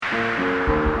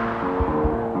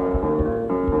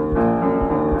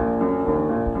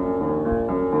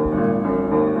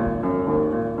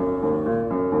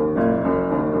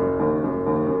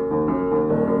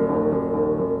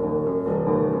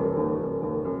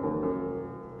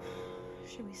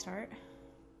Should we start?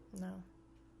 No.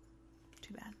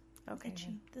 Too bad. Okay. Itchy.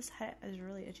 Then. This hat is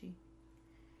really itchy.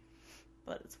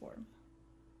 But it's warm.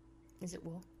 Is it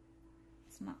wool?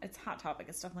 It's not. It's Hot Topic.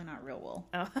 It's definitely not real wool.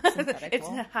 Oh. Synthetic It's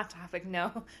wool. not Hot Topic.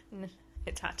 No.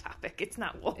 It's Hot Topic. It's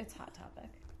not wool. It's Hot Topic.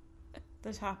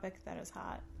 The topic that is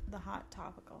hot. The hot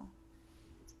topical.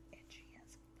 It's itchy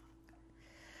as fuck.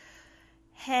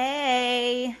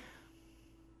 Hey.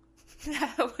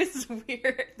 That was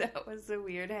weird. That was a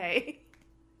weird hey.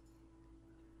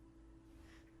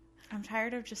 I'm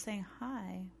tired of just saying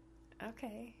hi.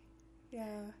 Okay.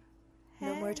 Yeah. Hey.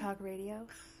 No more talk radio.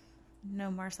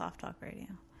 No more soft talk radio.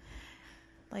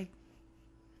 Like,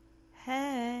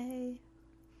 hey.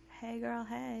 Hey, girl,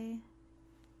 hey.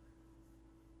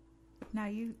 Now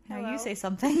you Hello. say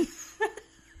something.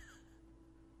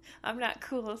 I'm not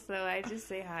cool, so I just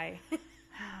say hi.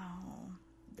 Oh.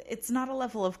 It's not a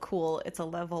level of cool. It's a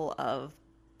level of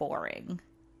boring.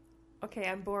 Okay,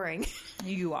 I'm boring.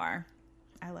 You are.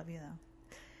 I love you,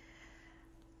 though.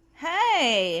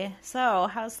 Hey! So,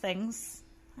 how's things?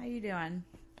 How you doing?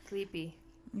 Sleepy.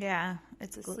 Yeah.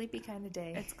 It's a sleepy kind of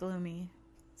day. It's gloomy.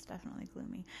 It's definitely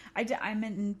gloomy. I'm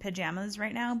in pajamas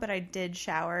right now, but I did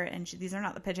shower, and these are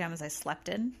not the pajamas I slept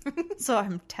in. So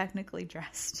I'm technically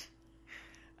dressed.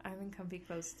 I'm in comfy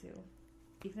clothes, too.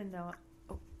 Even though...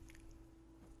 Oh.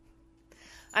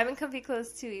 I'm in comfy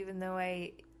clothes, too, even though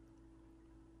I...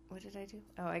 What did I do?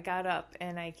 Oh, I got up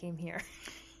and I came here.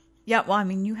 Yeah, well, I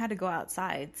mean, you had to go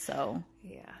outside, so...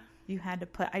 Yeah. You had to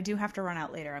put... I do have to run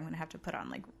out later. I'm going to have to put on,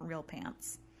 like, real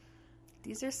pants.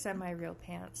 These are semi-real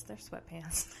pants. They're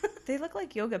sweatpants. They look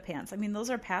like yoga pants. I mean, those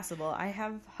are passable. I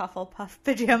have Hufflepuff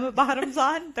pajama bottoms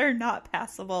on. They're not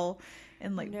passable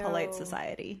in, like, polite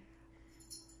society.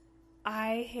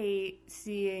 I hate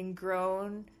seeing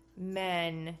grown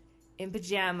men in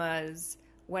pajamas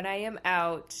when I am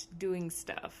out doing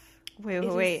stuff.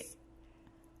 Wait.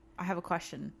 I have a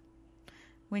question.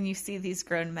 When you see these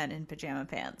grown men in pajama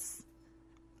pants,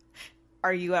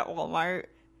 are you at Walmart?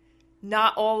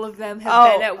 Not all of them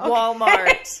have been at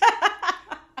Walmart.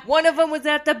 One of them was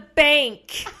at the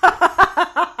bank.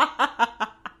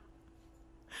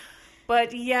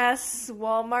 But yes,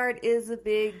 Walmart is a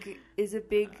big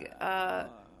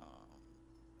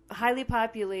highly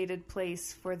populated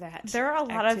place for that. There are a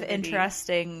lot of activity.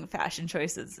 interesting fashion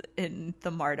choices in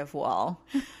the Mart of Wall.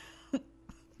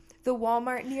 The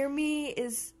Walmart near me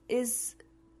is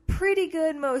pretty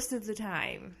good most of the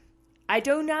time. I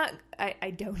do not. I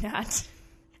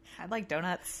like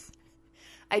donuts.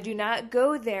 I do not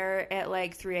go there at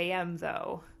like 3 a.m.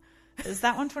 though. Is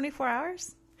that one 24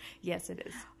 hours? Yes, it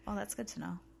is. Oh, that's good to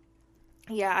know.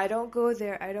 Yeah, I don't go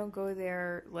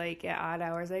there like at odd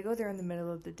hours. I go there in the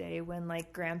middle of the day when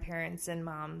like grandparents and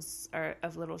moms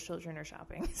of little children are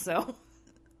shopping. So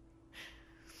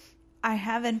I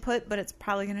have input, but it's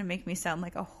probably going to make me sound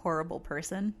like a horrible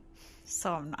person.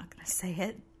 So I'm not going to say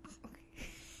it.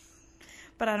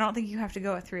 But I don't think you have to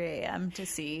go at 3 a.m. to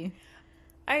see.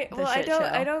 I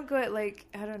don't go at like,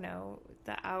 I don't know,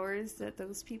 the hours that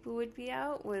those people would be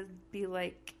out would be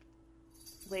like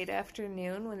late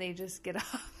afternoon when they just get up.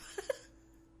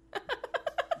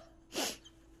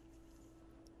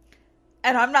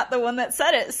 And I'm not the one that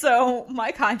said it, so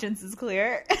my conscience is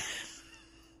clear.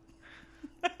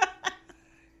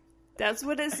 That's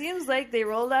what it seems like. They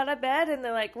rolled out of bed and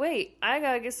they're like, wait, I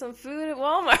gotta get some food at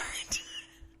Walmart.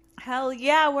 Hell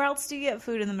yeah, where else do you get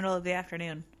food in the middle of the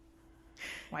afternoon?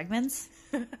 Wegmans?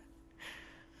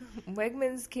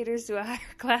 Wegmans caters to a higher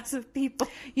class of people.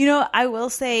 You know, I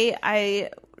will say I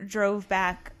drove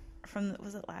back from,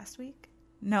 was it last week?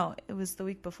 No, it was the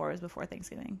week before. It was before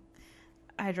Thanksgiving.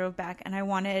 I drove back and I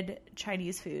wanted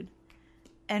Chinese food.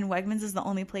 And Wegmans is the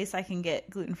only place I can get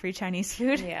gluten-free Chinese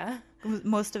food. Yeah.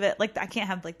 Most of it, like, I can't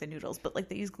have, like, the noodles, but, like,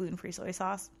 they use gluten-free soy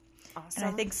sauce. Awesome.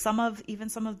 And I think even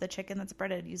some of the chicken that's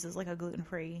breaded uses, like, a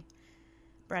gluten-free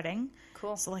breading.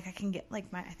 Cool. So, like, I can get, like,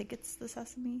 I think it's the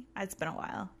sesame. It's been a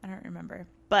while. I don't remember.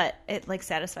 But it, like,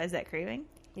 satisfies that craving.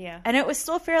 Yeah. And it was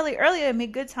still fairly early. I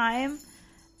made good time.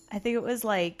 I think it was,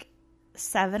 like,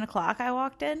 7 o'clock I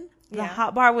walked in. The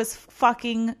hot bar was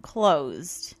fucking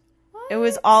closed. What? It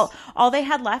was all they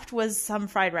had left was some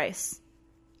fried rice.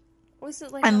 Was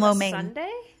it, like, and on lo a mein.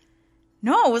 Sunday?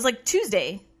 No, it was, like,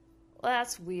 Tuesday. Well,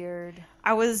 that's weird.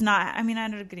 I was not. I mean, I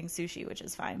ended up getting sushi, which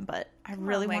is fine. But I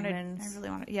really wanted.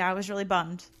 Yeah, I was really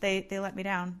bummed. They let me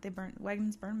down.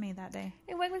 Wegmans burned me that day.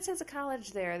 Hey, Wegmans has a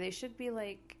college there. They should be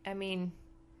like. I mean,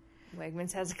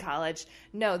 Wegmans has a college.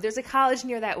 No, there's a college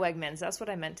near that Wegmans. That's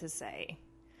what I meant to say.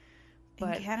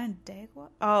 But in Canandaigua?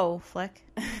 Oh, Flick.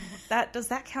 Does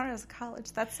that count as a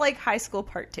college? That's like high school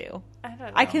part 2. I don't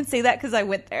know. I can say that because I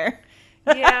went there.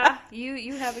 Yeah,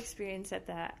 you have experience at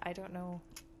that. I don't know.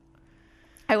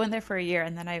 I went there for a year,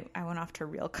 and then I went off to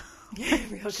real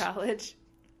college. Real college.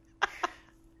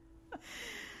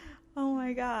 Oh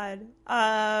my God.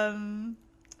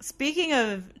 Speaking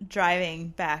of driving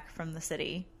back from the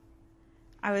city,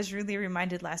 I was really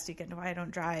reminded last weekend why I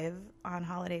don't drive on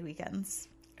holiday weekends.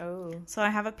 Oh. So I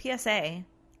have a PSA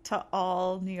to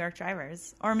all New York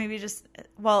drivers. Or maybe just,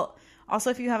 well, also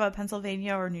if you have a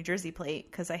Pennsylvania or New Jersey plate,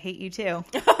 because I hate you too.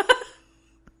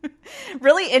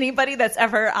 Really anybody that's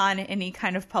ever on any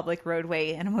kind of public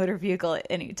roadway in a motor vehicle at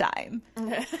any time.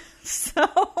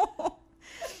 So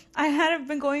I've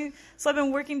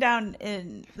been working down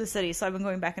in the city, so I've been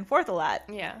going back and forth a lot.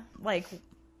 Yeah. Like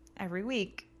every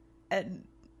week, and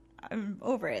I'm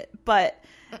over it. But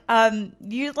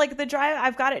you like the drive,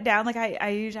 I've got it down. Like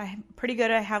I'm pretty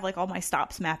good. I have like all my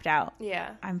stops mapped out.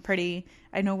 Yeah.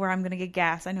 I know where I'm going to get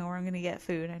gas. I know where I'm going to get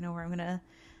food. I know where I'm going to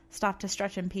stop to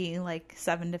stretch and pee like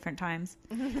 7 different times.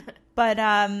 But,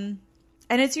 and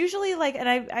it's usually like, and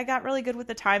I got really good with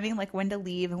the timing, like when to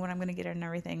leave and when I'm going to get in and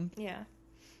everything. Yeah.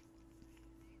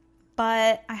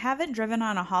 But I haven't driven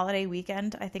on a holiday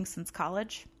weekend, I think, since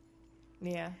college.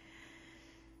 Yeah.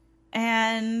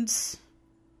 And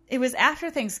it was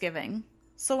after Thanksgiving.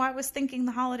 So I was thinking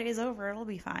the holiday's over. It'll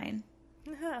be fine.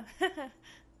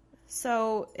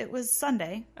 So it was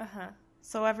Sunday. Uh-huh.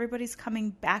 So everybody's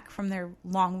coming back from their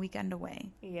long weekend away.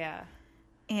 Yeah.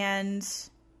 And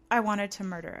I wanted to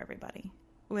murder everybody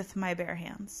with my bare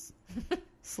hands.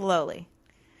 Slowly.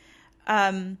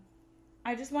 I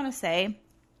just want to say,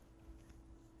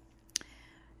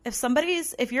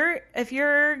 if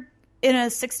you're in a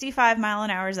 65 mile an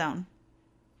hour zone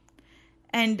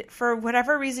and for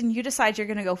whatever reason you decide you're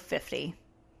going to go 50,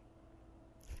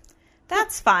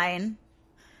 that's fine.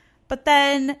 But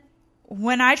then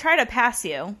when I try to pass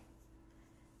you,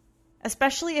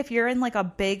 especially if you're in like a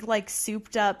big, like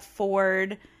souped up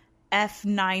Ford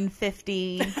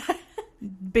F950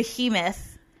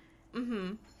 behemoth,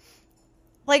 mm-hmm.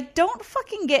 Like, don't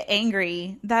fucking get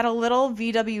angry that a little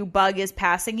VW bug is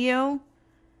passing you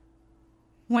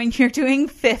when you're doing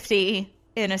 50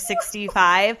 in a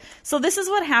 65. So this is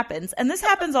what happens. And this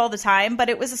happens all the time, but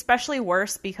it was especially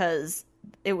worse because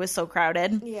it was so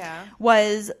crowded. Yeah.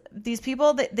 Was these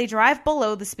people that they drive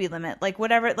below the speed limit, like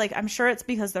whatever, like I'm sure it's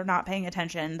because they're not paying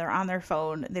attention. They're on their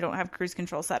phone. They don't have cruise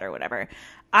control set or whatever.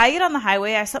 I get on the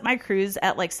highway. I set my cruise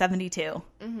at like 72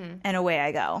 mm-hmm. and away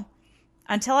I go.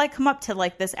 Until I come up to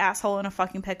like this asshole in a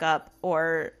fucking pickup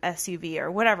or SUV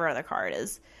or whatever other car it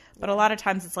is. But a lot of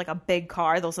times it's like a big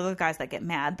car. Those are the guys that get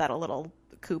mad that a little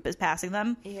coupe is passing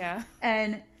them. Yeah.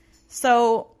 And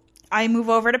so I move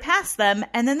over to pass them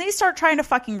and then they start trying to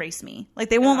fucking race me. Like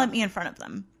they won't let me in front of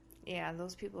them. Yeah,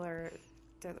 those people they're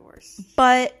the worst.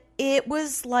 But it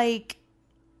was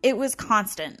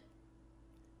constant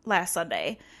last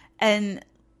Sunday. And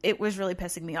it was really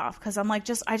pissing me off because I'm like,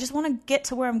 I just want to get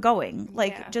to where I'm going.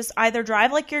 Like, just either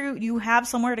drive like you have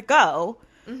somewhere to go,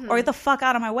 mm-hmm. or get the fuck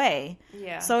out of my way.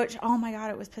 Yeah. So, oh my God,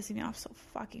 it was pissing me off so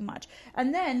fucking much.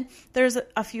 And then there's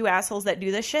a few assholes that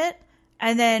do this shit.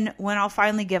 And then when I'll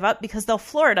finally give up, because they'll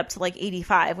floor it up to like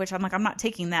 85, which I'm like, I'm not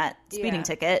taking that speeding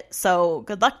ticket. So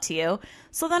good luck to you.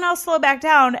 So then I'll slow back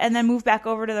down and then move back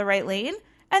over to the right lane.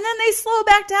 And then they slow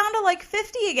back down to like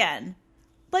 50 again.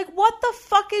 Like, what the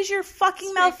fuck is your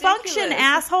fucking malfunction, ridiculous.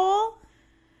 Asshole?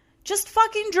 Just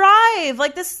fucking drive.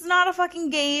 Like, this is not a fucking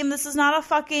game. This is not a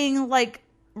fucking, like,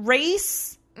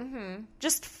 race. Mm-hmm.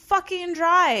 Just fucking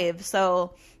drive.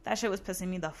 So that shit was pissing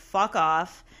me the fuck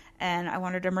off. And I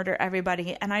wanted to murder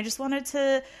everybody. And I just wanted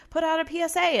to put out a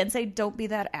PSA and say, don't be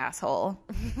that asshole.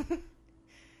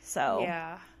 So.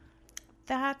 Yeah.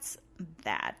 That's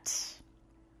that.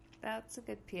 That's a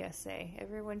good PSA.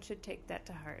 Everyone should take that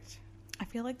to heart. I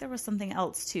feel like there was something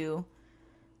else, too,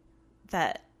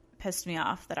 that pissed me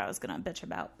off that I was going to bitch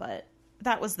about. But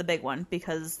that was the big one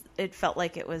because it felt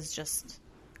like it was just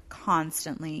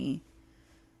constantly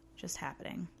just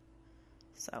happening.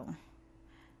 So,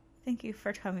 thank you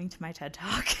for coming to my TED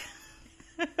Talk.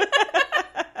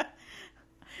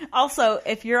 Also,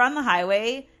 if you're on the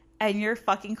highway and your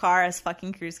fucking car has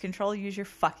fucking cruise control, use your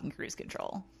fucking cruise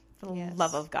control. For the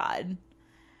love of God.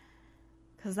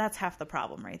 Because that's half the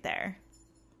problem right there.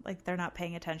 Like, they're not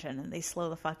paying attention and they slow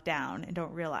the fuck down and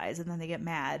don't realize, and then they get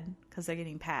mad because they're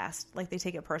getting passed. Like, they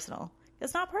take it personal.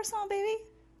 It's not personal, baby.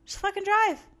 Just fucking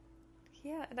drive.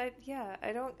 Yeah, and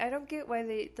I don't get why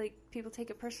they, like, people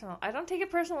take it personal. I don't take it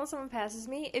personal when someone passes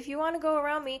me. If you want to go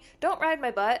around me, don't ride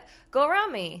my butt. Go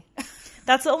around me.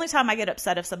 That's the only time I get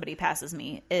upset if somebody passes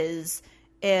me is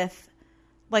if,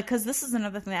 like, because this is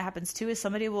another thing that happens too, is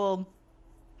somebody will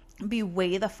be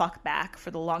way the fuck back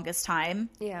for the longest time.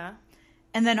 Yeah.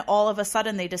 And then all of a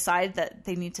sudden they decide that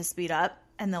they need to speed up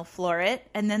and they'll floor it.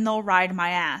 And then they'll ride my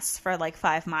ass for like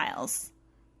 5 miles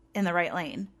in the right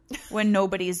lane when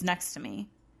nobody's next to me.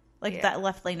 Like that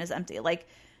left lane is empty. Like,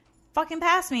 fucking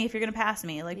pass me if you're going to pass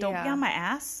me. Like, don't be on my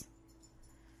ass.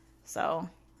 So,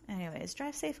 anyways,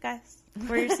 drive safe, guys.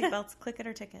 Wear your seatbelts. Click it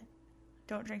or ticket.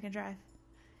 Don't drink and drive.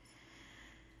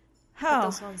 Put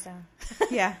those ones down.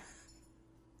 Yeah.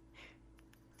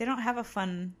 They don't have a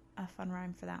fun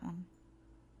rhyme for that one.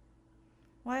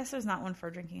 Well, I guess there's not one for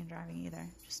drinking and driving either.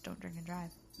 Just don't drink and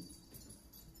drive.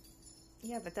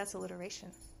 Yeah, but that's alliteration.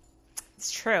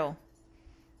 It's true.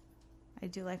 I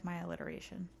do like my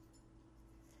alliteration.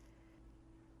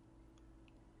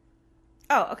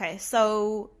 Oh, okay.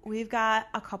 So we've got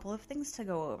a couple of things to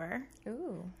go over.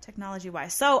 Ooh.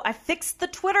 Technology-wise. So I fixed the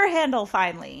Twitter handle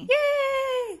finally.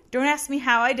 Yay! Don't ask me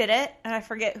how I did it, and I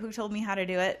forget who told me how to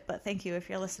do it, but thank you if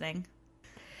you're listening.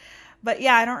 But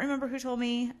yeah, I don't remember who told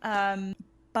me,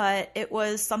 but it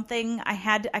was something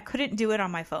I couldn't do it on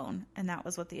my phone, and that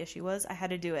was what the issue was. I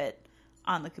had to do it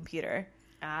on the computer.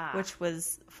 Which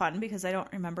was fun because I don't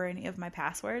remember any of my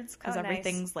passwords because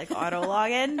everything's like auto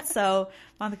login. So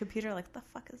I'm on the computer like, the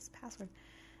fuck is the password?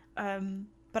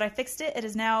 But I fixed it. It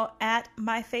is now at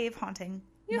my fave haunting.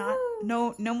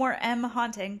 No more M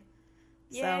haunting.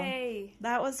 Yay! So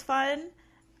that was fun.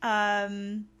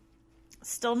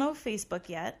 Still no Facebook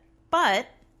yet, but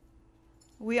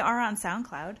we are on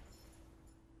SoundCloud.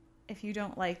 If you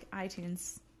don't like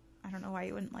iTunes, I don't know why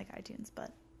you wouldn't like iTunes,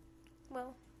 but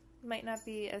well. Might not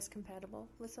be as compatible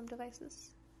with some devices.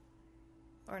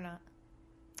 Or not.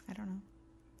 I don't know.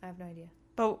 I have no idea.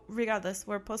 But regardless,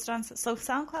 we're posted on... So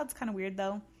SoundCloud's kind of weird,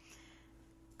 though.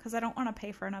 Because I don't want to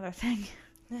pay for another thing.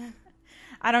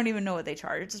 I don't even know what they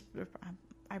charge.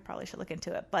 I probably should look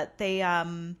into it. But they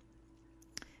have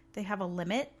a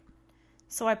limit.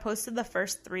 So I posted the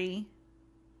first 3.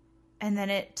 And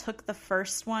then it took the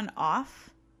first one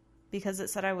off. Because it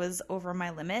said I was over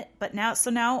my limit. But now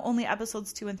only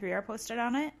episodes 2 and 3 are posted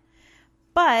on it.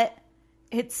 But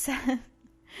it says,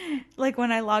 like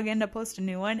when I log in to post a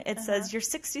new one, it says you're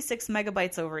 66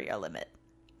 megabytes over your limit.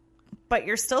 But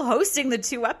you're still hosting the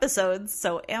 2 episodes.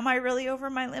 So am I really over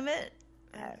my limit?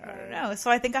 I don't know.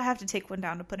 So I think I have to take one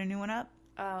down to put a new one up.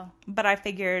 Oh. But I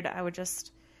figured I would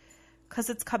just, because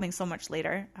it's coming so much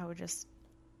later, I would just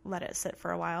let it sit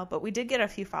for a while. But we did get a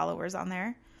few followers on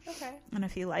there. Okay. And a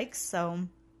few likes, so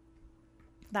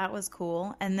that was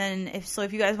cool. And then if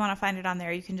you guys want to find it on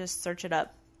there, you can just search it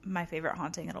up, My Favorite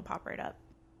Haunting. It'll pop right up.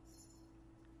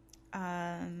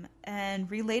 And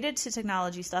related to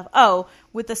technology stuff. Oh,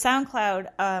 with the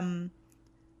SoundCloud,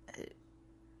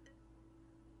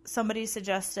 somebody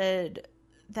suggested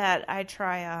that I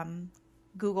try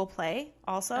Google Play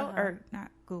also, or not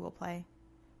Google Play.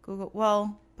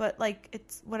 But like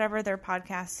it's whatever their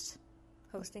podcast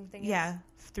hosting thing is.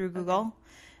 Through Google. Okay.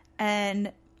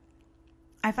 And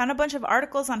I found a bunch of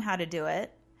articles on how to do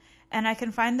it. And I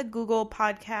can find the Google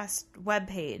Podcast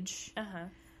webpage.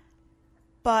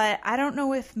 But I don't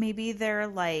know if maybe they're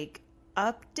like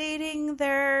updating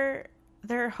their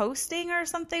hosting or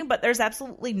something. But there's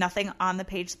absolutely nothing on the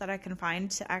page that I can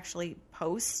find to actually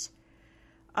post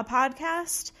a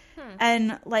podcast.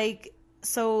 And like...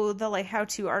 So the like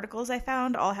how-to articles I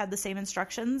found all had the same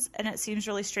instructions, and it seems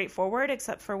really straightforward,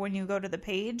 except for when you go to the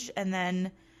page and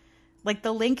then like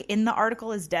the link in the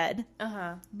article is dead.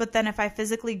 But then if I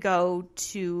physically go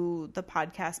to the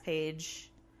podcast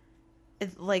page,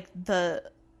 it, like the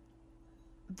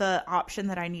option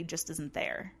that I need just isn't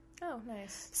there. Oh,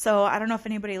 nice. So I don't know if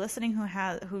anybody listening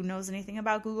who knows anything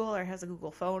about Google or has a Google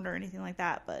phone or anything like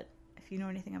that, but if you know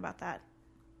anything about that,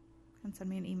 you can send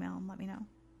me an email and let me know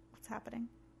happening.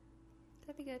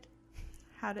 That'd be good.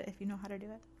 If you know how to do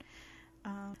it.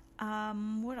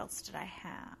 What else did I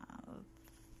have?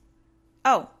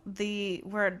 Oh, the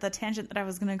tangent that I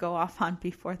was going to go off on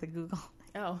before the Google.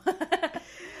 Oh.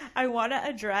 I want to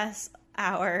address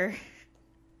our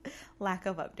lack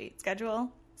of update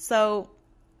schedule. So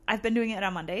I've been doing it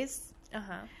on Mondays.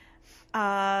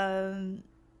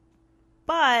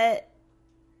 But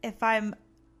if I'm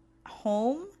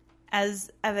home,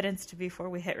 as evidenced before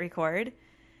we hit record,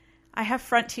 I have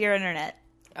Frontier Internet.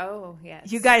 Oh, yes.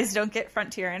 You guys don't get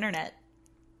Frontier Internet.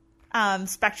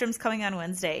 Spectrum's coming on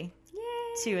Wednesday. Yay!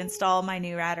 To install my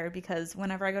new router because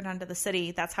whenever I go down to the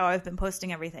city, that's how I've been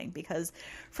posting everything because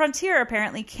Frontier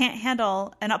apparently can't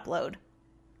handle an upload.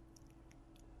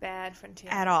 Bad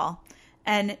Frontier. At all.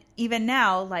 And even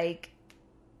now, like,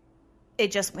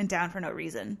 it just went down for no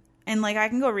reason. And, like, I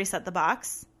can go reset the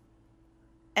box.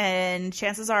 And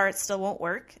chances are it still won't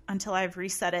work until I've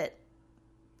reset it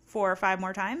 4 or 5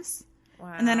 more times.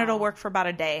 Wow. And then it'll work for about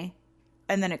a day.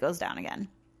 And then it goes down again.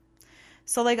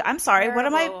 So, like, I'm sorry. What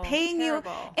am I paying you?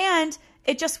 And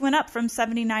it just went up from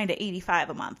 $79 to $85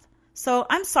 a month. So,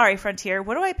 I'm sorry, Frontier.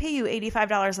 What do I pay you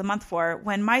 $85 a month for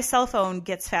when my cell phone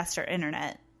gets faster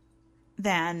internet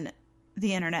than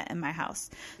the internet in my house?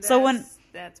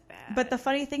 That's bad. But the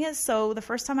funny thing is, so the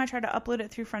first time I tried to upload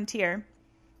it through Frontier,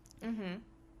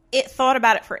 it thought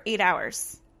about it for 8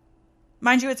 hours.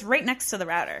 Mind you, it's right next to the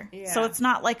router. Yeah. So it's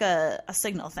not like a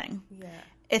signal thing. Yeah.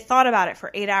 It thought about it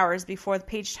for 8 hours before the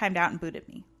page timed out and booted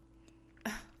me.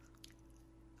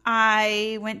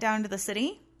 I went down to the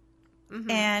city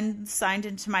and signed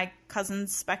into my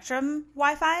cousin's Spectrum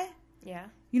Wi-Fi. Yeah.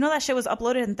 You know that shit was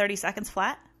uploaded in 30 seconds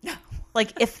flat? No.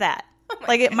 Like, if that.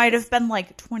 Like, it might have been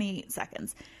like 28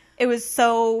 seconds. It was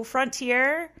so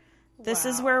Frontier. This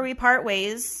is where we part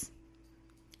ways.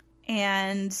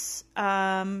 And,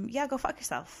 yeah, go fuck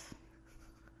yourself.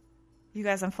 You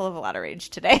guys, I'm full of a lot of rage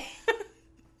today.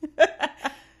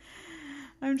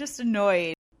 I'm just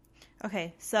annoyed.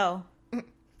 Okay, so.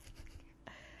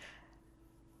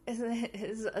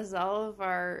 Is all of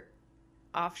our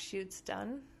offshoots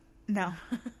done? No.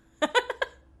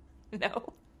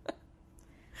 No.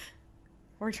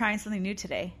 We're trying something new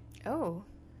today. Oh.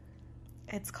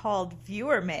 It's called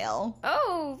Viewer Mail.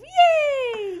 Oh,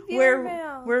 yay! Viewer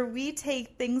Mail. Where we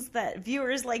take things that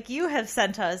viewers like you have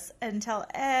sent us and tell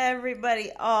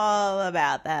everybody all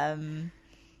about them.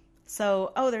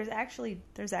 So, there's actually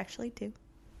 2.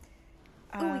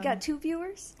 Oh, we got 2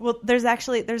 viewers? Well, there's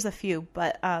a few,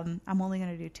 but I'm only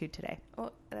going to do 2 today.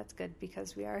 Oh, that's good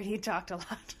because we already talked a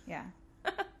lot. Yeah.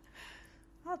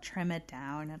 I'll trim it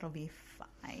down. It'll be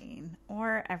fine.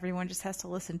 Or everyone just has to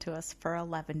listen to us for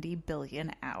 11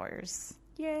 billion hours.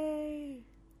 Yay.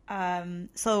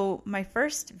 So my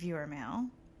first viewer mail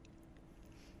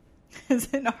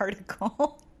is an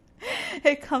article.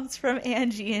 It comes from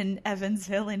Angie in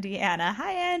Evansville, Indiana.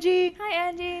 Hi, Angie. Hi,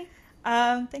 Angie.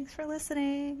 Thanks for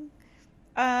listening.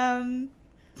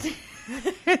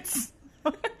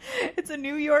 It's a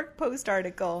New York Post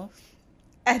article,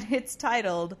 and it's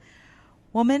titled,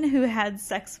 "Woman who had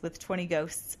sex with 20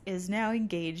 ghosts is now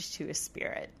engaged to a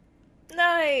spirit."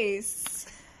 Nice.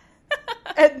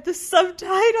 And the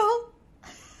subtitle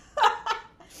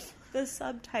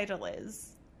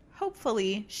is,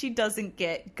 "Hopefully she doesn't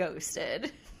get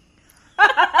ghosted."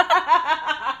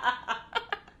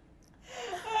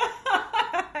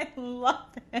 I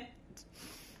love it.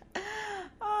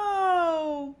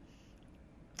 Oh,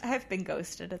 I've been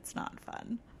ghosted. It's not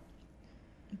fun.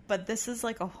 But this is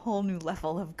like a whole new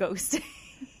level of ghosting.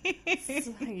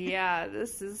 Yeah,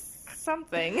 this is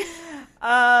something.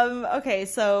 Okay,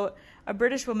 so a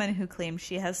British woman who claims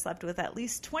she has slept with at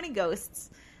least 20 ghosts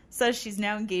says she's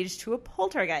now engaged to a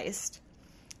poltergeist.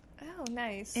 Oh,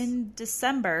 nice. In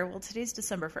December, well, today's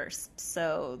December 1st,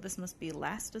 so this must be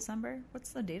last December.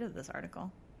 What's the date of this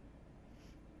article?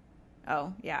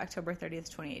 Oh, yeah, October 30th,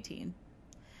 2018.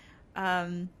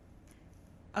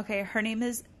 Okay, her name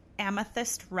is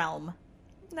Amethyst Realm.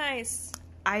 Nice.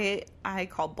 I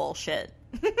call bullshit.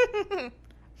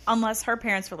 Unless her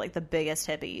parents were like the biggest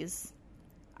hippies.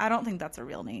 I don't think that's a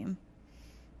real name.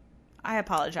 I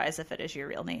apologize if it is your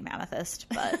real name, Amethyst,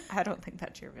 but I don't think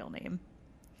that's your real name.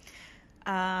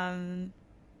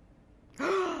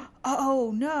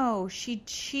 Oh no, she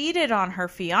cheated on her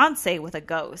fiance with a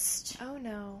ghost. Oh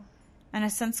no. And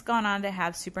has since gone on to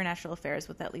have supernatural affairs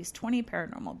with at least 20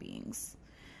 paranormal beings.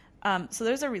 So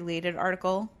there's a related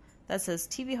article that says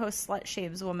TV host slut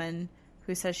shames woman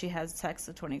who says she has sex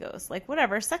with 20 ghosts. Like,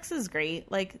 whatever, sex is great.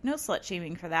 Like, no slut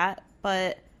shaming for that.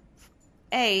 But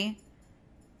A,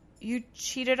 you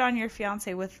cheated on your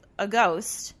fiance with a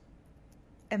ghost.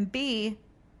 And B,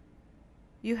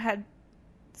 you had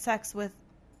sex with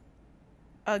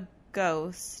a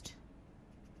ghost.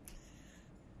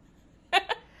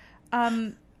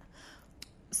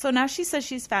 So now she says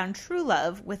she's found true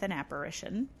love with an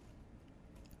apparition.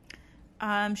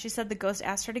 She said the ghost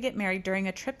asked her to get married during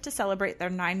a trip to celebrate their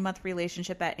 9-month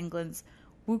relationship at England's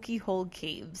Wookey Hole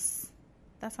Caves.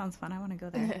 That sounds fun. I want to go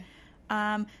there.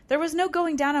 There was no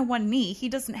going down on one knee. He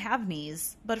doesn't have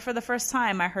knees. But for the first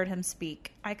time I heard him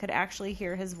speak, I could actually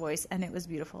hear his voice, and it was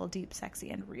beautiful, deep, sexy,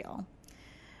 and real.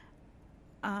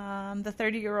 The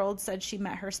 30-year-old said she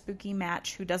met her spooky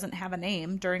match, who doesn't have a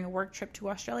name, during a work trip to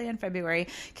Australia in February.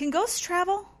 Can ghosts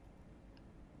travel?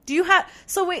 Do you have...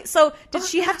 So wait, so did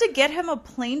she have to get him a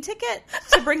plane ticket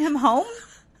to bring him home?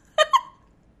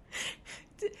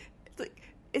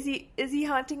 Is he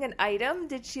haunting an item?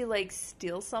 Did she, like,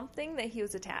 steal something that he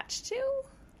was attached to?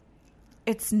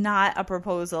 It's not a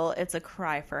proposal. It's a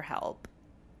cry for help.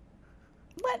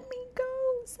 Let me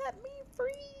go. set me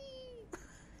free.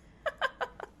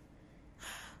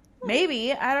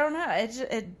 Maybe. I don't know.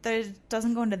 It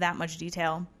doesn't go into that much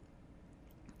detail.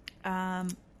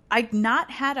 I'd not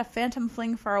had a phantom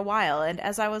fling for a while, and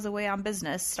as I was away on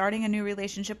business, starting a new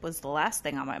relationship was the last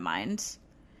thing on my mind.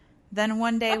 Then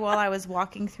one day, while I was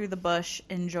walking through the bush,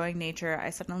 enjoying nature,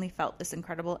 I suddenly felt this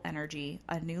incredible energy.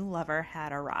 A new lover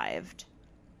had arrived.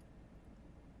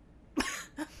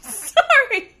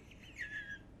 Sorry.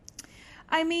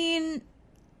 I mean...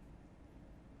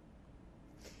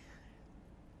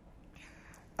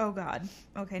 Oh, God.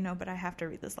 Okay, no, but I have to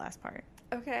read this last part.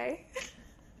 Okay.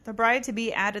 The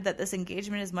bride-to-be added that this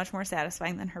engagement is much more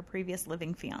satisfying than her previous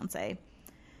living fiancé.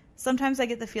 Sometimes I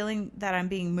get the feeling that I'm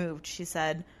being moved, she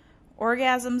said.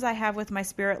 Orgasms I have with my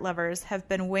spirit lovers have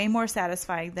been way more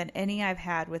satisfying than any I've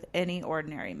had with any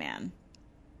ordinary man.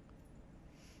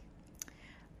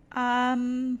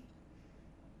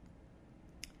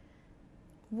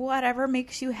 Whatever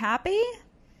makes you happy?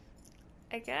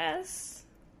 I guess.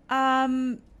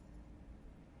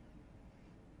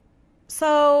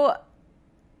 So,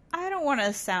 I don't want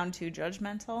to sound too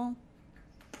judgmental,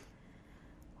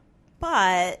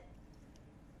 but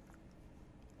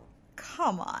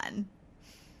come on.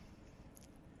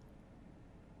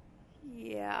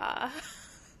 Yeah.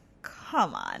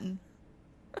 Come on.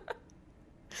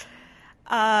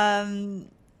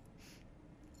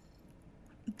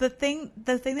 The thing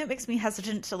that makes me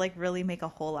hesitant to like really make a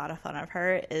whole lot of fun of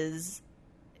her is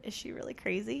she really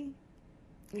crazy?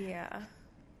 Yeah.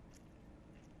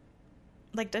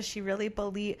 Like, does she really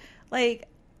believe... Like,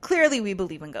 clearly we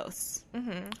believe in ghosts.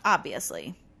 Mm-hmm.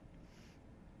 Obviously.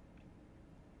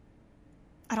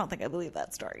 I don't think I believe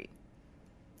that story.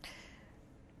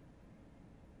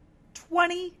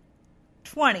 20.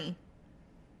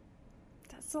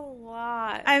 That's a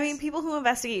lot. I mean, people who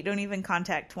investigate don't even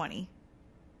contact 20.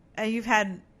 You've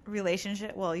had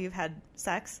you've had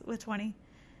sex with 20.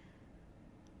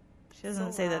 She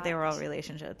doesn't say that they were all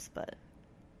relationships, but...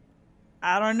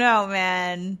 I don't know,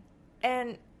 man.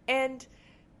 And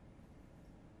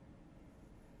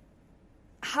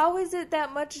how is it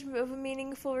that much of a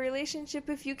meaningful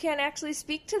relationship if you can't actually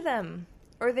speak to them?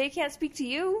 Or they can't speak to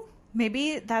you?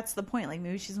 Maybe that's the point. Like,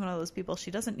 maybe she's one of those people,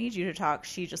 she doesn't need you to talk,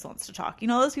 she just wants to talk. You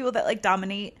know those people that, like,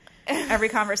 dominate every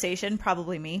conversation?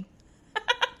 Probably me.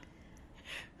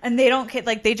 And they don't,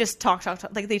 like, they just talk.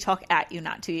 Like, they talk at you,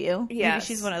 not to you. Yes. Maybe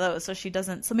she's one of those, so she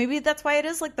doesn't. So maybe that's why it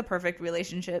is, like, the perfect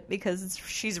relationship, because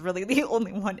she's really the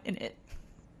only one in it.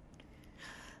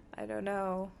 I don't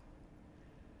know.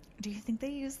 Do you think they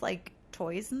use, like,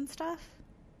 toys and stuff?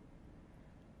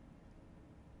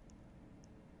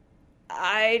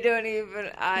 I don't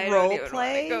even want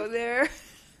to go there.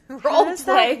 Role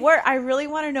play? I really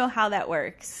want to know how that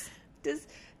works.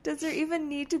 Does there even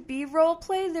need to be role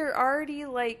play? They're already,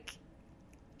 like,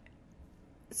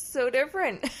 so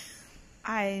different.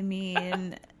 I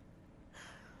mean,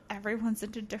 everyone's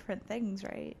into different things,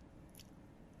 right?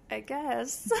 I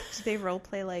guess. Do they role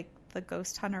play, like, the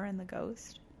ghost hunter and the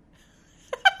ghost?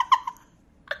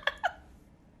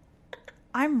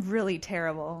 I'm really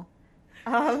terrible.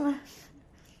 No.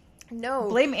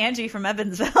 Blame Angie from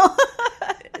Evansville.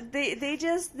 They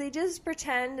just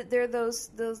pretend they're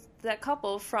that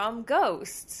couple from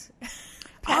Ghost.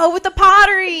 Oh, with the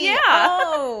pottery. Yeah.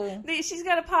 Oh. She's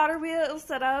got a potter wheel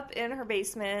set up in her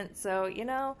basement, so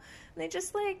they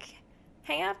just like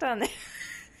hang out down there.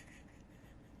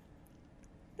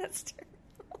 That's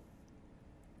terrible.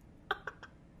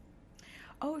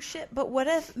 Oh shit! But what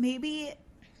if maybe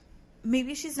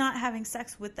she's not having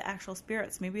sex with the actual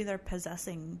spirits? Maybe they're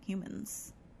possessing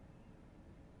humans.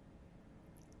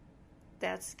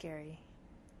 That's scary.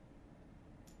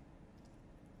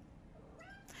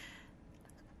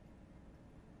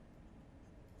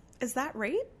 Is that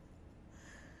rape?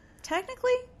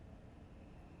 Technically?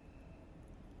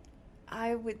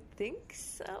 I would think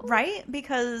so. Right?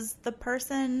 Because the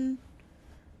person,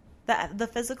 the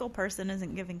physical person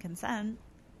isn't giving consent.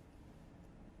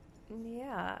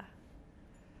 Yeah.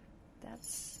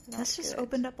 That's just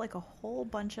opened up like a whole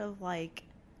bunch of like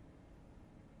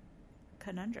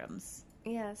conundrums.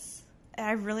 Yes.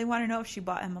 I really want to know if she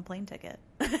bought him a plane ticket.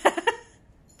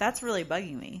 That's really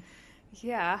bugging me.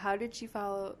 Yeah, how did he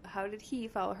follow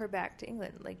her back to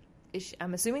England? Like,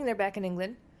 I'm assuming they're back in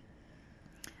England.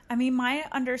 I mean, my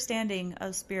understanding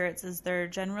of spirits is they're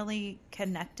generally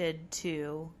connected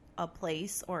to a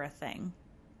place or a thing.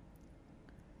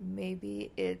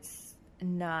 Maybe it's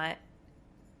not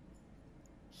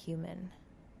human.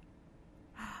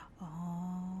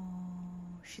 Oh,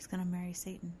 she's gonna marry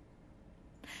Satan.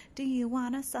 Do you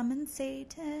want to summon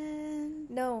Satan?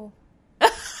 No.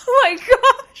 Oh my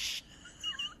gosh.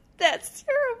 That's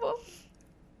terrible.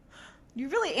 You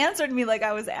really answered me like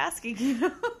I was asking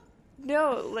you.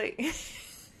 No, like...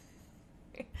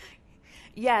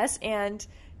 Yes, and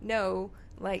no,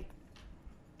 like...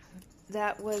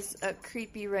 That was a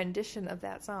creepy rendition of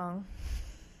that song.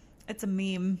 It's a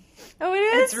meme. Oh, it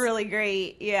is? It's really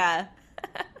great. Yeah.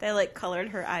 They, like, colored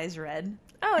her eyes red.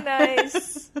 Oh,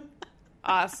 nice.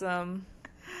 Awesome.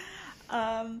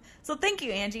 So thank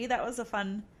you, Angie. That was a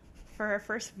fun for our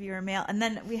first viewer mail. And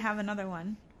then we have another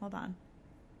one. Hold on.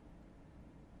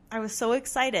 I was so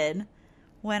excited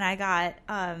when I got,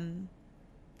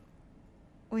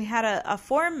 we had a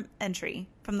form entry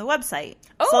from the website.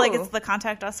 Oh. So, like, it's the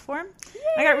Contact Us form. Yay.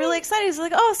 I got really excited. It's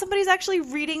like, oh, somebody's actually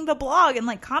reading the blog and,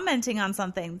 like, commenting on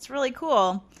something. It's really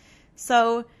cool.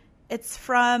 So, it's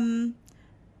from,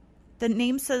 the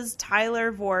name says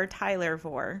Tyler Vor.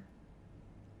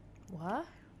 What?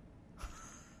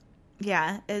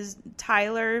 Yeah, is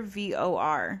Tyler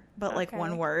VOR, but, like,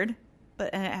 one word.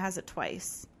 And it has it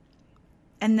twice.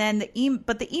 And then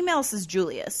the email says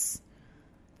Julius.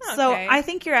 Okay. So I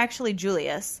think you're actually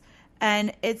Julius.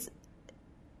 And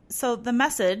so the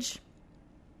message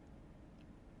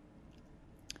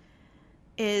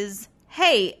is,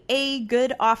 hey,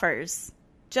 good offers.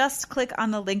 Just click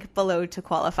on the link below to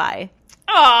qualify.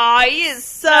 Aw, you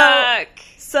suck.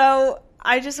 So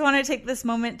I just want to take this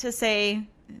moment to say,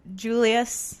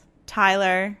 Julius,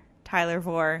 Tyler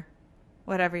Vor,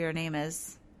 whatever your name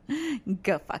is,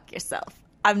 go fuck yourself.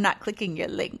 I'm not clicking your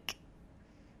link.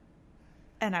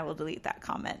 And I will delete that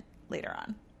comment later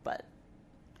on. But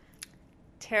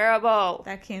terrible.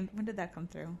 When did that come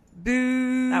through?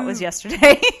 Boo. That was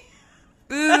yesterday.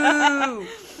 Boo.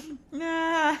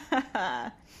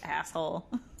 Asshole.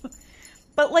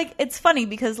 But, like, it's funny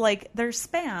because, like, there's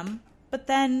spam, but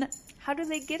then... How do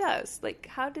they get us? Like,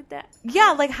 how did that...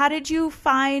 Yeah, like, how did you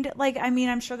find... Like, I mean,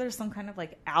 I'm sure there's some kind of,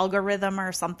 like, algorithm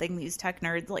or something these tech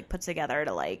nerds, like, put together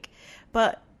to, like...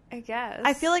 But... I guess.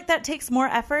 I feel like that takes more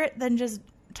effort than just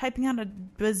typing out a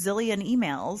bazillion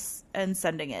emails and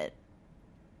sending it.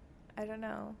 I don't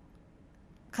know.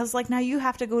 Because, like, now you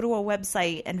have to go to a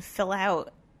website and fill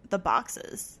out the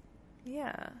boxes.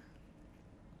 Yeah.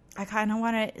 I kind of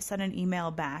want to send an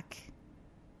email back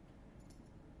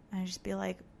and just be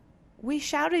like, we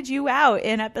shouted you out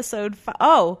in episode 5.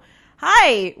 Oh,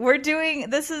 hi, we're doing,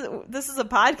 this is a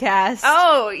podcast.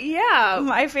 Oh, yeah.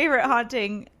 My favorite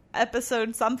haunting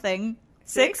episode something.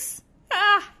 6?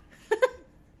 Ah.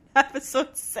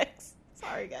 Episode 6.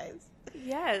 Sorry, guys.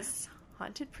 Yes.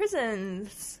 Haunted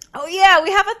prisons. Oh, yeah,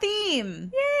 we have a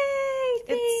theme.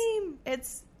 Yay, theme.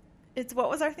 It's what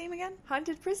was our theme again?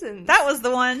 Haunted prisons. That was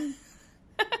the one.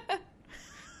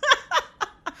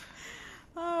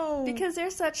 Oh. Because they're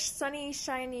such sunny,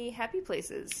 shiny, happy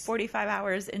places. 45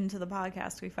 hours into the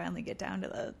podcast, we finally get down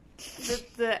to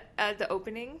the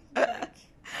opening. Like,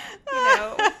 you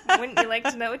know, wouldn't you like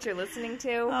to know what you're listening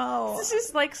to? Oh. This is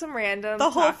just like some random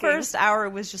The whole talking. first hour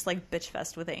was just like bitch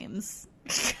fest with Ames.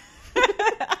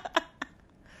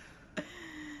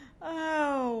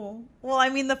 Oh. Well, I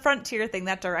mean, the Frontier thing,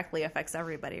 that directly affects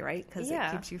everybody, right? Because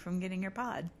it keeps you from getting your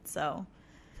pod. So.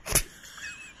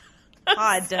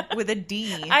 Pod with a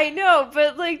D. I know,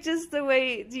 but like just the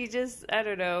way you just, I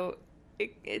don't know,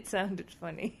 it sounded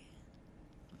funny.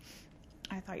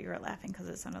 I thought you were laughing because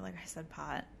it sounded like I said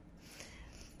pot.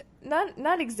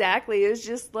 Not exactly. It was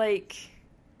just like,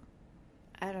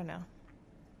 I don't know.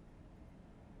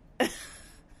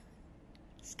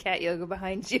 There's cat yoga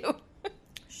behind you.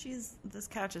 This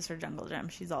couch is her jungle gym.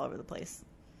 She's all over the place.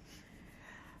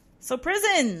 So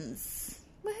prisons.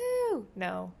 Woohoo!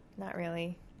 No, not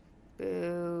really.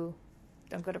 Boo.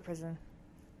 Don't go to prison.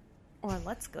 Or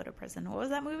Let's Go to Prison. What was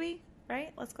that movie?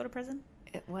 Right? Let's Go to Prison?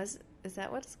 It was. Is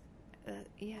that what's...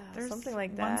 yeah, there's something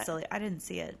like that. One silly. I didn't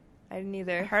see it. I didn't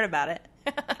either. I heard about it.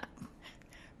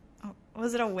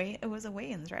 Was it It was a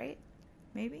Wayans, right?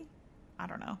 Maybe? I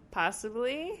don't know.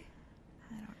 Possibly.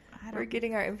 I don't. We're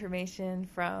getting our information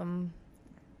from...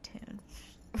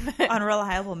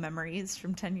 Unreliable memories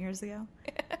from 10 years ago.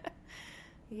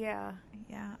 Yeah.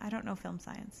 Yeah, I don't know film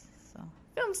science, so...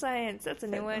 Film science, that's a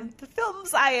new one. The film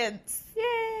science!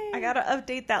 Yay! I gotta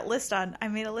update that list I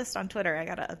made a list on Twitter. I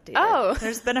gotta update it.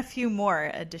 There's been a few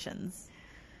more additions.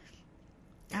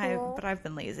 Cool. But I've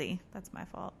been lazy. That's my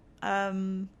fault.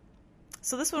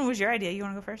 So this one was your idea. You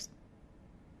want to go first?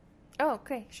 Oh,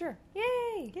 okay, sure.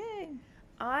 Yay! Yay!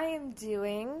 I am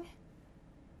doing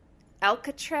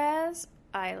Alcatraz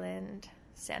Island,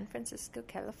 San Francisco,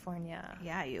 California.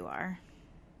 Yeah, you are.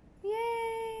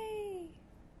 Yay!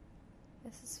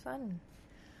 This is fun.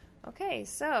 Okay,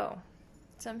 so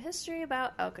some history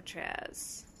about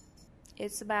Alcatraz.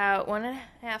 It's about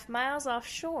 1.5 miles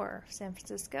offshore of San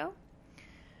Francisco,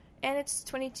 and it's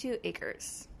 22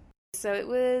 acres. So it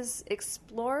was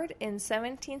explored in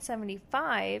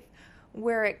 1775,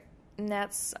 where it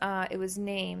was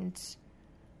named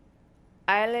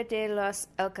Isla de los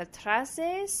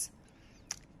Alcatraces.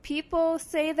 People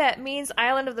say that means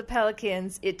Island of the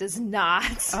Pelicans. It does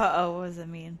not. Uh-oh, what does it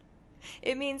mean?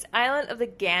 It means Island of the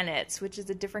Gannets, which is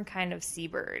a different kind of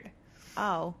seabird.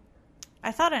 Oh.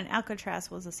 I thought an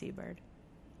alcatraz was a seabird.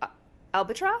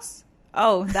 Albatross?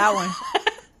 Oh, that one.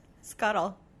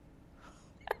 Scuttle.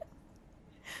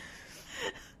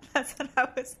 That's what I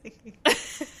was thinking.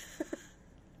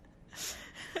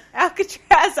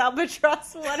 Alcatraz,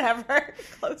 albatross, whatever.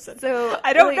 Close enough. So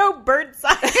I don't know bird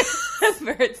science.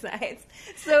 Bird science.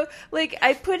 So,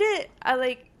 I put it,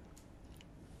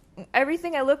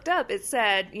 everything I looked up, it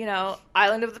said,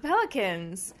 Island of the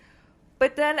Pelicans.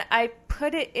 But then I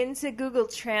put it into Google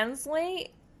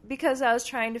Translate because I was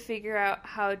trying to figure out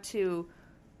how to,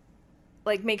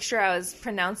 make sure I was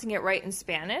pronouncing it right in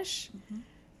Spanish. Mm-hmm.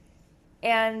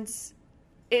 And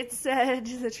it said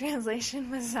the translation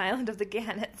was Island of the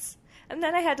Gannets. And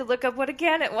then I had to look up what a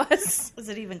gannet was. Was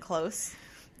it even close?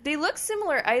 They look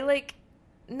similar.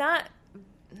 Not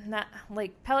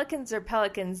pelicans are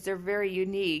pelicans. They're very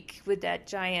unique with that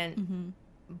giant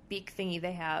beak thingy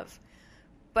they have.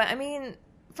 But,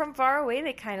 from far away,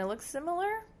 they kind of look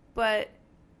similar. But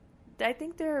I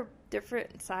think they're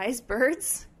different size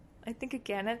birds. I think a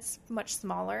gannet's much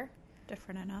smaller.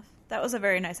 Different enough. That was a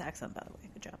very nice accent, by the way.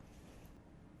 Good job.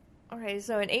 Okay,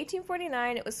 so in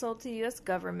 1849, it was sold to the U.S.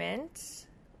 government,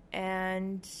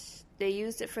 and they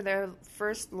used it for their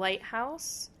first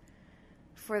lighthouse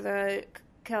for the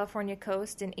California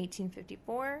coast in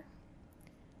 1854.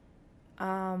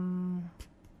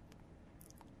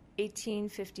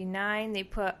 1859, they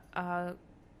put a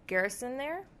garrison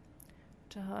there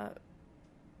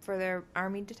for their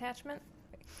army detachment.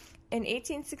 In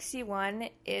 1861,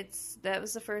 that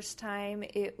was the first time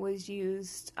it was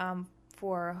used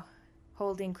for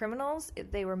holding criminals.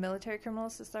 They were military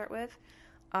criminals to start with.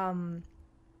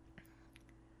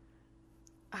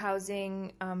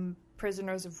 Housing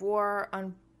prisoners of war,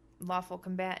 unlawful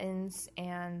combatants,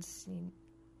 and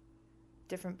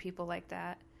different people like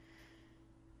that.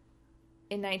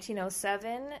 In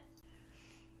 1907,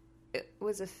 it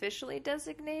was officially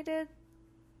designated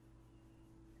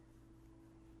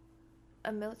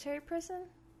a military prison.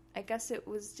 I guess it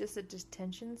was just a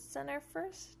detention center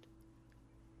first.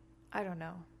 I don't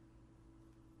know.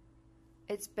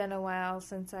 It's been a while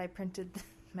since I printed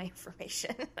my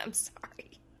information. I'm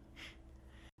sorry.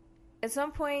 At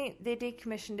some point, they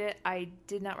decommissioned it. I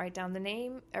did not write down the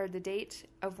name or the date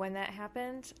of when that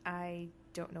happened. I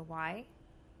don't know why,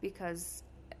 because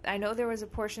I know there was a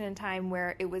portion in time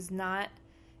where it was not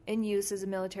in use as a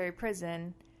military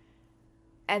prison,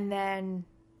 and then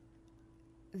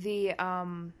the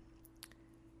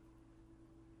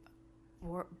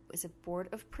is it Board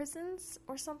of Prisons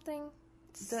or something?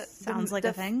 Sounds like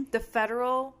a thing. The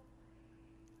federal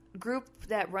group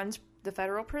that runs the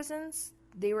federal prisons,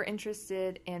 they were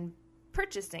interested in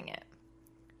purchasing it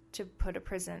to put a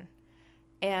prison.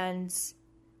 And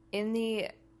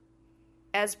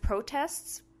as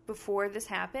protests before this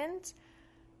happened,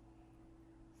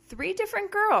 3 different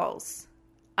girls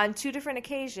on 2 different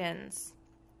occasions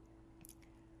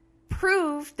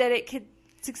proved that it could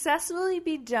successfully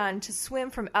be done to swim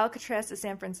from Alcatraz to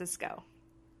San Francisco.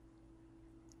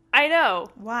 I know.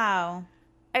 Wow.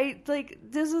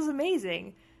 This was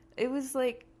amazing. It was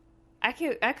I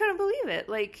couldn't believe it.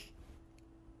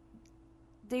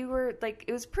 They were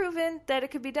it was proven that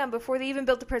it could be done before they even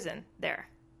built the prison there.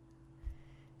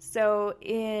 So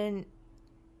it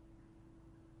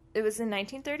was in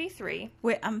 1933.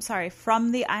 Wait, I'm sorry.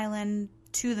 From the island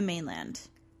to the mainland.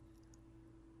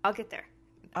 I'll get there.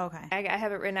 Okay. I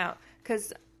have it written out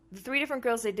because the 3 different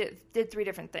girls, they did 3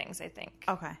 different things, I think.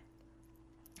 Okay.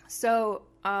 So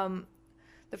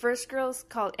the first girl's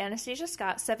called Anastasia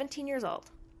Scott, 17 years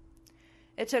old.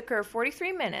 It took her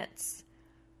 43 minutes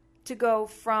to go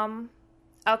from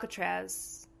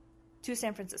Alcatraz to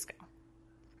San Francisco.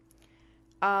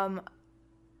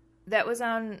 That was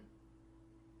on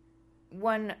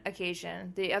one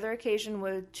occasion. The other occasion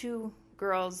was 2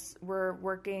 girls were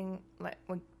working,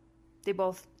 they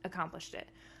both accomplished it.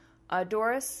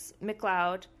 Doris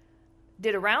McLeod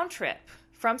did a round trip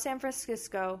from San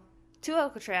Francisco to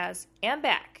Alcatraz and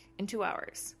back in 2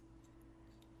 hours.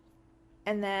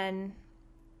 And then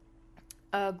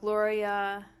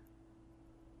Gloria,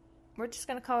 we're just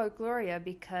going to call her Gloria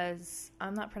because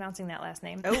I'm not pronouncing that last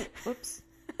name. Oh, whoops.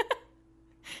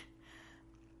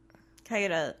 Can I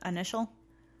get an initial?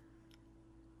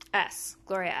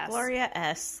 Gloria S. Gloria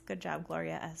S. Good job,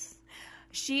 Gloria S.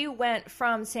 She went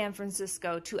from San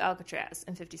Francisco to Alcatraz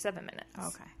in 57 minutes.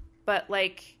 Okay. But,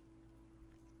 like,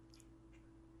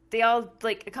 they all,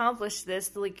 like, accomplished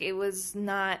this. Like, it was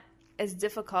not as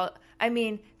difficult. I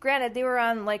mean, granted, they were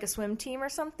on, like, a swim team or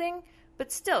something,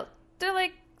 but still, they're,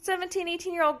 like, 17,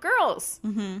 18-year-old girls.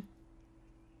 Mm-hmm.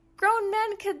 Grown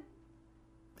men could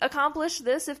accomplish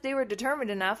this if they were determined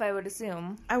enough, I would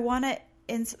assume. I want to...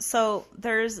 So,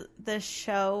 there's this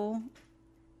show...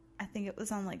 I think it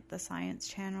was on, like, the Science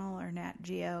Channel or Nat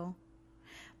Geo.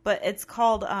 But it's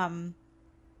called... I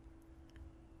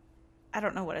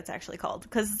don't know what it's actually called.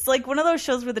 Because it's, like, one of those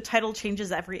shows where the title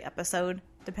changes every episode,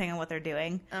 depending on what they're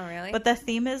doing. Oh, really? But the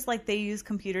theme is, like, they use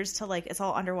computers to, like... It's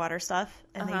all underwater stuff.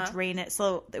 And they drain it.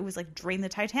 So, it was, like, Drain the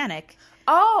Titanic.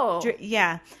 Oh!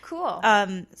 Yeah. Cool.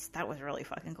 So that was really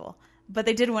fucking cool. But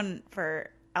they did one for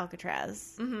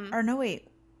Alcatraz. Mm-hmm. Or no, wait.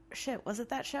 Shit, was it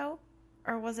that show?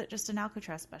 Or was it just an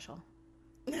Alcatraz special?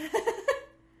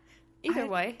 Either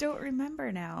way. I don't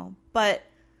remember now. But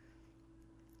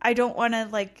I don't want to,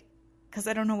 like... Because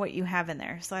I don't know what you have in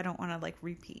there. So I don't want to, like,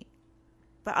 repeat.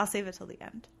 But I'll save it till the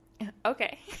end.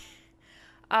 Okay.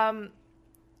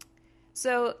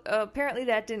 So apparently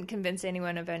that didn't convince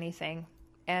anyone of anything.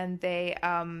 And they,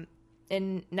 in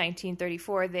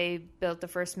 1934, they built the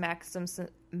first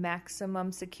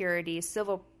maximum security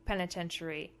civil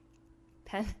penitentiary.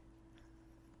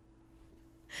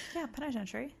 Yeah,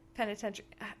 penitentiary. Penitentiary.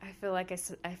 I felt like I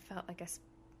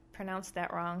pronounced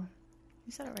that wrong.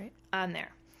 You said it right. On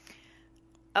there.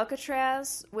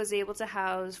 Alcatraz was able to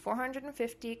house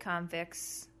 450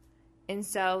 convicts in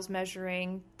cells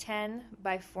measuring 10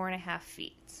 by 4.5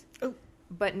 feet. Oh.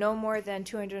 But no more than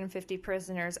 250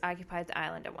 prisoners occupied the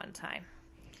island at one time.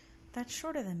 That's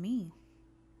shorter than me.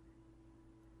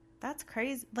 That's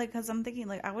crazy. Like, because I'm thinking,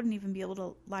 like, I wouldn't even be able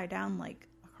to lie down, like,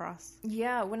 across.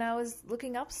 Yeah, when I was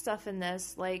looking up stuff in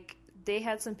this, like, they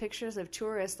had some pictures of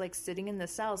tourists, like, sitting in the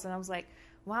cells, and I was like,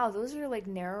 wow, those are, like,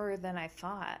 narrower than I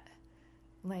thought.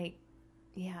 Like,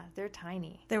 yeah, they're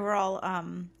tiny. They were all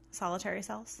solitary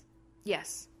cells?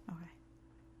 Yes. Okay.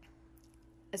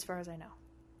 As far as I know.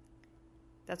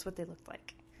 That's what they looked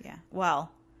like. Yeah.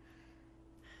 Well,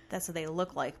 that's what they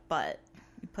look like, but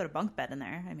you put a bunk bed in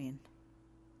there, I mean.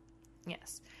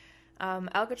 Yes.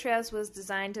 Alcatraz was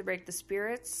designed to break the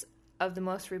spirits of the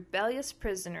most rebellious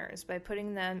prisoners by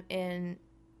putting them in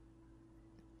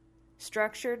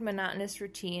structured, monotonous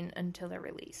routine until their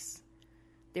release.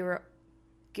 They were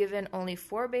given only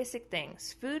 4 basic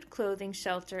things: food, clothing,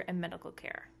 shelter, and medical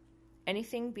care.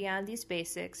 Anything beyond these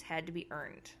basics had to be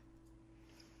earned.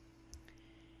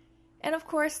 And of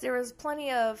course, there was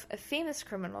plenty of famous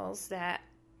criminals that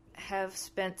have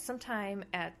spent some time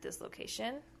at this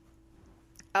location.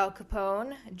 Al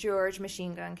Capone, George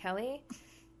Machine Gun Kelly,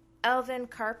 Alvin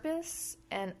Karpis,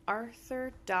 and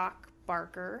Arthur Doc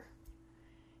Barker.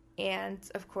 And,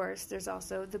 of course, there's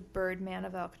also the Birdman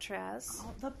of Alcatraz.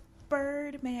 Oh, the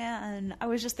Birdman. I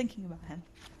was just thinking about him.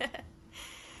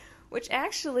 Which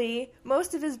actually,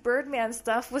 most of his Birdman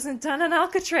stuff wasn't done on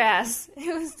Alcatraz.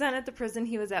 It was done at the prison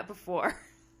he was at before.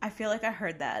 I feel like I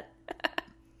heard that.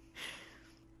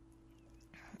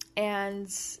 And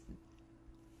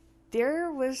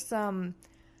there was some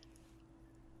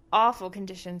awful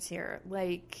conditions here.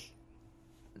 Like,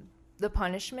 the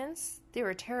punishments, they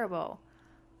were terrible.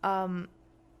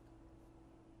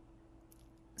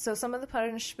 So some of the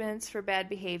punishments for bad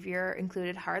behavior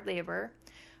included hard labor,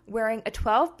 wearing a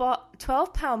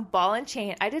 12-pound ball and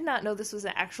chain. I did not know this was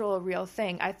an actual real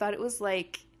thing. I thought it was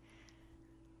like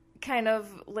kind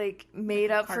of like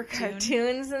made up for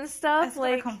cartoons and stuff. That's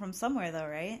like, gotta come from somewhere though,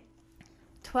 right?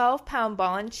 12-pound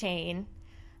ball and chain.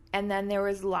 And then there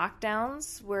was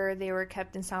lockdowns where they were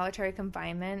kept in solitary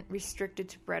confinement, restricted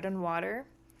to bread and water.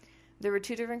 There were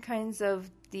 2 different kinds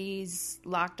of these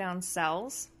lockdown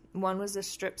cells. One was a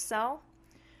strip cell,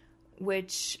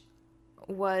 which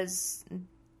was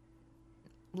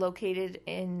located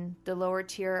in the lower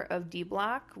tier of D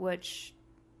block, which,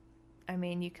 I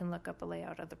mean, you can look up a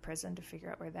layout of the prison to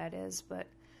figure out where that is, but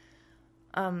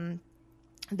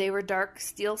they were dark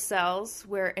steel cells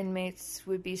where inmates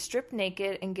would be stripped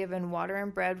naked and given water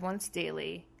and bread once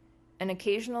daily, an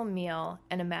occasional meal,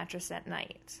 and a mattress at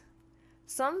night.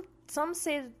 Some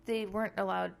say that they weren't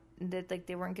allowed, that like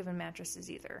they weren't given mattresses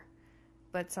either,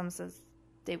 but some says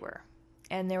they were.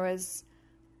 And there was,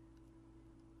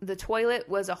 the toilet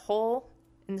was a hole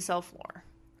in the cell floor,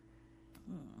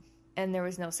 and there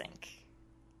was no sink,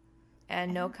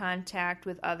 and no contact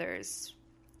with others,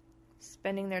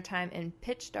 spending their time in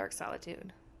pitch dark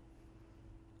solitude.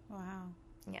 Wow.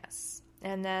 Yes.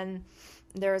 And then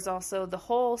there was also the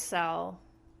whole cell,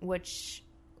 which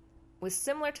was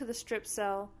similar to the strip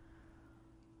cell,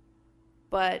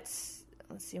 but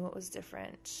let's see what was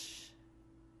different.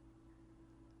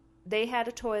 They had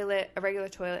a toilet, a regular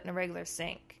toilet, and a regular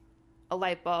sink, a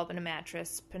light bulb, and a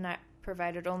mattress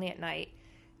provided only at night,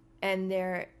 and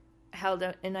they're held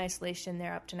in isolation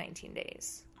there up to 19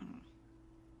 days.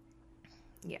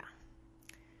 Yeah.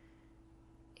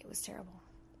 It was terrible.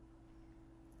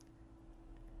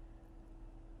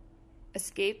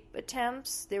 Escape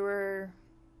attempts. There were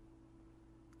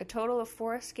a total of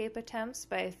 4 escape attempts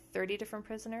by 30 different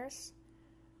prisoners.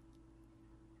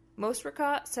 Most were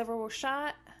caught, several were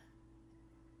shot,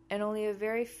 and only a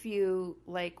very few,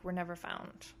 were never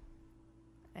found.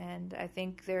 And I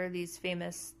think there are this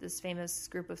famous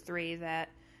group of 3 that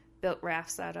built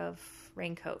rafts out of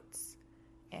raincoats.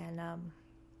 And I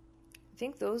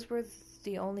think those were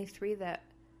the only 3 that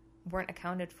weren't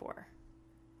accounted for.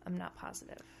 I'm not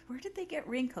positive. Where did they get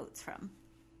raincoats from?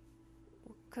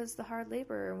 Because the hard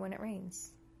labor when it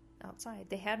rains outside.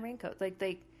 They had raincoats.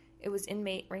 It was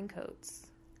inmate raincoats.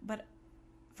 But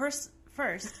first. All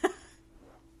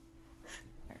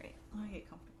right, let me get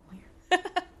comfortable here.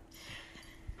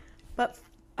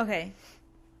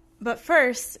 But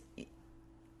first,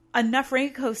 enough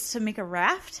raincoats to make a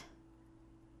raft?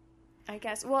 I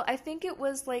guess. Well, I think it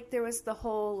was there was the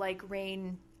whole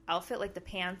rain outfit, the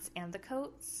pants and the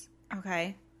coats.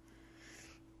 Okay.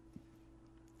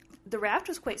 The raft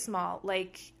was quite small.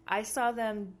 I saw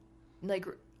them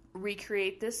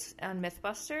recreate this on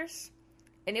Mythbusters,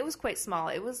 and it was quite small.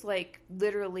 It was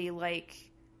literally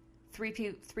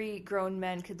 3 grown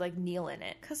men could kneel in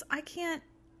it. Because I can't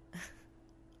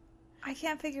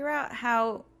figure out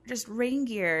how just rain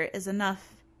gear is enough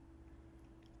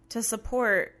to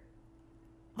support.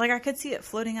 I could see it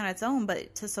floating on its own,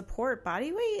 but to support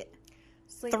body weight,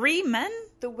 3 men.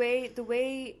 The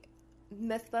way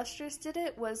Mythbusters did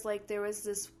it was there was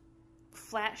this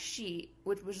flat sheet,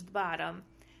 which was the bottom,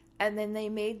 and then they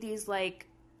made these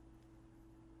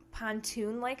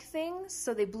pontoon-like things,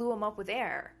 so they blew them up with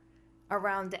air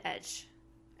around the edge,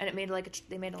 and they made it like a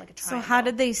triangle. So how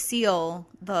did they seal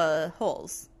the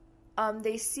holes?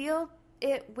 They sealed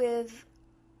it with,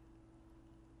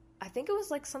 I think it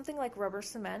was something like rubber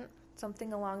cement,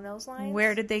 something along those lines.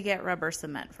 Where did they get rubber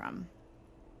cement from?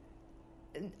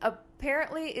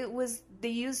 Apparently, they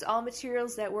used all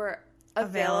materials that were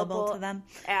available to them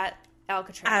at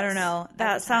Alcatraz. I don't know.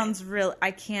 That sounds real.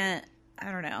 I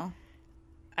don't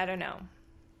know.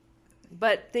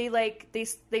 But they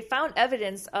found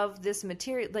evidence of this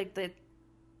material,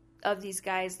 of these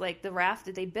guys, the raft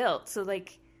that they built. So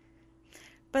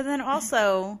But then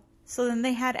also, so then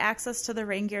they had access to the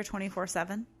rain gear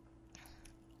 24/7.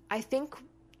 I think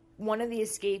one of the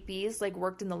escapees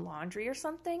worked in the laundry or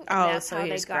something. And that's so how he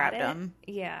they just got grabbed it. them.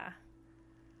 Yeah.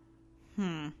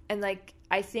 And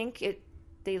I think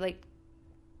they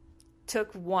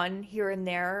took one here and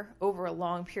there over a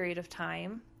long period of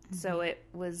time, so it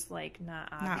was not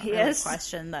obvious. Not really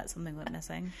question that something went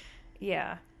missing.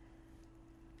 Yeah.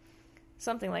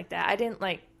 Something like that. I didn't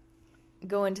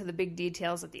go into the big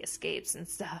details of the escapes and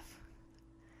stuff.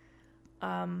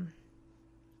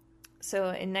 So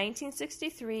in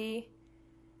 1963,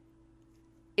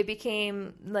 it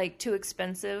became too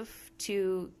expensive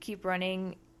to keep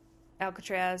running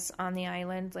Alcatraz on the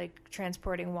island,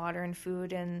 transporting water and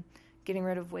food and getting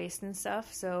rid of waste and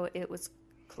stuff. So it was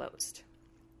closed.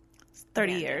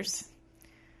 30 years.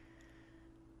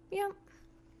 Yeah.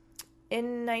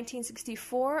 In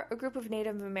 1964, a group of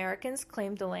Native Americans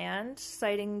claimed the land,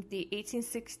 citing the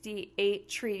 1868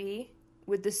 treaty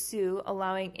with the Sioux,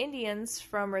 allowing Indians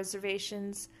from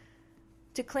reservations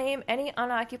to claim any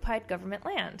unoccupied government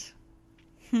land.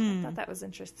 I thought that was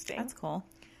interesting. That's cool.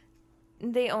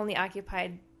 They only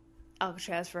occupied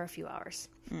Alcatraz for a few hours.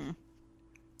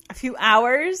 A few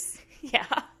hours? Yeah.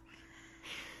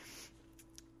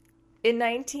 In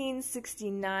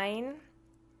 1969,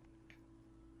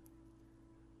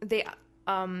 they,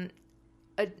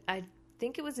 I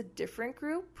think it was a different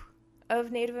group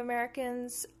of Native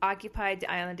Americans occupied the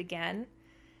island again.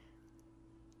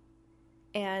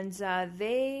 And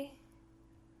they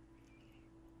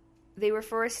were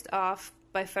forced off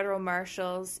by federal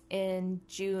marshals in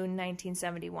June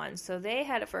 1971. So they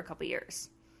had it for a couple years.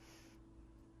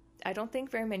 I don't think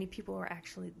very many people were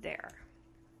actually there.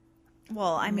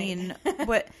 Well, I mean,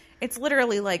 what? It's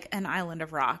literally an island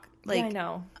of rock. Yeah, I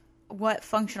know. What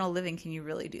functional living can you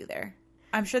really do there?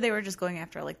 I'm sure they were just going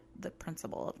after the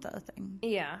principle of the thing.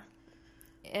 Yeah.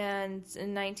 And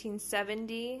in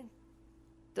 1970,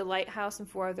 the lighthouse and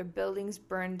 4 other buildings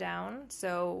burned down.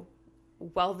 So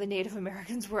while the Native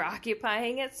Americans were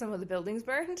occupying it, some of the buildings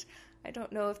burned. I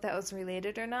don't know if that was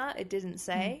related or not. It didn't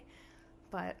say.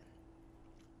 But...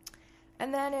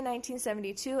 And then in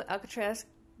 1972, Alcatraz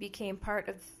became part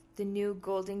of the new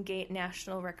Golden Gate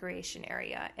National Recreation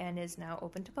Area and is now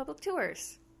open to public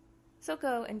tours. So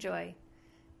go, enjoy.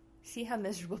 See how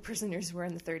miserable prisoners were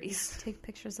in the 30s. Take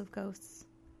pictures of ghosts.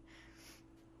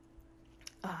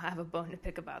 Oh, I have a bone to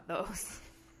pick about those.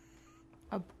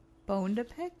 A bone to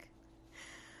pick?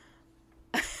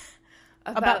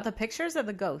 About the pictures or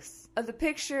the ghosts? The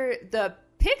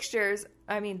pictures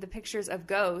of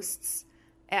ghosts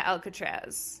at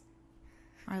Alcatraz.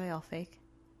 Are they all fake?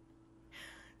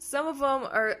 Some of them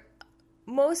are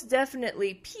most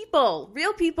definitely people,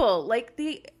 real people. Like,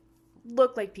 they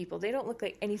look like people. They don't look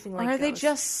like anything like Or are ghosts. they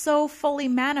just so fully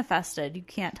manifested you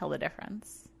can't tell the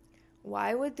difference?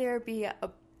 Why would there be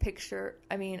a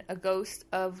ghost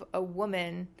of a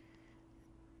woman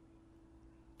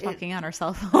Talking on her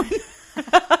cell phone?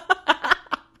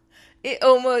 It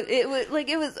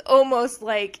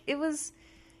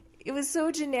was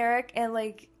so generic and,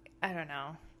 like, I don't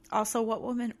know. Also, what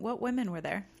women were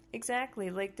there? Exactly.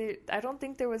 Like, I don't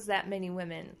think there was that many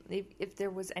women, if there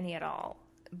was any at all.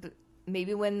 But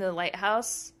maybe when the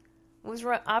lighthouse was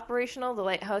operational, the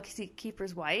lighthouse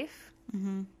keeper's wife.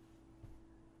 Mm-hmm.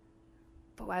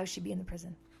 But why would she be in the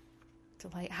prison? The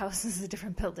lighthouse is a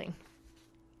different building.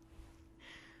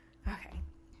 Okay.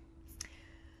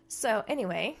 So,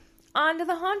 anyway, on to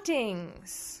the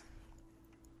hauntings.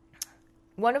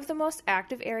 One of the most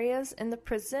active areas in the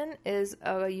prison is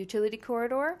a utility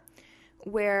corridor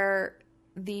where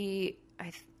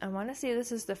I want to say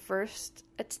this is the first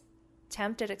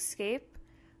attempt at escape,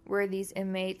 where these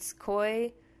inmates,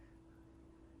 Coy,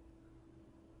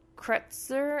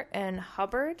 Kretzer, and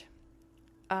Hubbard,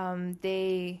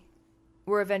 they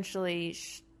were eventually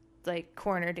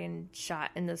cornered and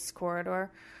shot in this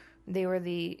corridor. They were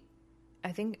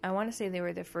I want to say they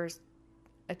were the first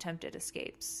attempted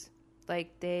escapes.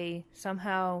 Like, they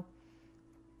somehow,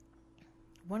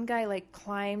 one guy, like,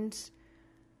 climbed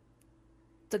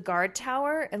the guard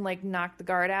tower and, like, knocked the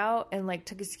guard out and, like,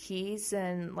 took his keys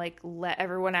and, like, let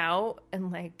everyone out.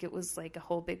 And, like, it was, like, a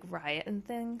whole big riot and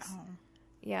things. Oh.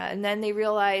 Yeah, and then they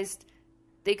realized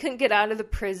they couldn't get out of the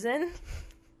prison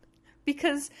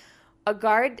because a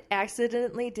guard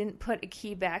accidentally didn't put a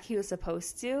key back he was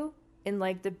supposed to in,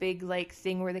 like, the big, like,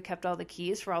 thing where they kept all the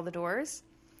keys for all the doors.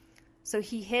 So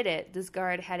he hid it. This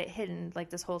guard had it hidden,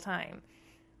 like, this whole time.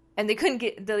 And they couldn't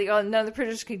none of the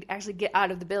prisoners could actually get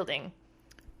out of the building.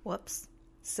 Whoops.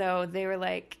 So they were,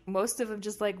 like, most of them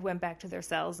just, like, went back to their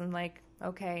cells and, like,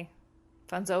 okay,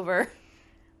 fun's over.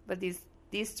 But these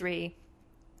three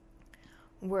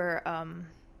were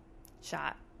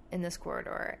shot in this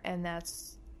corridor. And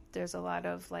there's a lot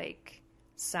of, like,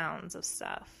 sounds of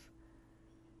stuff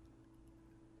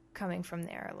coming from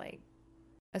there, like,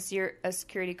 a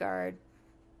security guard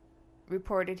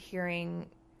reported hearing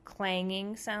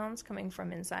clanging sounds coming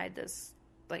from inside this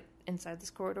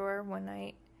corridor one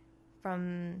night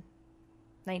from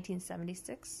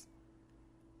 1976.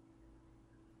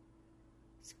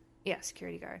 Yeah,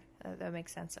 security guard. That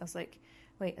makes sense. I was like,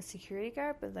 wait, a security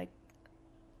guard? But, like,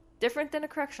 different than a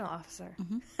correctional officer.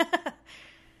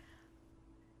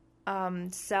 Mm-hmm.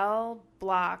 Cell,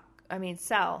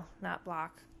 not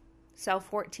block. Cell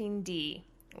 14D.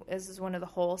 This is one of the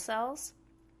whole cells,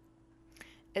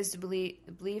 is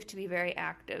believed to be very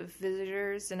active.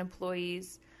 Visitors and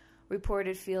employees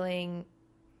reported feeling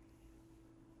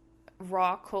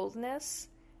raw coldness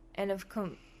and have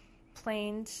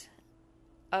complained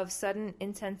of sudden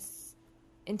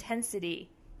intensity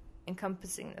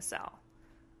encompassing the cell.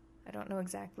 I don't know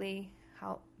exactly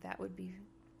how that would be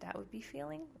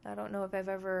feeling. I don't know if I've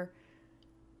ever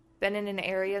been in an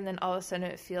area and then all of a sudden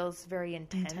it feels very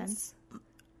intense.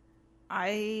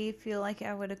 I feel like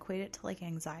I would equate it to, like,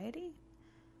 anxiety.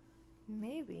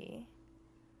 Maybe.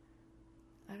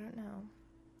 I don't know.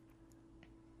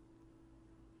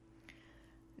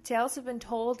 Tales have been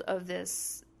told of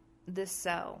this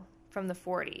cell from the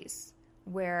 40s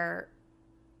where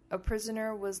a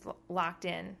prisoner was locked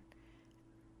in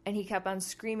and he kept on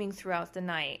screaming throughout the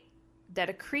night that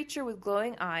a creature with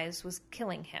glowing eyes was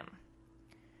killing him.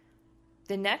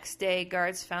 The next day,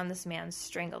 guards found this man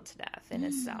strangled to death in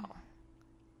his cell.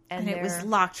 And it was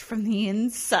locked from the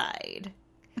inside.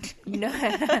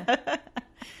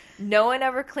 No one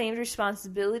ever claimed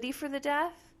responsibility for the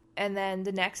death. And then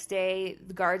the next day,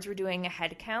 the guards were doing a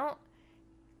head count,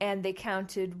 and they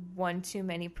counted one too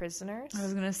many prisoners. I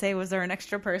was going to say, was there an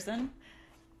extra person?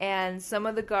 And some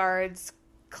of the guards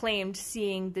claimed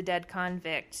seeing the dead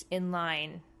convict in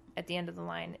line, at the end of the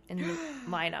line, in the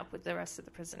lineup with the rest of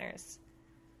the prisoners.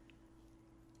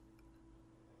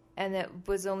 And it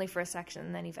was only for a section,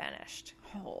 and then he vanished.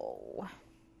 Oh.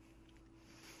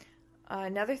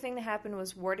 Another thing that happened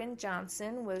was Warden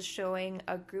Johnson was showing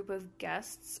a group of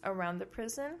guests around the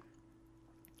prison,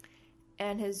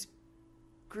 and his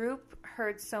group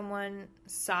heard someone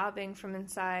sobbing from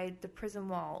inside the prison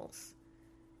walls.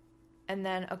 And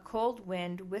then a cold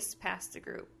wind whisked past the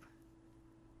group.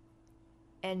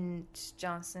 And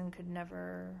Johnson could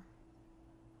never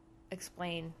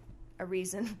explain a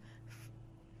reason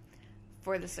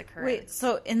for this occurrence. Wait,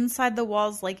 so inside the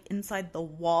walls, like inside the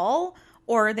wall,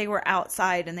 or they were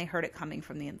outside and they heard it coming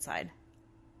from the inside?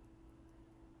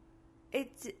 I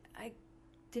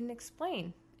didn't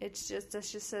explain. It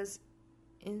just says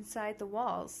inside the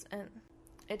walls, and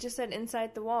it just said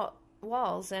inside the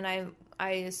walls, and I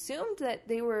assumed that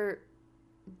they were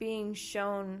being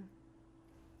shown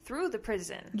through the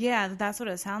prison. Yeah, that's what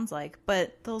it sounds like.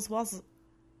 But those walls,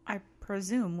 I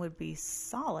presume, would be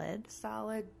solid.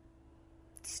 Solid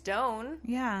stone.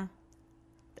 Yeah.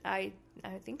 I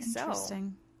think so.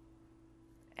 Interesting.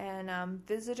 And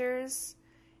visitors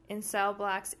in cell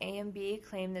blocks A and B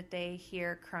claim that they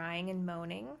hear crying and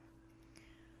moaning.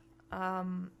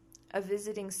 A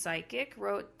visiting psychic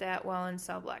wrote that while in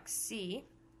cell block C,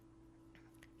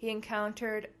 he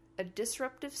encountered a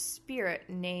disruptive spirit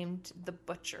named the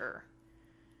Butcher.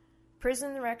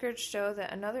 Prison records show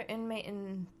that another inmate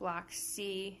in block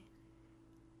C,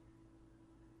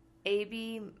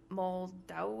 A.B.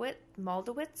 Moldowitz,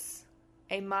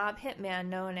 a mob hitman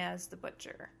known as the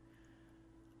Butcher.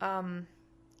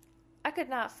 I could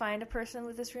not find a person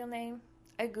with this real name.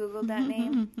 I googled that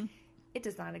name. It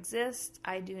does not exist.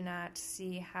 I do not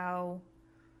see how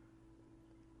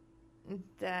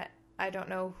that. I don't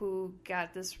know who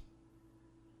got this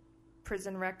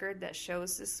prison record that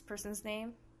shows this person's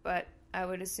name, but I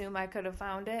would assume I could have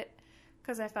found it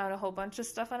because I found a whole bunch of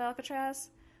stuff on Alcatraz.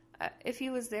 If he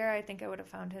was there, I think I would have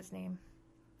found his name.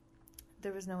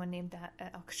 There was no one named that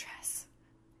at Alcatraz.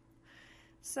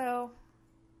 So,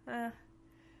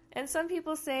 and some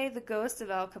people say the ghost of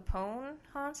Al Capone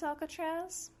haunts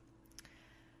Alcatraz.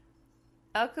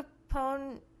 Al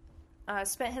Capone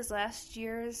spent his last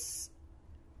years,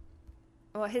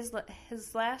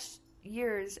 his last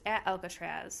years at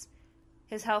Alcatraz.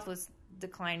 His health was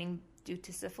declining due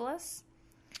to syphilis.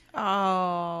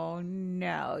 Oh,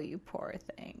 no, you poor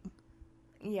thing.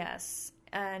 Yes,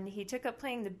 and he took up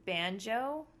playing the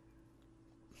banjo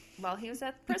while he was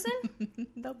at prison.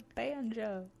 The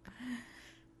banjo.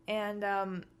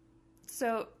 And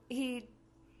so he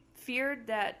feared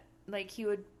that like he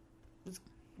would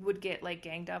get like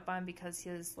ganged up on because he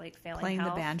was like failing playing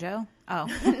health. The banjo? Oh.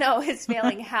 No, his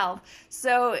failing health.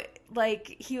 So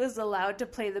like he was allowed to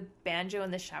play the banjo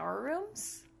in the shower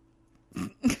rooms.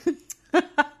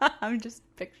 I'm just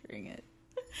picturing it.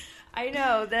 I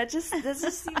know, that just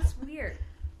seems weird.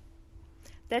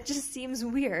 That just seems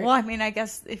weird. Well, I mean, I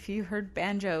guess if you heard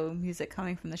banjo music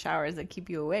coming from the showers, it'd keep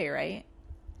you away, right?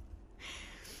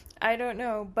 I don't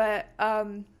know, but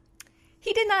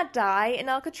he did not die in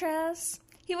Alcatraz.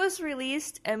 He was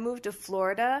released and moved to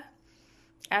Florida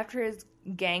after his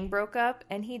gang broke up,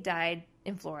 and he died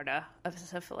in Florida of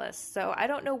syphilis. So I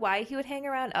don't know why he would hang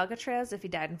around Alcatraz if he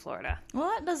died in Florida. Well,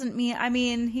 that doesn't mean, I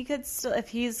mean, he could still, if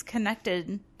he's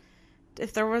connected,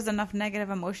 if there was enough negative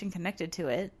emotion connected to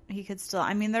it, he could still,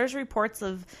 I mean, there's reports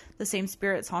of the same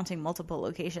spirits haunting multiple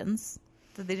locations,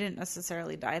 that they didn't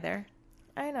necessarily die there.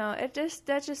 I know,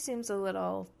 that just seems a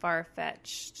little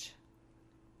far-fetched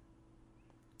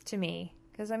to me.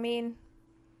 Because, I mean,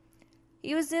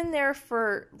 he was in there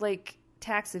for, like,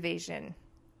 tax evasion.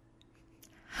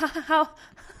 How?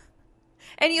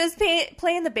 And he was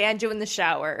playing the banjo in the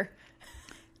shower.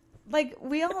 Like,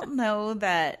 we all know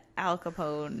that Al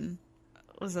Capone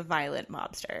was a violent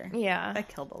mobster. Yeah. That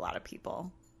killed a lot of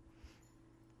people.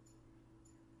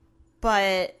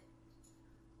 But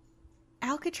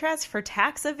Alcatraz for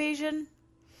tax evasion?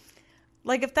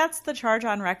 Like, if that's the charge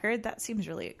on record, that seems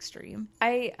really extreme.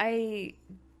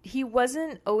 He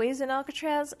wasn't always in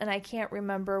Alcatraz, and I can't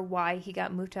remember why he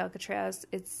got moved to Alcatraz.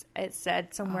 It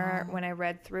said somewhere when I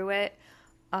read through it.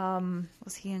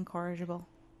 Was he incorrigible?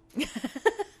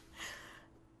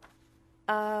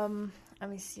 Let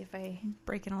me see if I...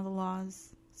 Breaking all the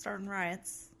laws, starting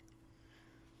riots.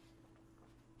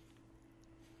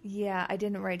 Yeah, I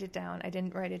didn't write it down. I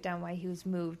didn't write it down why he was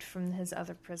moved from his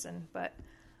other prison, but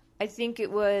I think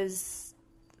it was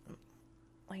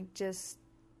like just...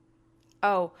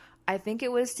 Oh, I think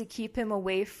it was to keep him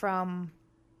away from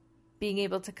being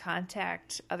able to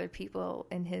contact other people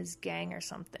in his gang or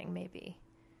something, maybe.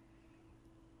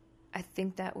 I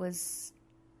think that was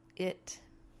it.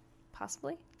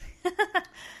 Possibly.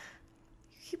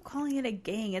 You keep calling it a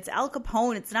gang. It's Al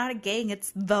Capone. It's not a gang.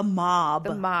 It's the mob.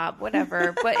 The mob,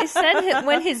 whatever. But it said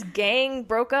when his gang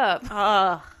broke up.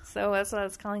 Ugh. So that's why I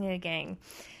was calling it a gang.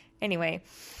 Anyway,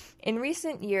 in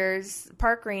recent years,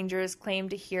 park rangers claim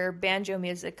to hear banjo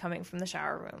music coming from the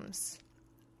shower rooms.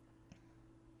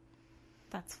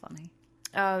 That's funny.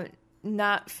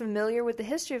 Not familiar with the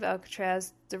history of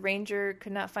Alcatraz, the ranger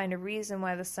could not find a reason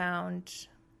why the sound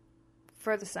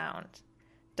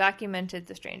documented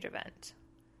the strange event.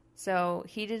 So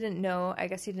he didn't know, I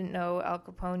guess he didn't know Al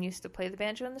Capone used to play the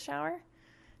banjo in the shower.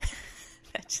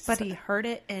 But he heard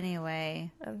it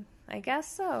anyway. I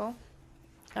guess so.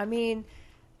 I mean,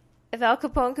 if Al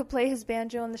Capone could play his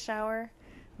banjo in the shower,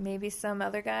 maybe some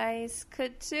other guys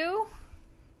could too.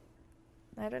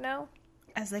 I don't know.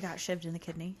 As they got shivved in the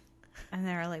kidney. And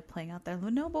they're like playing out their,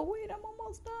 no, but wait, I'm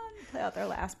almost done. Play out their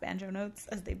last banjo notes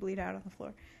as they bleed out on the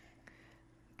floor.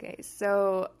 Okay,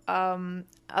 so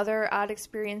other odd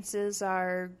experiences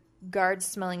are guards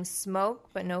smelling smoke,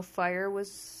 but no fire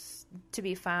was to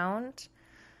be found.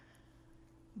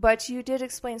 But you did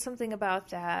explain something about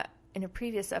that in a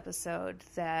previous episode,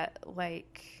 that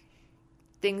like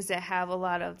things that have a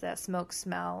lot of that smoke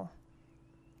smell,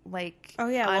 like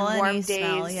on warm days,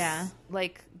 smell,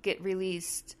 like get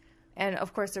released. And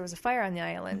of course there was a fire on the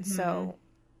island, so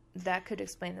that could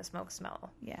explain the smoke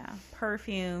smell. Yeah,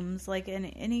 perfumes, like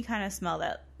any kind of smell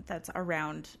that's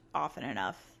around often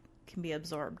enough can be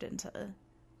absorbed into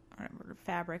whatever,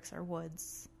 fabrics or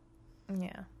woods.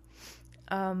 Yeah.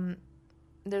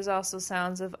 There's also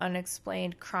sounds of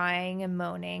unexplained crying and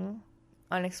moaning,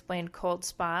 unexplained cold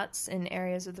spots in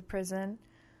areas of the prison,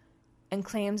 and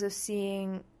claims of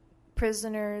seeing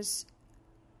prisoners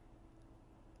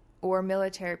or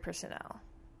military personnel,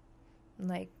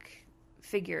 like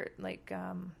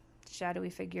shadowy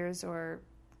figures or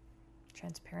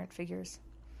transparent figures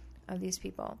of these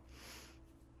people.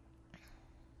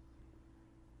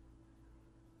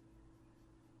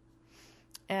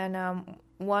 And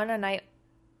one night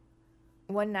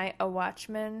a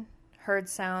watchman heard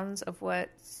sounds of what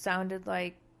sounded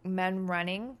like men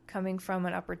running coming from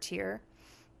an upper tier,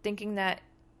 thinking that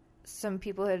some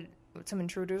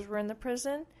intruders were in the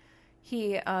prison.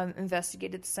 He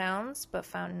investigated the sounds, but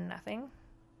found nothing.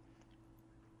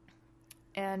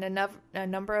 And a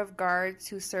number of guards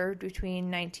who served between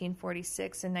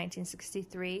 1946 and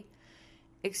 1963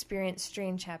 experienced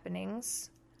strange happenings.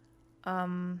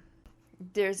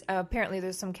 There's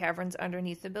some caverns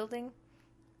underneath the building,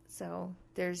 so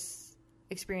there's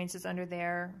experiences under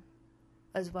there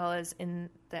as well as in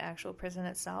the actual prison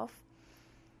itself.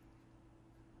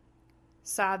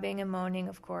 Sobbing and moaning,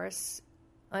 of course.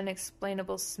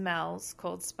 Unexplainable smells,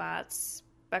 cold spots,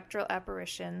 spectral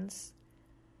apparitions.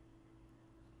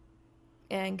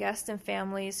 And guests and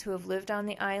families who have lived on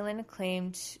the island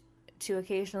claimed to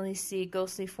occasionally see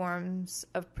ghostly forms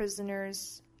of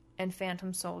prisoners and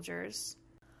phantom soldiers.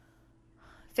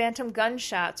 Phantom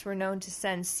gunshots were known to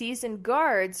send seasoned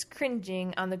guards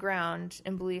cringing on the ground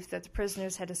in belief that the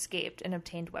prisoners had escaped and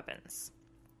obtained weapons.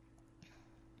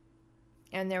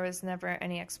 And there was never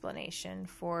any explanation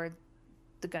for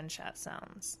the gunshot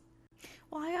sounds.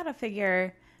 Well, I gotta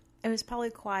figure it was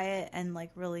probably quiet and like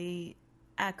really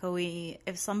echoey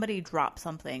if somebody dropped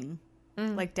something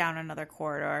like down another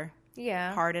corridor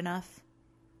hard enough.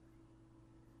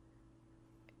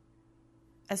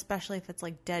 Especially if it's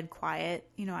like dead quiet,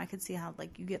 I could see how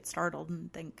like you get startled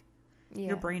and think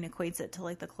your brain equates it to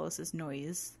like the closest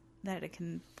noise that it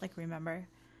can like remember.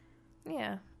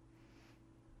 Yeah.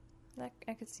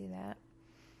 I could see that.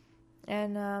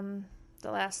 And the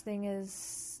last thing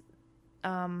is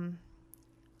a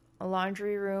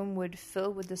laundry room would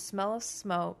fill with the smell of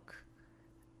smoke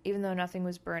even though nothing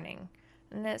was burning.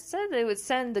 And it said they would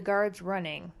send the guards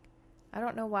running. I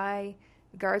don't know why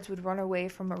guards would run away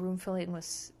from a room filling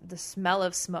with the smell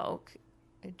of smoke.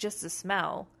 Just the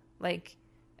smell. Like,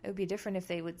 it would be different if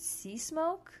they would see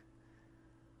smoke.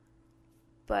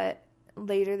 But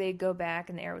later they'd go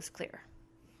back and the air was clear.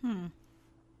 And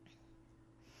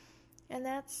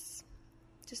that's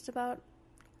just about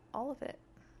all of it.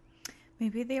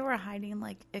 Maybe they were hiding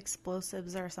like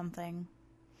explosives or something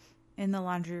in the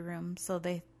laundry room, so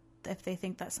if they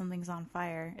think that something's on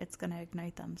fire, it's going to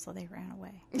ignite them, so they ran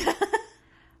away.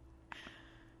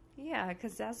 Yeah,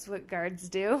 because that's what guards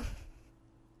do.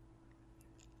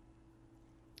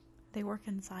 They work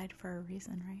inside for a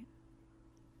reason, right?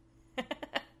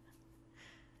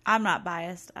 I'm not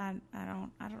biased. I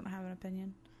don't have an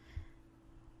opinion.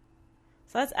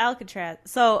 So that's Alcatraz.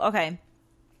 So, okay.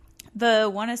 The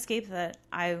one escape that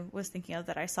I was thinking of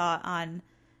that I saw on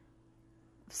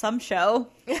some show,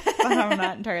 but I'm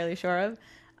not entirely sure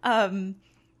of.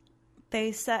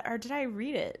 they said, or did I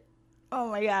read it? Oh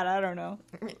my God, I don't know.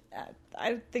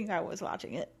 I think I was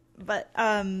watching it. But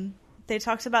they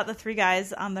talked about the 3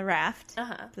 guys on the raft.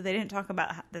 But they didn't talk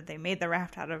about that they made the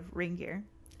raft out of rain gear.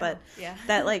 But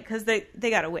that, like, because they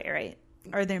got away, right?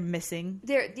 Or they're missing.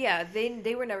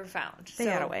 They were never found. They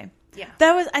got away. Yeah.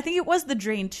 I think it was the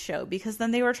drained show, because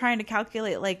then they were trying to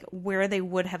calculate, like, where they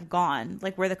would have gone,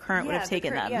 like, where the current would have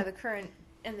taken them. Yeah, the current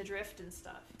and the drift and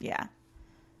stuff. Yeah.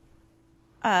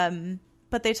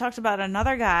 But they talked about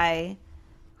another guy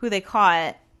who they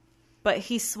caught, but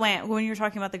he swam, when you were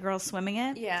talking about the girl swimming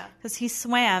it. Yeah. Because he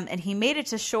swam and he made it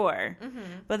to shore.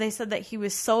 But they said that he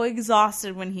was so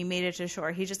exhausted when he made it to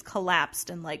shore, he just collapsed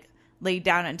and, like, laid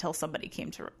down until somebody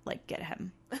came to, like, get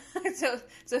him.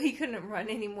 So he couldn't run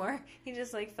anymore. He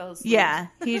just, like, fell asleep. Yeah.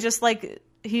 He just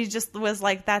was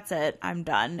like, that's it, I'm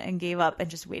done, and gave up and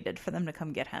just waited for them to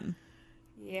come get him.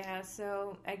 Yeah,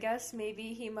 so I guess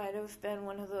maybe he might have been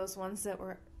one of those ones that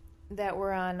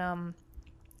were on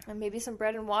maybe some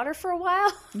bread and water for a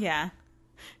while. Yeah.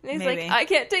 And he's like, I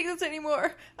can't take this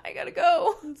anymore. I gotta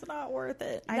go. It's not worth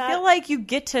it. I feel like you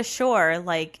get to shore,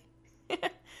 like...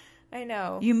 I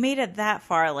know. You made it that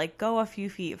far. Like, go a few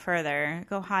feet further.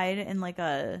 Go hide in, like,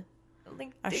 a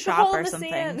shop or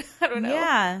something. Sand. I don't know.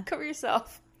 Yeah. Cover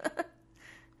yourself.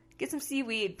 Get some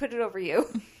seaweed. Put it over you.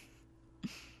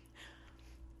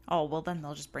 Oh, well, then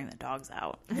they'll just bring the dogs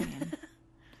out. I mean,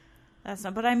 that's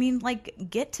not... But, I mean, like,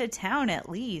 get to town at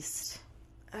least.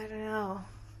 I don't know.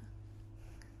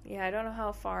 Yeah, I don't know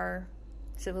how far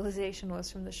civilization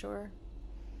was from the shore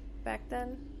back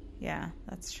then. Yeah,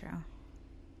 that's true.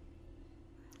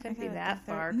 Couldn't be that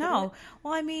far. No.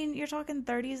 Well, I mean, you're talking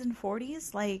 30s and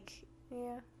 40s, like...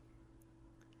 Yeah.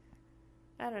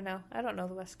 I don't know. I don't know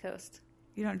the West Coast.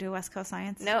 You don't do West Coast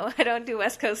science? No, I don't do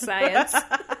West Coast science.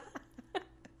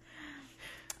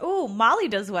 Oh, Molly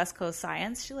does West Coast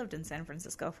science. She lived in San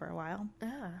Francisco for a while.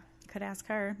 Could ask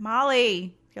her.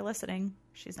 Molly, if you're listening.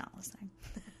 She's not listening.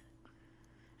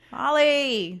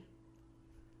 Molly!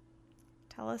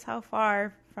 Tell us how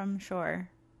far from shore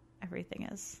everything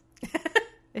is.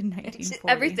 In 1940.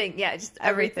 Everything, yeah, just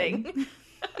everything.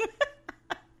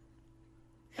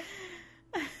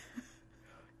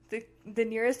 the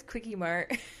nearest Quickie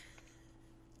Mart.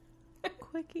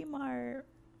 Quickie Mart.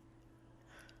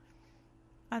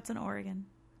 That's in Oregon.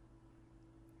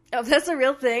 Oh, that's a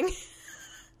real thing?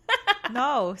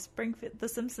 No, Springfield. The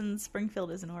Simpsons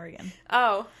Springfield is in Oregon.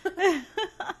 Oh.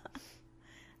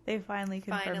 They finally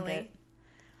confirmed it.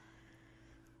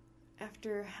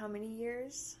 After how many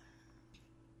years?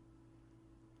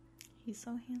 He's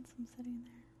so handsome sitting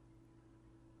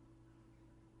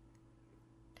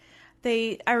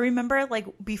there. I remember, like,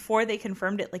 before they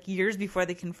confirmed it, like, years before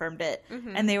they confirmed it,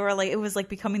 and they were, like, it was, like,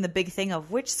 becoming the big thing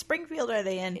of which Springfield are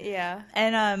they in? Yeah.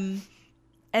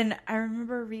 And I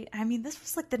remember, I mean, this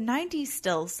was, like, the 90s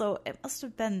still, so it must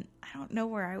have been, I don't know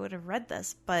where I would have read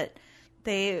this, but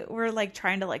they were, like,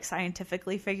 trying to, like,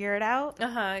 scientifically figure it out.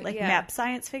 Like, map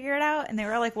science figure it out, and they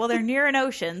were like, well, they're near an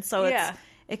ocean, so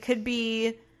it could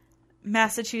be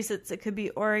Massachusetts, it could be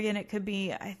Oregon, it could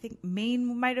be, I think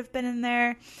Maine might have been in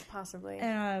there, possibly.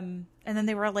 And then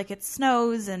they were like, it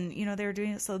snows, and you know they were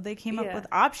doing it, so they came up with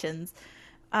options.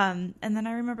 And then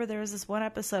I remember there was this one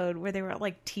episode where they were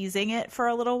like teasing it for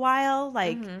a little while,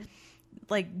 like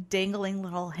dangling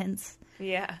little hints.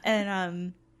 Yeah.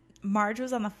 And Marge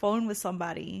was on the phone with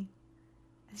somebody.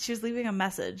 She was leaving a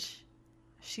message.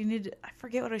 I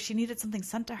forget what it was. She needed something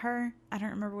sent to her. I don't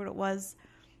remember what it was.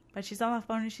 But she's on the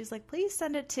phone and she's like, please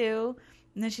send it to.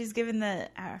 And then she's given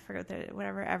I forget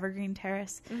whatever, Evergreen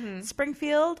Terrace,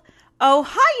 Springfield. Oh,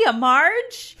 hiya,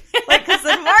 Marge. Like, because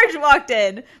then Marge walked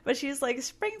in. But she's like,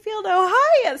 Springfield,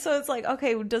 Ohio. So it's like,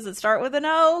 okay, does it start with an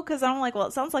O? Because I'm like, well,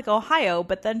 it sounds like Ohio.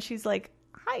 But then she's like,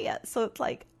 hiya. So it's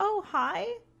like, oh, hi.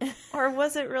 Or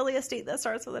was it really a state that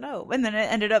starts with an O? And then it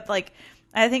ended up like,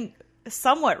 I think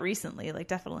somewhat recently, like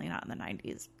definitely not in the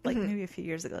 90s. Like maybe a few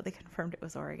years ago, they confirmed it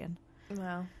was Oregon.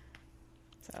 Wow.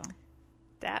 So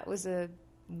that was a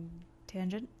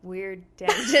tangent. Weird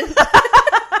tangent.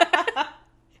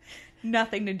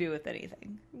 Nothing to do with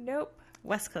anything. Nope.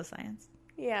 West Coast science.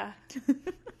 Yeah.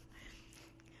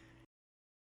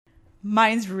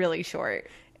 Mine's really short.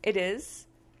 It is.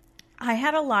 I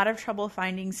had a lot of trouble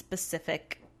finding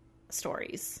specific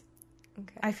stories.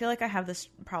 Okay. I feel like I have this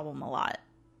problem a lot.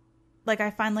 Like,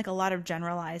 I find like a lot of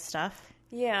generalized stuff.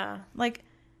 Yeah. Like,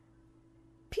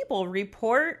 people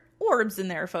report orbs in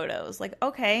their photos. Like,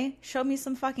 okay, show me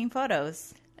some fucking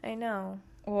photos. I know.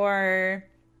 Or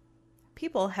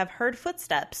people have heard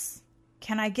footsteps.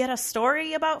 Can I get a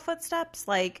story about footsteps?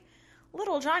 Like,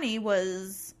 little Johnny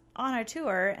was on a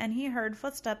tour and he heard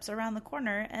footsteps around the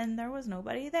corner and there was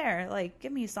nobody there. Like,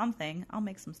 give me something. I'll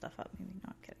make some stuff up. Maybe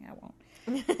not kidding. I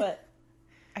won't. But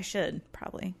I should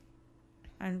probably.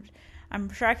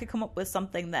 I'm sure I could come up with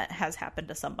something that has happened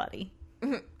to somebody.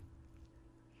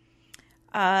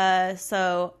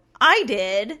 So I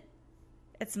did.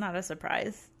 It's not a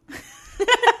surprise.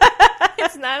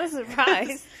 It's not a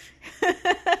surprise.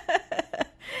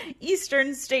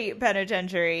 Eastern State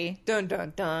Penitentiary. Dun,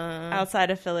 dun, dun.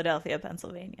 Outside of Philadelphia,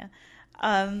 Pennsylvania.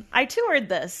 I toured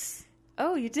this.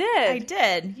 Oh, you did? I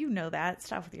did. You know that.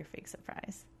 Stop with your fake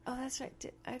surprise. Oh, that's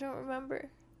right. I don't remember.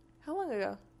 How long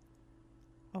ago?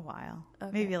 A while.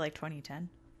 Okay. Maybe like 2010.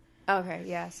 Okay,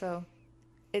 yeah, so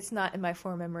it's not in my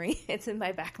fore memory. It's in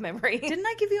my back memory. Didn't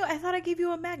I give you... I thought I gave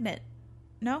you a magnet.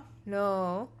 No?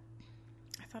 No.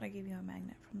 I thought I gave you a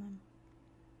magnet from them.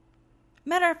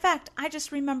 Matter of fact, I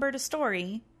just remembered a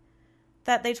story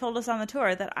that they told us on the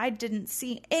tour that I didn't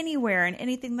see anywhere in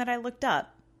anything that I looked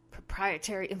up.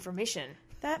 Proprietary information.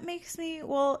 That makes me...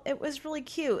 Well, it was really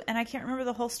cute, and I can't remember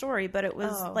the whole story, but it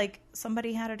was like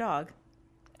somebody had a dog.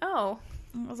 Oh.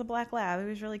 It was a black lab. It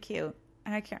was really cute,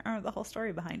 and I can't remember the whole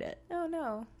story behind it. Oh,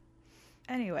 no.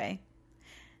 Anyway.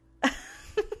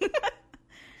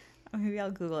 Maybe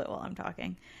I'll Google it while I'm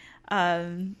talking.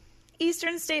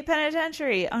 Eastern State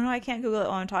Penitentiary. Oh, no, I can't Google it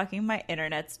while I'm talking. My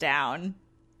internet's down.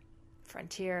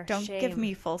 Frontier. Don't Shame. give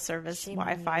me full service Shame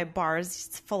Wi-Fi bars.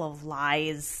 It's full of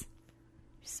lies.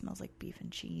 It smells like beef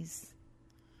and cheese.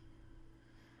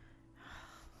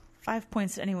 5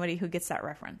 points to anybody who gets that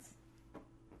reference.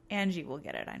 Angie will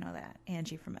get it. I know that.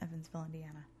 Angie from Evansville,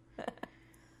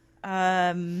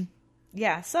 Indiana.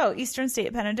 Yeah, so Eastern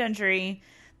State Penitentiary.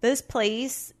 This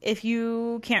place, if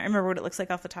you can't remember what it looks like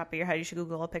off the top of your head, you should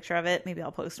Google a picture of it. Maybe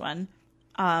I'll post one.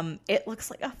 It looks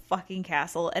like a fucking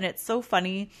castle, and it's so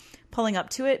funny pulling up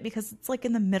to it because it's like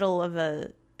in the middle of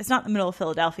it's not the middle of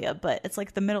Philadelphia, but it's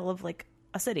like the middle of like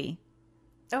a city.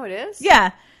 Oh, it is?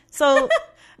 Yeah. So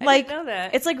I like, didn't know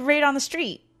that. It's like right on the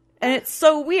street, and it's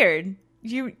so weird.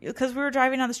 Because we were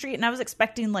driving down the street and I was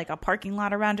expecting like a parking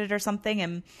lot around it or something,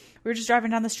 and we were just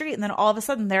driving down the street, and then all of a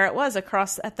sudden there it was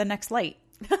across at the next light.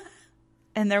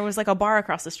 And there was like a bar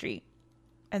across the street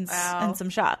and some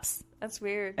shops. That's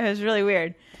weird. It was really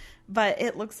weird. But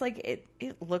it looks like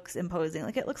it looks imposing.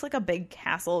 Like it looks like a big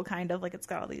castle, kind of like it's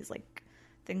got all these like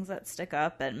things that stick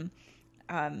up, and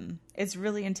it's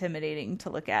really intimidating to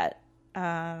look at.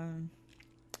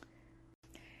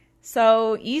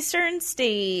 So Eastern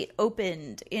State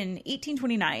opened in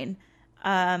 1829.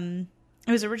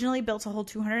 It was originally built to hold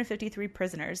 253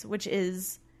 prisoners, which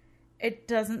is... It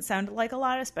doesn't sound like a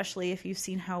lot, especially if you've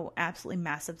seen how absolutely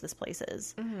massive this place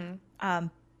is. Mm-hmm.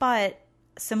 But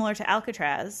similar to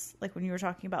Alcatraz, like when you were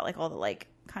talking about like all the like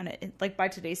kind of like by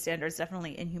today's standards,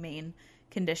 definitely inhumane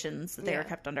conditions that they were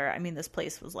kept under. I mean, this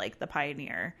place was like the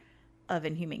pioneer of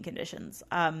inhumane conditions.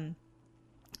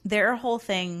 Their whole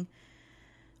thing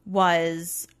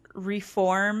was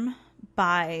reform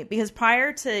because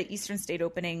prior to Eastern State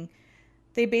opening,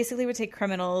 they basically would take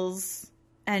criminals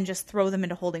and just throw them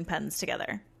into holding pens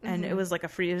together. And it was like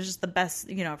it was just the best,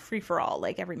 free for all,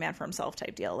 like every man for himself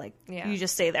type deal. Like you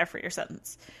just stay there for your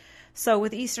sentence. So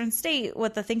with Eastern State,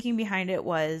 what the thinking behind it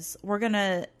was, we're going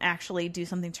to actually do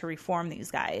something to reform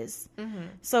these guys. Mm-hmm.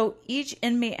 So each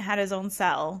inmate had his own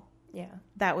cell. Yeah.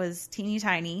 That was teeny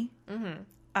tiny.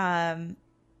 Mm-hmm.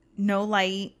 No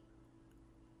light.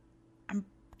 I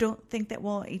don't think that,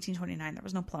 1829, there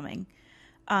was no plumbing.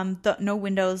 No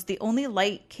windows. The only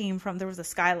light came from, there was a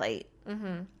skylight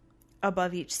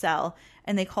above each cell,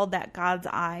 and they called that God's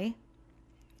eye.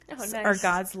 Oh, nice. Or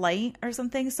God's light or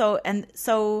something.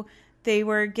 So they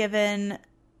were given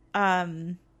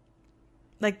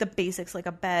like the basics, like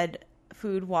a bed,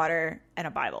 food, water, and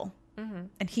a Bible,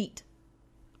 and heat.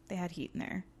 They had heat in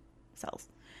their cells,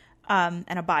 and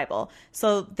a Bible.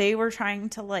 So they were trying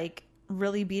to like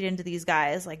really beat into these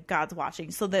guys like God's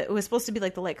watching. So that it was supposed to be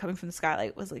like the light coming from the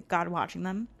skylight was like God watching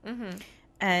them.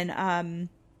 And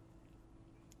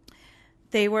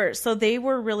they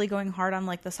were really going hard on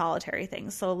like the solitary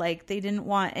things. So like they didn't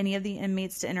want any of the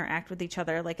inmates to interact with each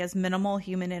other, like as minimal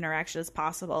human interaction as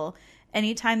possible.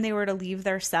 Anytime they were to leave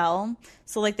their cell,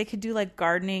 so like they could do like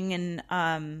gardening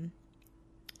and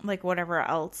like whatever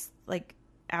else like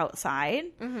outside.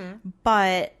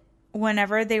 But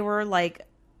whenever they were like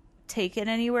taken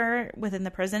anywhere within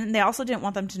the prison, they also didn't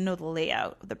want them to know the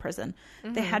layout of the prison.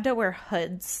 They had to wear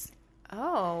hoods.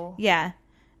 Oh. Yeah.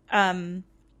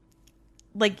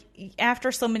 Like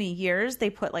after so many years, they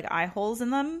put like eye holes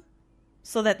in them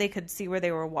so that they could see where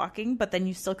they were walking, but then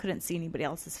you still couldn't see anybody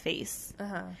else's face.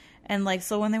 And like,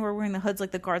 so when they were wearing the hoods,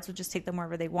 like the guards would just take them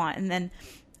wherever they want. And then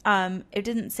It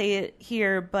didn't say it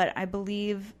here, but I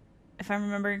believe, if I'm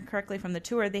remembering correctly from the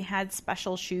tour, they had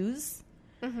special shoes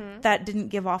that didn't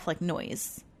give off like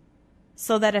noise.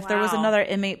 So that if there was another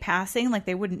inmate passing, like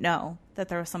they wouldn't know that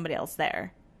there was somebody else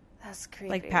there. That's creepy.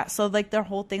 Like so like their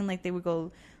whole thing, like they would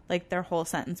go like their whole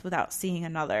sentence without seeing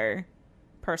another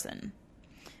person.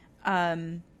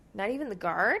 Not even the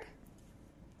guard?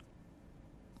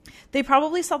 They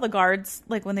probably saw the guards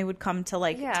like when they would come to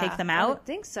like take them out. I would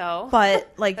think so.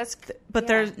 But like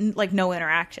there's like no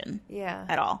interaction. Yeah.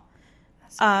 At all.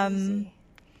 That's crazy.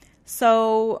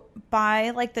 So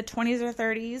by like the 20s or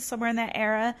 30s, somewhere in that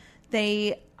era,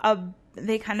 they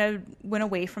kind of went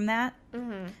away from that.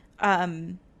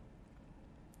 And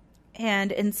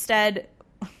instead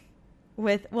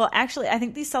actually I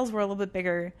think these cells were a little bit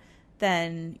bigger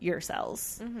than your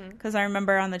cells, because I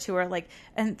remember on the tour, like,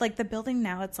 and like the building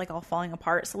now, it's like all falling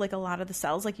apart, so like a lot of the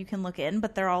cells, like you can look in,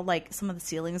 but they're all like, some of the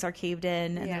ceilings are caved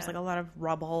in, and there's like a lot of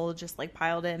rubble just like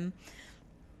piled in,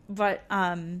 but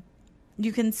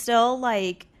you can still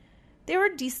like, they were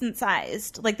decent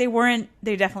sized, like they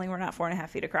definitely were not 4.5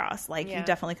 feet across, like you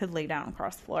definitely could lay down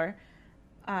across the floor.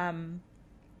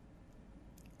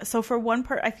 So for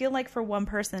I feel like for one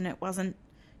person it wasn't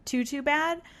too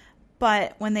bad.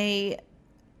 But when they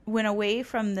went away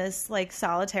from this like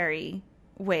solitary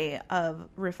way of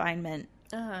refinement,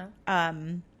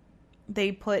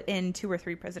 they put in 2 or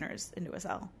 3 prisoners into a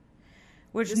cell,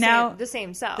 which the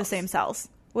same cells,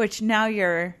 which now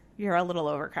you're a little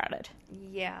overcrowded.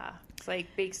 Yeah, it's like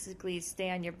basically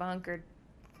stay on your bunk or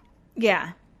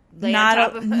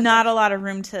not a lot of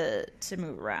room to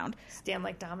move around. Stand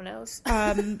like dominoes.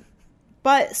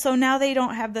 But so now they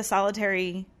don't have the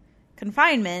solitary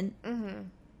confinement,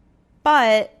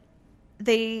 but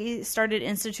they started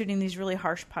instituting these really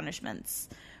harsh punishments,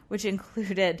 which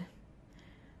included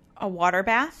a water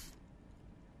bath,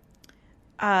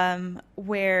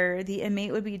 where the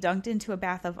inmate would be dunked into a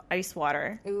bath of ice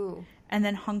water and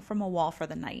then hung from a wall for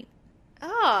the night.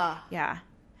 Yeah.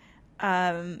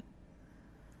 And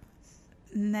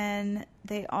then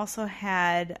they also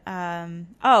had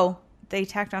they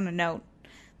tacked on a note.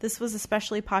 This was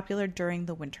especially popular during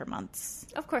the winter months.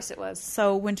 Of course it was.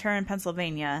 So winter in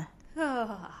Pennsylvania.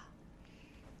 Yeah,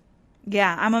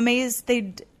 I'm amazed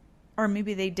or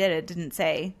maybe they did, it didn't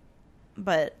say.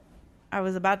 But I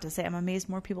was about to say, I'm amazed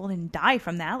more people didn't die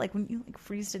from that. Like when you like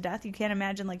freeze to death, you can't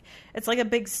imagine, like, it's like a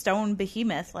big stone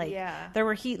behemoth. Like there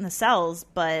were heat in the cells,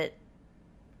 but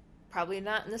probably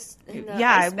not in the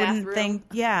I ice wouldn't bathroom.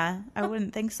 I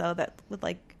wouldn't think so. That would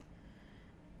like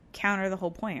counter the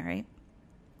whole point, right?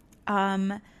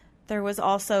 There was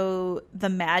also the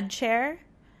mad chair,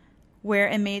 where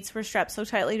inmates were strapped so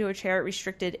tightly to a chair it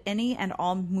restricted any and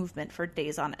all movement for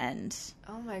days on end.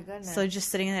 Oh my goodness. So just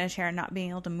sitting in a chair and not being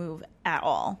able to move at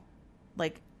all.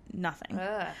 Like nothing.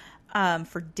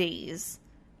 For days.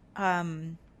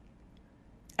 And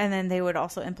then they would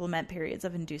also implement periods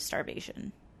of induced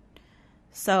starvation.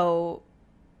 So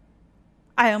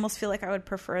I almost feel like I would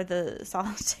prefer the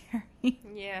solitary.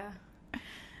 Yeah.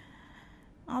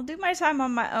 I'll do my time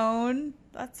on my own.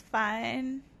 That's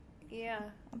fine. Yeah.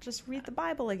 I'll just read the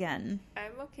Bible again.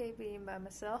 I'm okay being by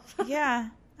myself. Yeah.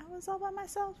 I was all by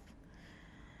myself.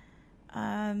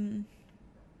 I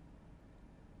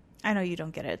know you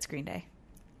don't get it. It's Green Day.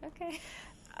 Okay.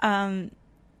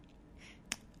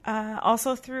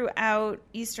 Also throughout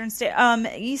Eastern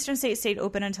State stayed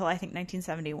open until I think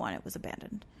 1971. It was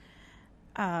abandoned.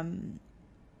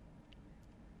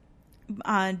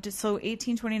 So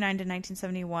 1829 to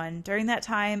 1971. During that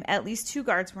time, at least 2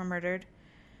 guards were murdered.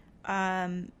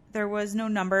 There was no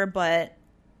number, but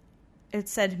it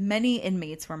said many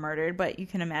inmates were murdered. But you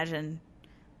can imagine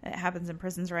it happens in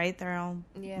prisons, right? They're all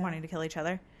wanting to kill each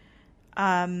other.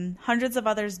 Hundreds of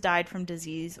others died from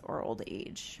disease or old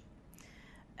age.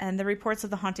 And the reports of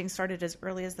the haunting started as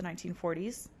early as the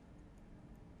 1940s.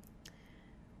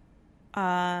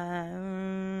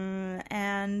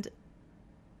 And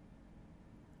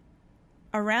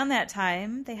around that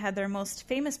time, they had their most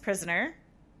famous prisoner,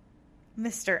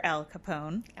 Mr. Al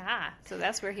Capone. So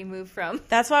that's where he moved from.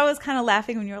 That's why I was kind of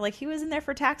laughing when you were like, he was in there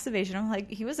for tax evasion. I'm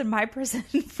like, he was in my prison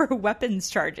for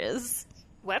weapons charges.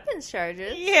 Weapons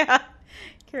charges? Yeah.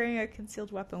 Carrying a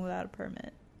concealed weapon without a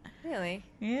permit. Really?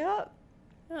 Yep.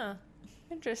 Huh.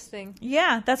 Interesting.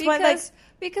 Yeah, that's why,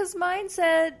 because mine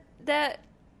said that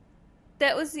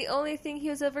was the only thing he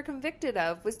was ever convicted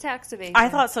of, was tax evasion. I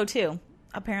thought so too.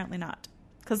 Apparently not.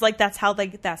 Because like that's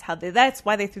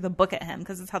why they threw the book at him,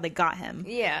 because that's how they got him.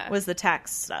 Yeah, was the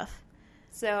tax stuff.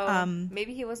 So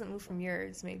maybe he wasn't moved from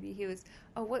yours. Maybe he was.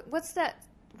 Oh, what's that?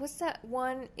 What's that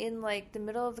one in like the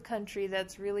middle of the country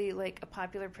that's really like a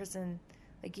popular prison?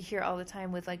 Like you hear all the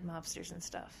time with like mobsters and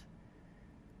stuff.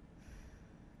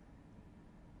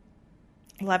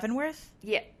 Leavenworth?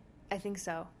 Yeah, I think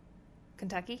so.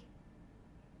 Kentucky?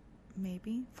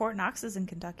 Maybe. Fort Knox is in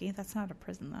Kentucky. That's not a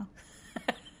prison, though.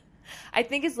 I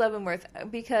think it's Leavenworth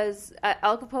because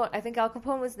Al Capone. I think Al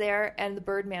Capone was there and the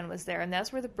Birdman was there, and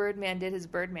that's where the Birdman did his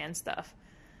Birdman stuff.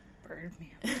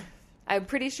 Birdman. I'm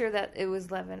pretty sure that it was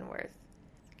Leavenworth.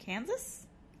 Kansas?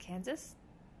 Kansas?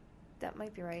 That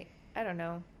might be right. I don't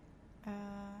know.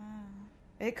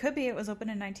 It could be. It was open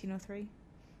in 1903.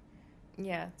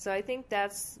 Yeah, so I think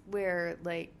that's where,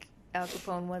 like, Al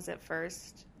Capone was at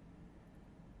first.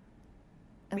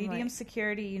 Medium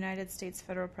security United States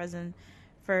federal prison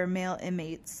for male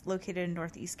inmates located in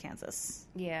northeast Kansas.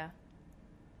 Yeah.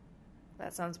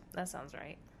 That sounds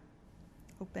right.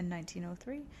 Open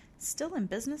 1903. Still in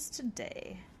business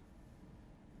today.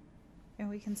 And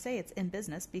we can say it's in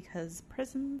business because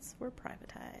prisons were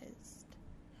privatized.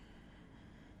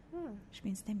 Which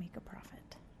means they make a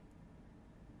profit.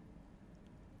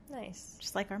 Nice.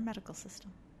 Just like our medical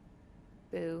system.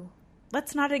 Boo.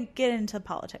 Let's not get into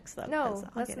politics, though. No,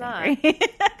 let's not.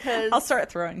 I'll start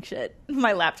throwing shit.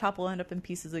 My laptop will end up in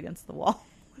pieces against the wall.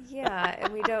 Yeah,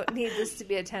 and we don't need this to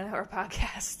be a 10-hour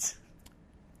podcast.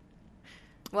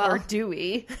 Well, or do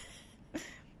we?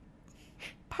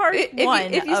 Part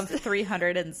one of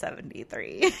 373.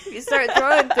 If you start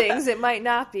throwing things, it might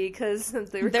not be because the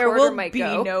recorder there will might be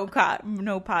go. no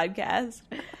podcast.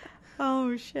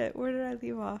 Oh shit! Where did I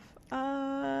leave off?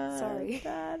 Sorry.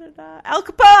 Al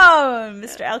Capone,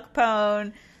 Mr. Al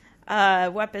Capone.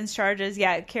 Weapons charges.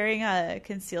 Yeah, carrying a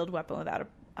concealed weapon without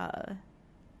a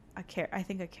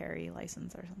carry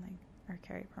license or something, or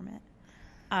carry permit.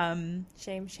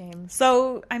 Shame.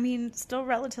 So, I mean, still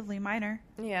relatively minor.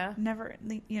 Yeah. Never,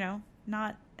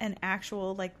 not an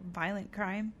actual, like, violent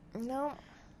crime. No.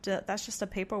 That's just a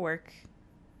paperwork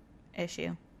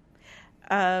issue.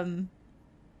 I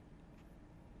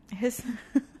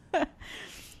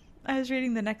was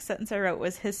reading the next sentence I wrote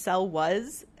was his cell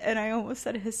was, and I almost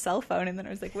said his cell phone, and then I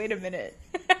was like, wait a minute.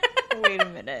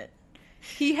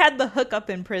 He had the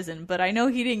hookup in prison, but I know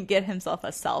he didn't get himself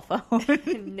a cell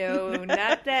phone. No,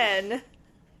 not then.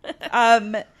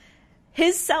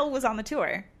 His cell was on the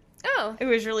tour. Oh. It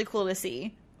was really cool to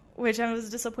see, which I was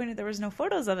disappointed there was no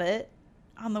photos of it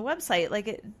on the website.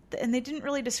 And they didn't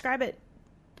really describe it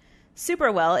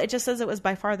super well. It just says it was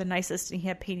by far the nicest, and he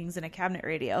had paintings and a cabinet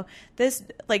radio. This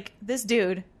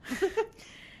dude...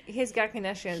 He's got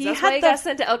connections. That's why he got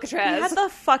sent to Alcatraz. He had the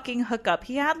fucking hookup.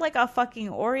 He had, like, a fucking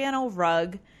Oriental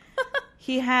rug.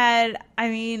 He had,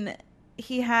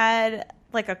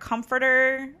 like, a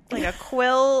comforter, like, a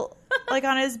quilt, like,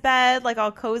 on his bed, like,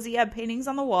 all cozy. He had paintings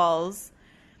on the walls.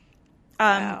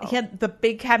 Wow. He had the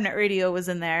big cabinet radio was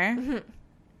in there. He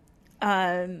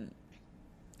had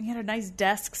a nice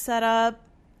desk set up,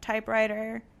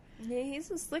 typewriter. Yeah, he's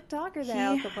a slick talker, that He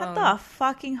Al Capone. had the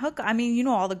fucking hookup. I mean,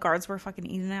 all the guards were fucking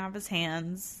eating out of his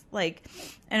hands. Like,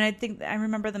 and I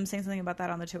remember them saying something about that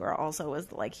on the tour also,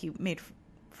 was like he made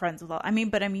friends with all.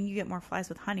 You get more flies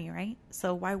with honey, right?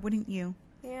 So why wouldn't you?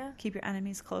 Yeah. Keep your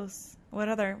enemies close. What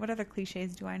other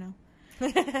cliches do I know?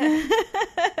 Keep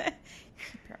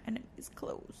your enemies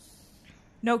close.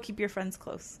 No, keep your friends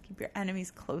close. Keep your enemies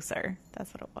closer.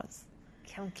 That's what it was.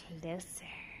 Come closer.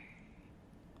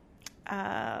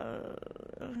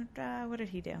 What did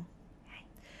he do?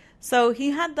 So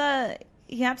he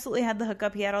absolutely had the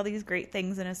hookup. He had all these great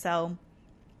things in his cell,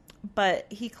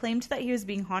 but he claimed that he was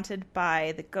being haunted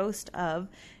by the ghost of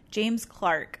James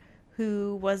Clark,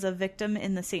 who was a victim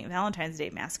in the St. Valentine's Day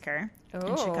massacre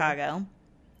in Chicago.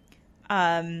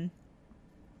 And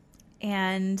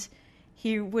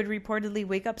he would reportedly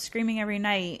wake up screaming every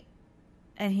night,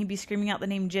 and he'd be screaming out the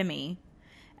name Jimmy.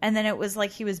 And then it was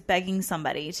like he was begging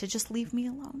somebody to just leave me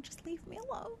alone. Just leave me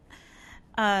alone.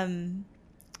 And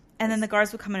then the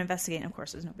guards would come and investigate, and of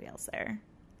course there's nobody else there.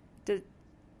 Do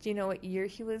you know what year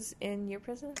he was in your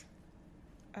prison?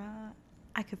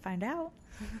 I could find out.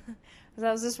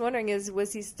 I was just wondering,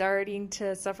 was he starting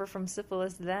to suffer from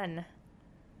syphilis then?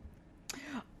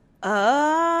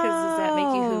 Oh. Because does that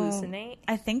make you hallucinate?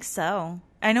 I think so.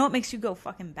 I know it makes you go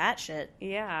fucking batshit.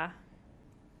 Yeah.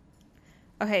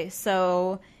 Okay,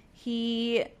 so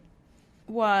he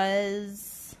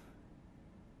was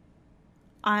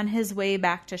on his way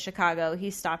back to Chicago.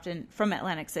 He stopped from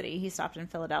Atlantic City. He stopped in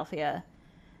Philadelphia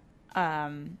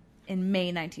in May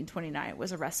 1929.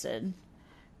 Was arrested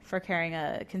for carrying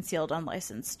a concealed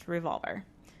unlicensed revolver.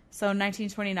 So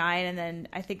 1929, and then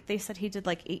I think they said he did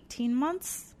like 18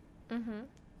 months. Mm-hmm.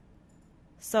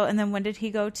 So, and then when did he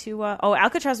go to...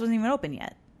 Alcatraz wasn't even open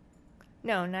yet.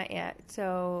 No, not yet.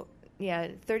 So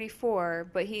 34,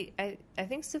 but I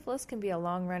think syphilis can be a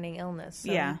long-running illness.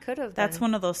 So yeah. he could have That's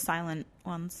one of those silent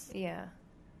ones. Yeah.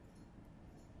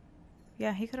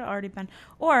 Yeah, he could have already been.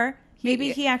 Or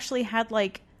maybe he actually had,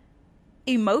 like,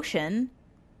 emotion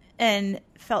and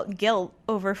felt guilt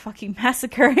over fucking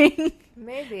massacring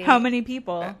maybe how many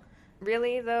people.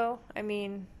 Really, though? I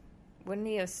mean, wouldn't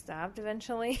he have stopped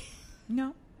eventually?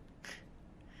 No.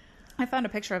 I found a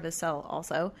picture of his cell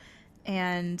also,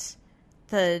 and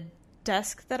the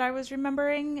desk that I was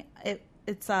remembering,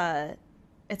 it's a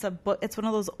book. It's one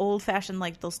of those old fashioned,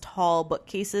 like those tall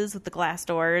bookcases with the glass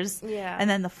doors. Yeah. And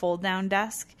then the fold down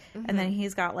desk, and then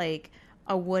he's got like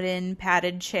a wooden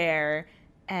padded chair,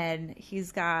 and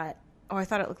he's got I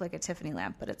thought it looked like a Tiffany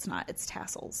lamp, but it's not. It's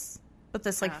tassels. But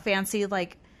this like fancy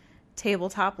like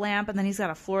tabletop lamp, and then he's got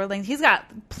a floor length. He's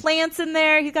got plants in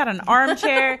there. He's got an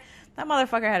armchair. That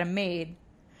motherfucker had a maid.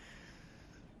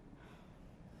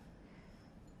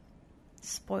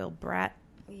 Spoiled brat.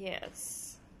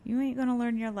 Yes. You ain't gonna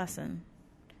learn your lesson.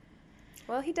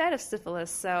 Well, he died of syphilis,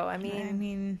 so I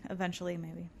mean, eventually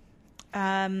maybe.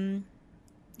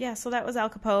 Yeah, so that was Al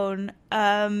Capone.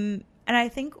 And I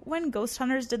think when Ghost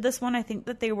Hunters did this one, I think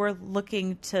that they were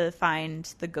looking to find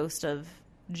the ghost of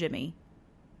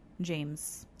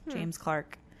James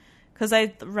Clark. Because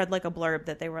I read like a blurb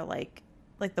that they were like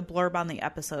the blurb on the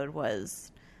episode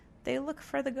was, they look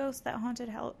for the ghost that haunted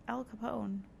Al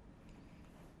Capone.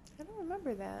 I don't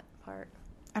remember that part.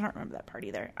 I don't remember that part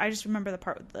either. I just remember the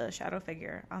part with the shadow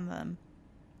figure on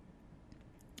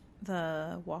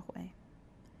the walkway,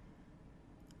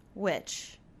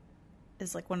 which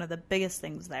is like one of the biggest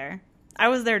things there. I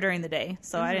was there during the day,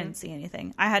 so I didn't see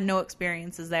anything. I had no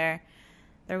experiences there.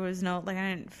 There was no, like,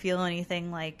 I didn't feel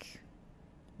anything like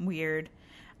weird.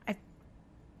 I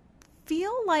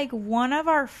feel like one of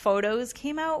our photos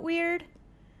came out weird,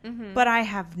 but I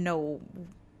have no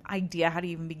idea how to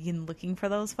even begin looking for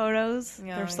those photos.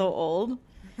 They're so old.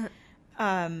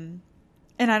 And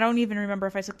I don't even remember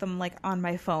if I took them like on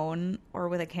my phone or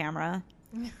with a camera.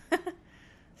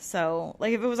 So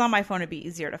like if it was on my phone, it'd be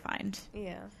easier to find.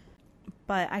 Yeah.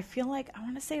 But I feel like, I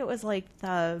want to say it was like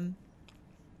the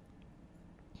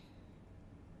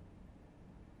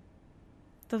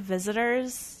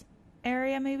visitors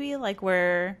area, maybe, like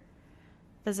where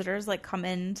visitors like come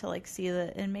in to like see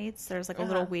the inmates. There's like a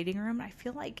little waiting room. I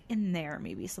feel like in there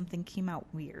maybe something came out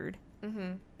weird,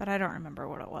 but I don't remember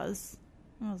what it was.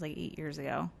 It was like 8 years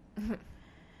ago.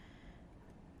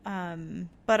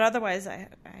 But otherwise I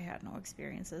had no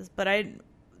experiences. But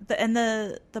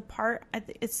the part,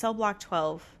 it's cell block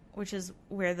 12, which is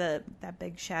where that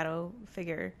big shadow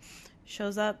figure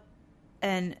shows up.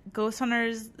 And Ghost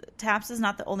Hunters, Taps is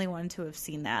not the only one to have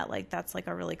seen that. Like, that's like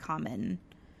a really common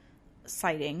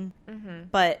sighting.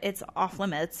 But it's off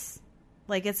limits.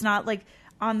 Like, it's not like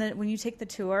when you take the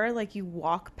tour, like you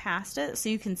walk past it so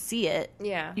you can see it.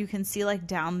 Yeah. You can see like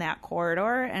down that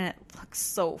corridor, and it looks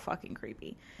so fucking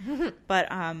creepy.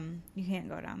 But you can't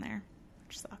go down there,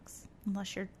 which sucks.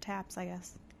 Unless you're Taps, I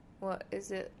guess. Well, is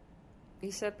it,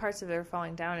 you said parts of it are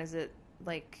falling down. Is it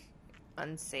like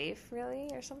unsafe really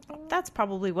or something? That's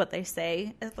probably what they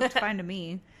say. It looked fine to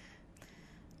me.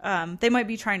 They might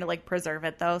be trying to like preserve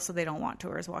it though, so they don't want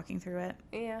tourists walking through it.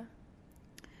 Yeah.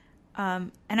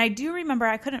 And I do remember,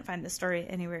 I couldn't find this story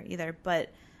anywhere either,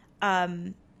 but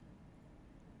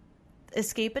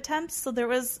escape attempts. So there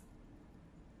was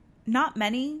not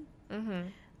many.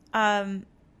 I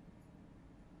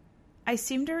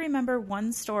seem to remember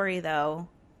one story though.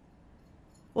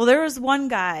 Well, there was one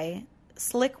guy,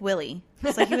 Slick Willie.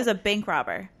 It's like he was a bank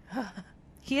robber.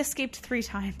 He escaped 3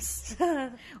 times,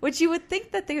 which you would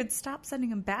think that they would stop sending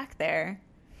him back there.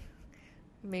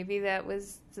 Maybe that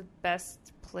was the best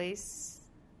place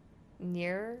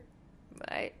near.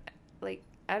 I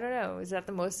don't know. Is that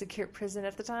the most secure prison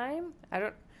at the time?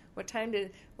 What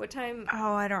time?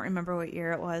 Oh, I don't remember what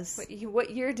year it was.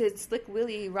 What year did Slick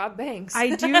Willie rob banks?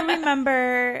 I do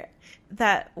remember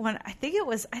that when I think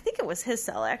it was his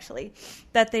cell actually,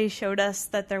 that they showed us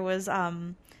that there was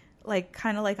like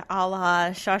kind of like a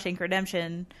la Shawshank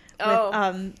Redemption.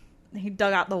 With, he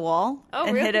dug out the wall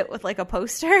and really? hit it with like a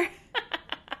poster.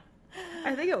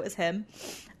 I think it was him.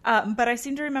 But I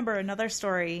seem to remember another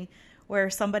story where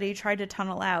somebody tried to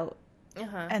tunnel out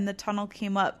and the tunnel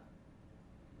came up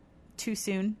too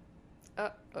soon.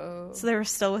 Uh-oh. So they were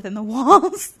still within the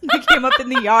walls. They came up in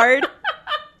the yard.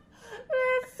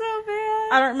 That's so bad.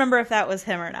 I don't remember if that was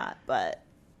him or not, but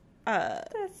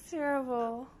that's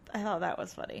terrible. I thought that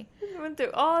was funny. They went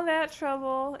through all that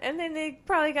trouble, and then they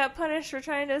probably got punished for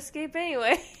trying to escape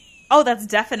anyway. Oh, that's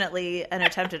definitely an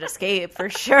attempted escape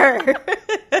for sure.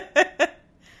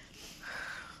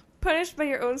 punished by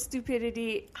your own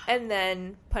stupidity and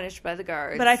then punished by the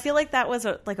guards. But I feel like that was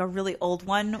a really old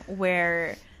one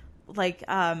where, like,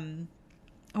 when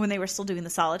they were still doing the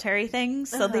solitary thing,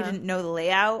 so they didn't know the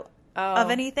layout of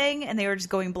anything, and they were just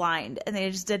going blind, and they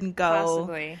just didn't go.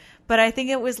 Possibly. But I think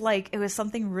it was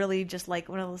something really just like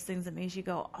one of those things that makes you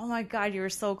go, oh my God, you were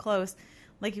so close.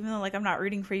 Like, even though, like, I'm not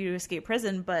rooting for you to escape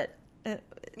prison, but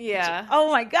yeah.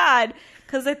 Oh my God.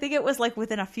 Because I think it was like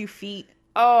within a few feet.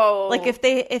 Oh. Like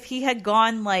if he had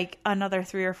gone like another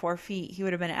 3 or 4 feet, he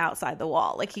would have been outside the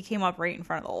wall. Like, he came up right in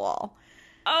front of the wall.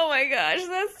 Oh my gosh,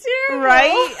 that's terrible.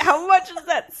 Right? How much does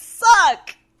that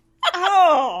suck?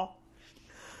 Oh.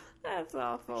 That's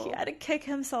awful. He had to kick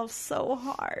himself so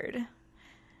hard.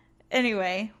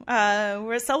 Anyway,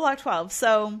 we're at Cell Block 12.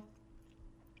 So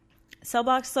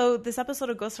this episode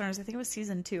of Ghost Hunters, I think it was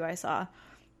season 2 I saw.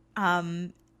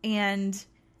 And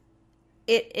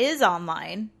it is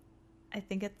online. I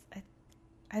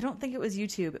don't think it was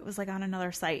YouTube. It was like on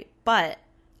another site, but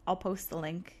I'll post the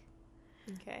link.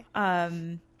 Okay. I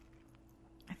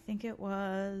think it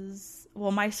was,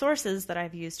 well, my sources that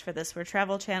I've used for this were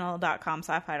travelchannel.com,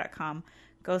 sci-fi.com,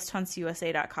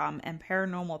 ghosthuntsusa.com, and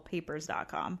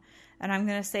paranormalpapers.com. And I'm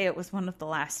going to say it was one of the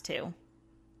last two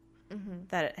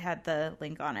that it had the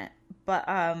link on it. But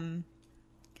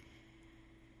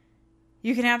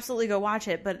you can absolutely go watch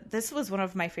it. But this was one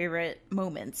of my favorite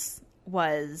moments.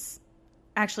 Was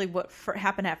actually what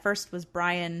happened at first was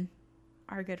Brian,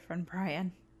 our good friend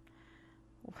Brian,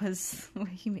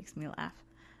 he makes me laugh.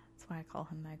 That's why I call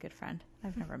him my good friend.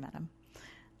 I've never met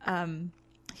him.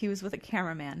 He was with a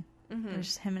cameraman. It was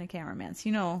just him and a cameraman. So,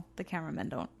 you know, the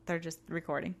cameramen they're just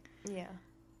recording. Yeah.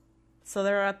 So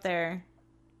they're up there,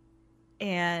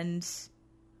 and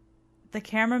the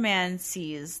cameraman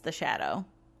sees the shadow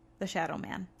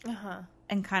man,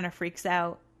 and kind of freaks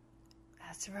out.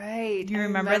 That's right. You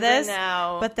remember this?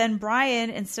 Now. But then Brian,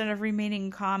 instead of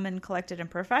remaining calm and collected and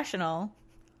professional,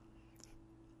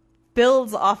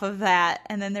 builds off of that,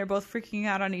 and then they're both freaking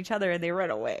out on each other, and they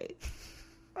run away.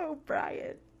 Oh,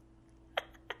 Brian.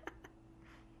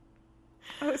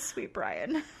 Oh, sweet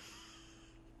Brian.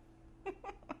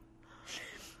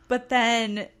 But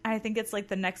then, I think it's like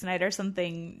the next night or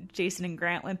something, Jason and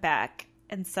Grant went back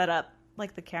and set up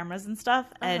like the cameras and stuff,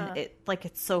 and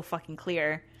it's so fucking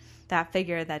clear. That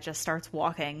figure that just starts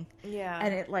walking. Yeah.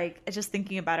 And it's just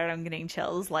thinking about it, I'm getting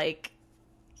chills. Like,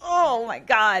 oh my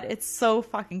God, it's so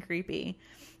fucking creepy.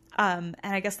 And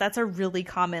I guess that's a really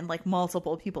common, like,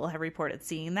 multiple people have reported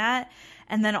seeing that.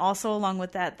 And then also along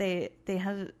with that, they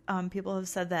have, people have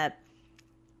said that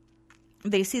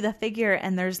they see the figure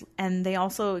and they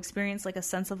also experience like a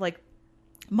sense of like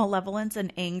malevolence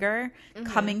and anger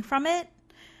coming from it.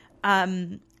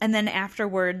 And then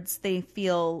afterwards they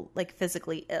feel like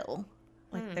physically ill,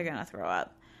 like they're going to throw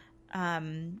up.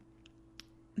 The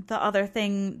other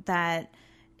thing that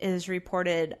is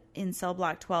reported in Cell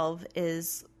Block 12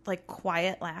 is like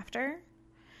quiet laughter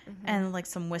and like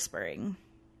some whispering.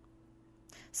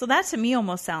 So that to me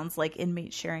almost sounds like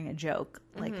inmates sharing a joke,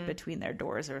 like between their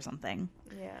doors or something.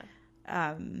 Yeah.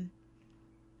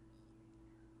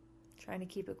 Trying to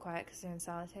keep it quiet because they're in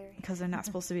solitary. Because they're not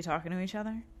supposed to be talking to each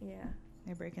other. Yeah.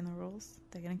 They're breaking the rules.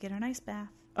 They're going to get an ice bath.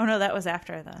 Oh, no, that was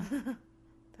after that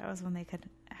was when they could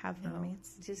have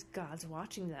roommates. Just God's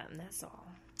watching them, that's all.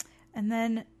 And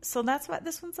then, so that's why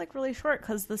this one's like really short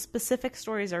because the specific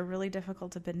stories are really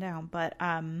difficult to pin down. But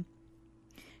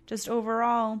just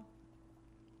overall,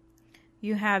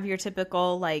 you have your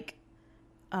typical like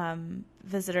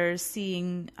visitors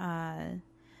seeing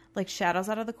like shadows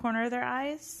out of the corner of their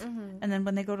eyes. And then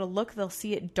when they go to look, they'll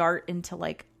see it dart into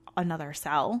like another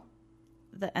cell.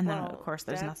 And then, of course,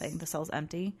 there's nothing. The cell's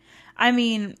empty. I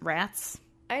mean, rats.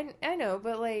 I know,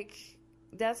 but like...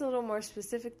 That's a little more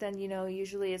specific than,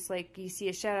 usually it's like you see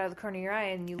a shadow out of the corner of your eye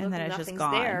and you look and nothing's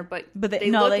there. But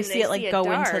they see it like go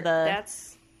into the...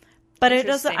 That's but it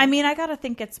doesn't... I mean, I gotta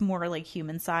think it's more like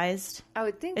human-sized. I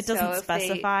would think so. It doesn't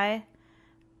specify,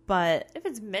 but... If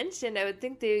it's mentioned, I would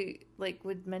think they like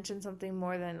would mention something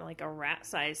more than like a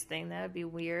rat-sized thing. That would be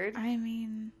weird. I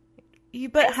mean...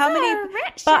 But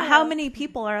how many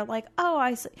people are like, oh,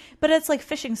 I see. But it's like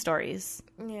fishing stories.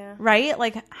 Yeah. Right?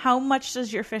 Like, how much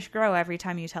does your fish grow every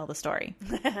time you tell the story?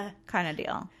 Kind of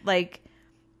deal. Like,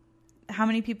 how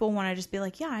many people want to just be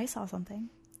like, yeah, I saw something.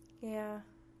 Yeah.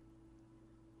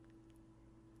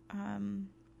 I'm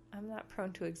not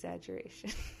prone to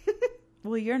exaggeration.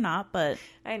 Well, you're not, but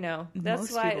I know.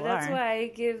 That's why I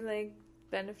give like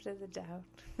benefit of the doubt.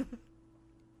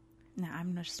 No,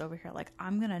 I'm just over here like,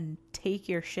 I'm going to take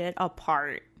your shit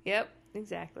apart. Yep,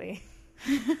 exactly.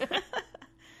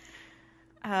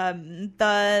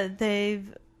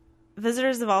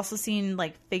 visitors have also seen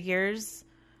like figures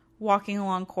walking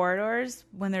along corridors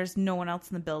when there's no one else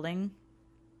in the building.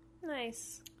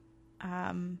 Nice.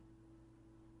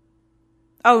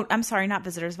 Oh, I'm sorry, not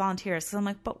visitors, volunteers. Because I'm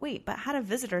like, but how do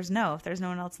visitors know if there's no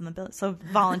one else in the building? So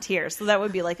volunteers. So that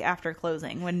would be like after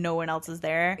closing when no one else is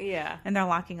there. Yeah. And they're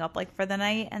locking up like for the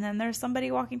night. And then there's somebody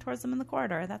walking towards them in the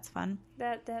corridor. That's fun.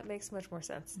 That makes much more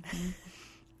sense.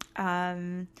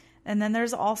 And then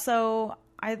there's also,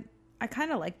 I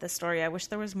kind of like this story. I wish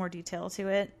there was more detail to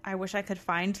it. I wish I could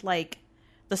find like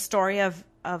the story of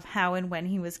how and when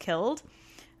he was killed.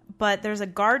 But there's a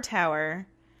guard tower,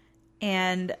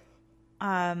 and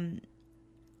at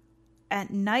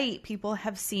night people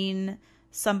have seen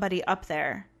somebody up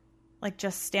there, like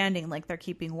just standing, like they're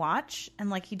keeping watch, and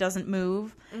like he doesn't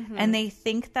move. Mm-hmm. And they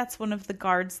think that's one of the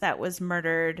guards that was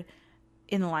murdered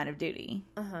in the line of duty.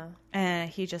 Uh-huh. And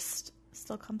he just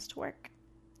still comes to work.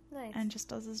 Nice. And just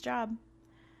does his job.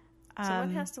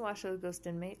 Someone has to watch those ghost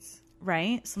inmates.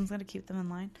 Right? Someone's going to keep them in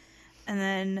line.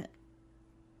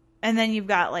 And then you've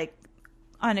got, like,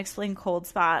 unexplained cold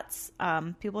spots.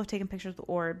 People have taken pictures with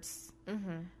orbs.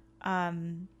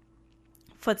 Mm-hmm.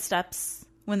 Footsteps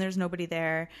when there's nobody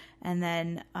there. And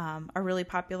then a really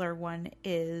popular one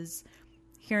is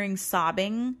hearing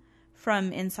sobbing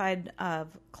from inside of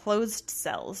closed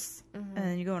cells. Mm-hmm. And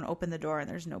then you go and open the door and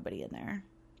there's nobody in there.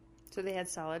 So they had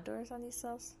solid doors on these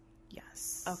cells?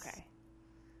 Yes. Okay.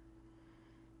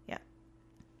 Yeah.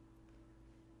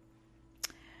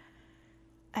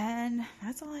 And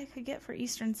that's all I could get for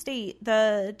Eastern State.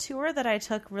 The tour that I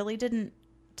took really didn't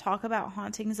talk about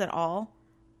hauntings at all.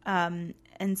 And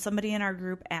somebody in our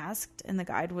group asked, and the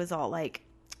guide was all like,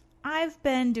 I've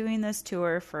been doing this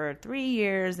tour for 3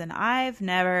 years and I've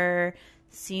never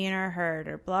seen or heard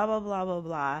or blah, blah, blah, blah,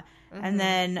 blah. Mm-hmm. And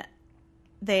then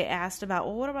they asked about,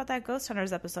 well, what about that Ghost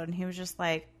Hunters episode? And he was just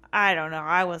like, I don't know.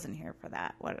 I wasn't here for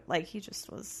that. What? Like, he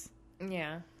just was.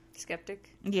 Yeah.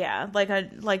 Skeptic. Yeah.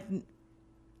 Like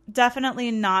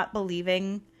definitely not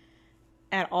believing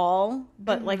at all,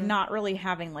 but mm-hmm. like not really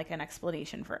having like an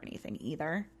explanation for anything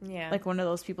either. Yeah. Like one of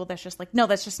those people that's just like, no,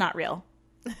 that's just not real.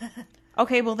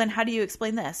 Okay, well then how do you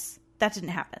explain this? That didn't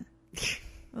happen.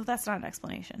 Well, that's not an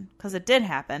explanation because it did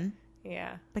happen.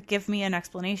 Yeah. But give me an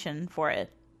explanation for it.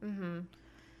 Mm-hmm.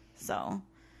 So,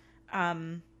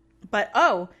 and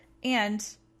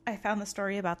I found the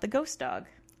story about the ghost dog.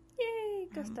 Yay,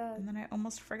 ghost dog. And then I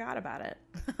almost forgot about it.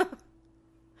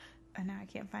 And now I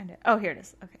can't find it. Oh, here it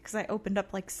is. Okay, because I opened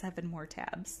up like 7 more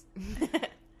tabs.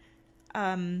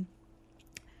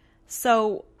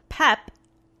 So Pep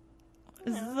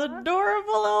is this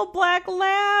adorable little black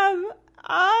lab.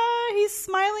 He's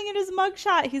smiling in his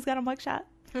mugshot. He's got a mugshot.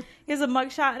 He has a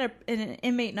mugshot and an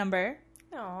inmate number.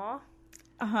 Aww.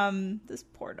 This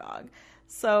poor dog.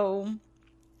 So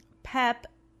Pep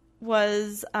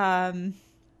was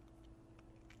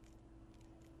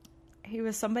he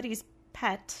was somebody's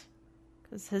pet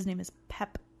because his name is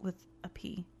Pep with a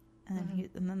P, and then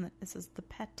mm-hmm. It says the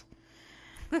pet.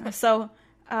 So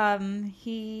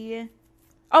he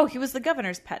was the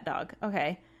governor's pet dog.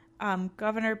 Okay.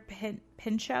 Governor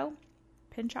Pinchot.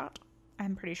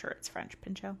 I'm pretty sure it's French.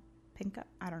 Pinchot. Pinka.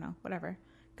 I don't know. Whatever.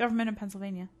 Government in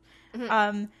Pennsylvania.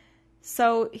 Mm-hmm.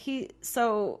 So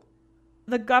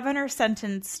the governor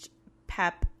sentenced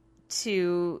Pep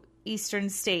to Eastern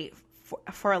State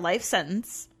for a life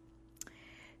sentence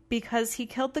because he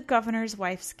killed the governor's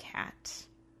wife's cat.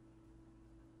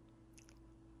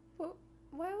 Well,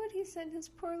 why would he send his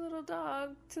poor little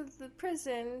dog to the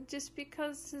prison just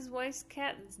because his wife's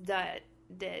cat's dead?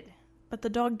 But the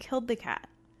dog killed the cat.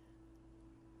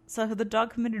 So the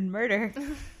dog committed murder.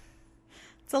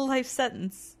 It's a life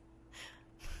sentence.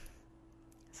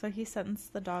 So he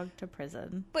sentenced the dog to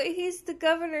prison. But he's the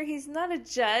governor. He's not a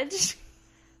judge.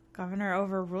 Governor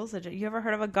overrules a judge. You ever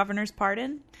heard of a governor's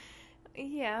pardon?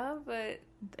 Yeah, but...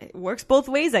 It works both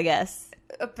ways, I guess.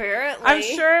 Apparently. I'm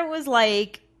sure it was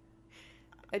like...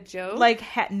 A joke? Like,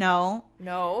 no.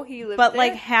 No, he lived but there?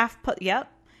 Like half... Yep.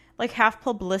 Like half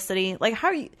publicity. Like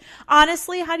how you...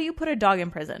 Honestly, how do you put a dog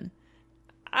in prison?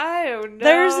 I don't know.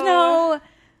 There's no...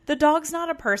 The dog's not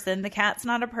a person. The cat's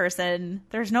not a person.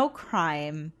 There's no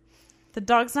crime. The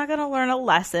dog's not going to learn a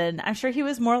lesson. I'm sure he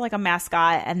was more like a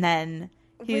mascot, and then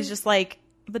he was just like,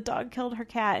 the dog killed her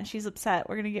cat, and she's upset.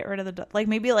 We're going to get rid of the dog. Like,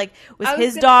 maybe, like, it was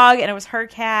his dog, and it was her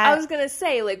cat. I was going to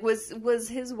say, like, was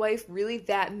his wife really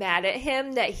that mad at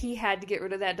him that he had to get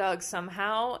rid of that dog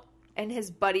somehow, and his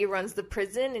buddy runs the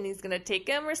prison, and he's going to take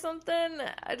him or something?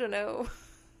 I don't know.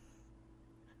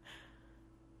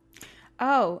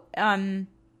 Oh,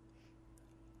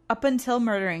 up until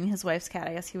murdering his wife's cat,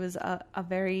 I guess he was a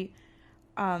very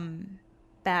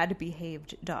bad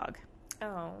behaved dog.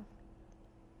 Oh.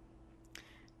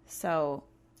 So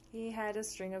He had a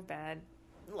string of bad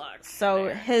luck. So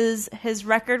there. his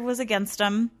record was against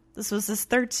him. This was his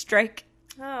third strike.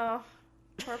 Oh,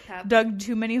 poor Pep. Dug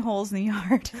too many holes in the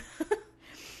yard.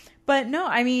 But no,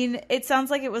 I mean, it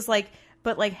sounds like it was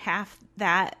but half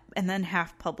that and then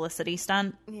half publicity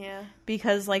stunt. Yeah.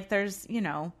 Because there's,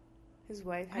 His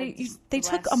wife had they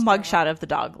took a mugshot of the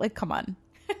dog. Come on.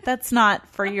 That's not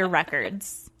for your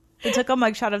records. They took a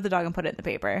mugshot of the dog and put it in the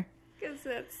paper. Because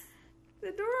that's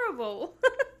adorable.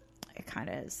 It kind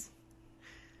of is.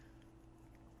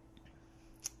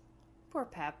 Poor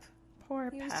Pep. Poor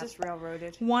He Pep. was just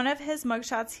railroaded. One of his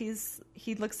mugshots,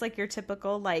 he looks like your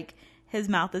typical, his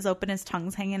mouth is open, his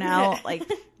tongue's hanging out.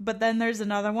 But then there's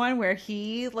another one where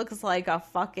he looks like a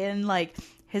fucking,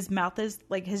 his mouth is,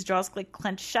 his jaw's,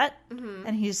 clenched shut,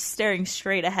 and he's staring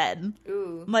straight ahead.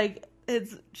 Ooh.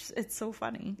 It's so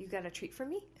funny. You got a treat for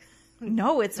me?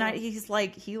 No, it's not. He's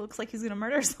he looks like he's gonna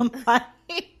murder somebody.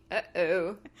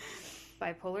 Uh-oh.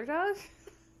 Bipolar dog?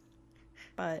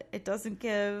 But it doesn't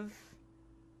give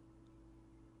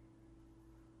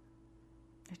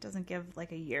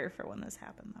a year for when this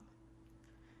happened,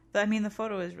 though. I mean, the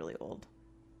photo is really old.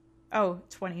 Oh,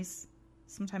 20s.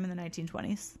 Sometime in the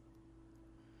 1920s.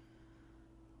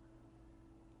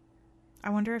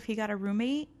 I wonder if he got a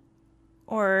roommate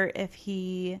or if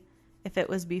it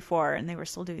was before and they were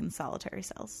still doing solitary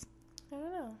cells. I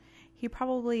don't know. He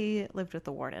probably lived with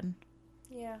the warden.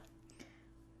 Yeah.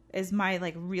 Is my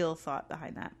real thought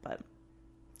behind that, but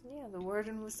yeah, the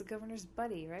warden was the governor's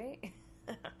buddy, right?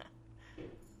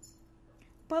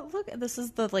 But look, this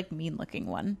is the mean looking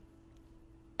one.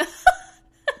 Is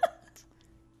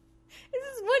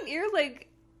this one ear It's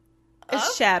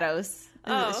up? shadows.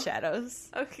 Oh. It's shadows.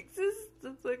 Okay, this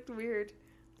looked weird.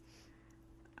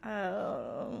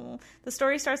 Oh. The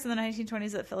story starts in the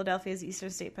 1920s at Philadelphia's Eastern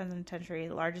State Penitentiary,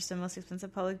 the largest and most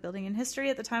expensive public building in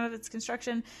history. At the time of its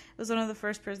construction, it was one of the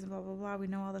first prisons, blah, blah, blah. We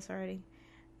know all this already.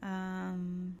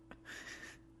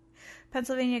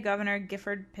 Pennsylvania Governor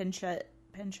Gifford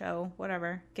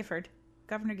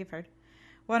Governor Gifford,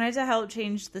 wanted to help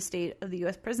change the state of the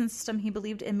U.S. prison system. He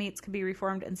believed inmates could be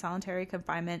reformed and solitary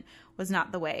confinement was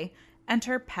not the way.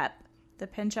 Enter Pep, the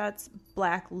Pinchot's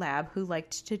black lab who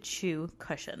liked to chew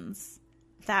cushions.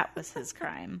 That was his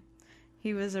crime.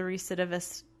 He was a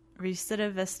recidivistic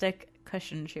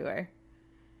cushion chewer.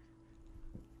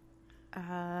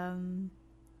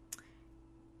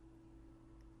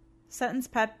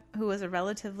 Sentenced Pep, who was a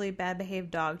relatively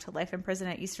bad-behaved dog, to life in prison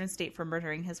at Eastern State for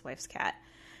murdering his wife's cat.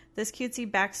 This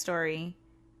cutesy backstory...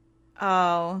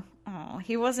 Oh,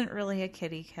 he wasn't really a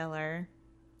kitty killer.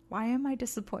 Why am I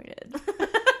disappointed?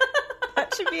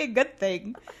 That should be a good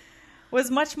thing.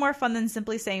 Was much more fun than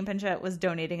simply saying Pinchot was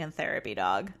donating a therapy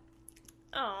dog.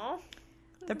 Oh.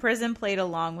 The prison played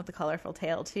along with the colorful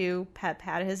tale, too. Pep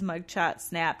had his mugshot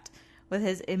snapped with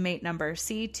his inmate number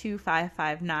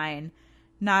C2559.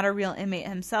 Not a real inmate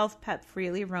himself, Pep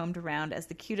freely roamed around as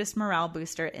the cutest morale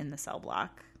booster in the cell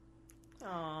block.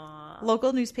 Aww.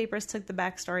 Local newspapers took the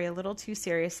backstory a little too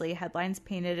seriously. Headlines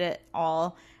painted it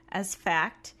all as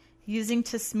fact, using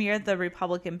to smear the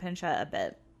Republican Pinchot a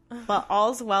bit. But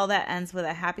all's well that ends with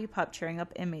a happy pup cheering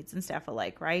up inmates and staff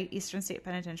alike, right? Eastern State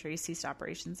Penitentiary ceased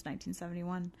operations in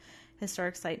 1971.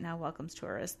 Historic site now welcomes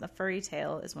tourists. The furry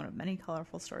tale is one of many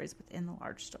colorful stories within the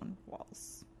large stone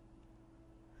walls.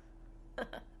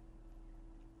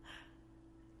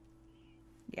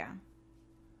 Yeah.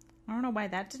 I don't know why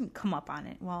that didn't come up on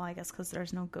it. Well, I guess because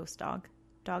there's no ghost dog.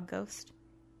 Dog ghost.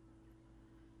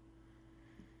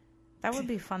 That would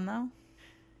be fun, though.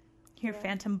 Hear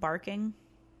Phantom barking.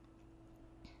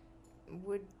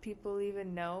 Would people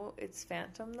even know it's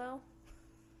Phantom, though?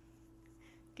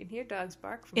 You can hear dogs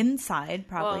bark from Inside,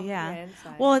 probably, well, yeah.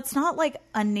 Inside. Well, it's not like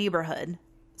a neighborhood.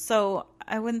 So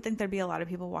I wouldn't think there'd be a lot of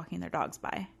people walking their dogs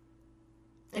by.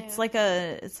 It's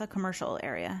it's a commercial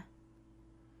area.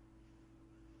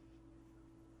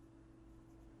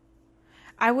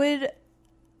 I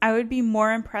would be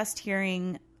more impressed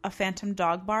hearing a phantom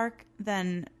dog bark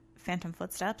than phantom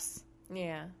footsteps.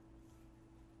 Yeah.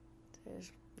 There's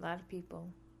a lot of people.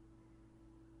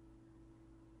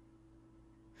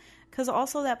 Because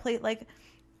also that place,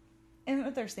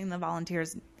 and they're saying the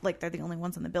volunteers, they're the only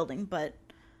ones in the building, but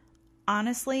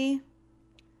honestly,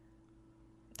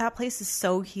 that place is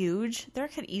so huge. There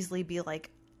could easily be,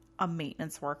 a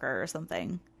maintenance worker or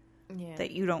something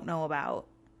that you don't know about.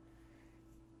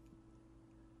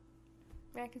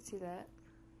 I could see that.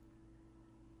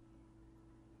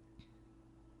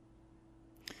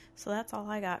 So that's all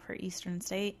I got for Eastern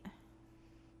State.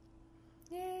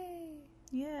 Yay!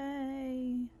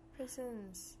 Yay!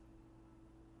 Prisons.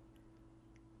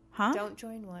 Huh? Don't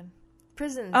join one.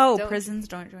 Prisons. Prisons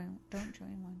don't join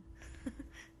one.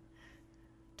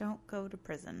 Don't go to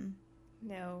prison.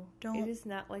 No. Don't. It is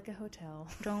not like a hotel.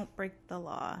 Don't break the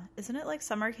law. Isn't it like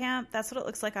summer camp? That's what it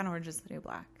looks like on Orange is the New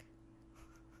Black.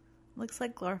 Looks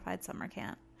like glorified summer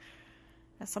camp.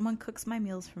 If someone cooks my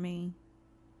meals for me,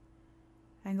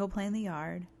 I can go play in the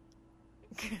yard.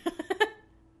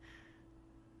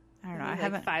 I don't know. I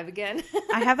haven't 5 again.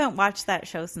 I haven't watched that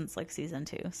show since like season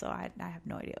 2, so I have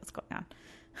no idea what's going on.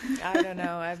 I don't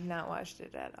know. I've not watched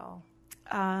it at all.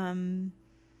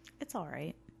 It's all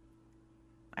right.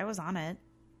 I was on it.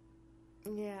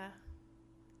 Yeah.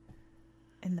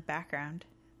 In the background.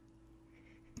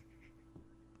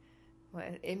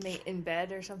 What, inmate in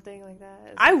bed or something like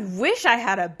that? I wish I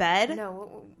had a bed.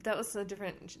 No, that was a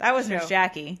different That was show. Nurse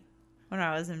Jackie when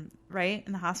I was in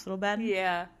the hospital bed.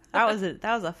 Yeah. That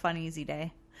was a fun, easy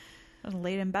day. I was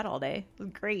laid in bed all day. It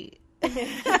was great.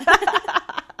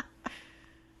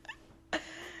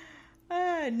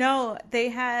 No, they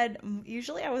had,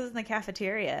 usually I was in the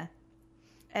cafeteria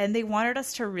and they wanted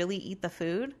us to really eat the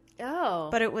food. Oh.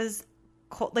 But it was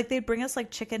cold. Like they'd bring us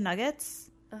like chicken nuggets,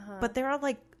 but they were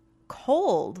like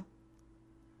cold.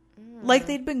 Like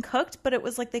they'd been cooked, but it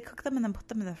was like they cooked them and then put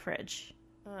them in the fridge.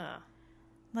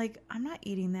 Like, I'm not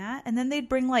eating that. And then they'd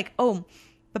bring like,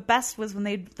 the best was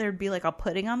when there'd be like a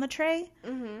pudding on the tray,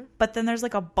 but then there's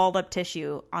like a balled up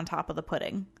tissue on top of the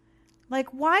pudding. Like,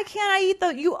 why can't I eat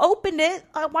you opened it.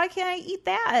 Why can't I eat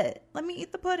that? Let me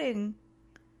eat the pudding.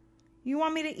 You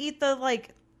want me to eat the like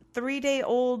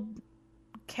 3-day-old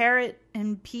carrot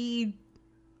and pea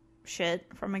shit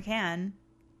from a can.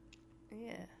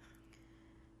 Yeah.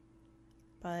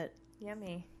 But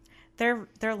yummy. Their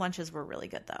lunches were really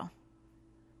good though.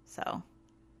 So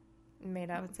made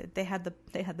up. I would say they had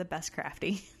the best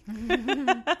crafty.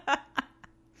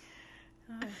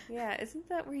 Yeah, isn't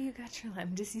that where you got your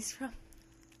Lyme disease from?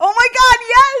 Oh my God,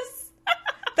 yes!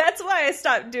 That's why I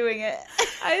stopped doing it.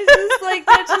 I was just like,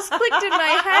 that just clicked in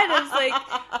my head. I was like,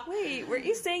 wait, were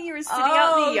you saying you were sitting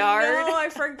out in the yard? No, I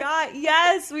forgot.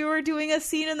 Yes, we were doing a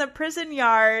scene in the prison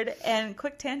yard. And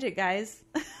quick tangent, guys.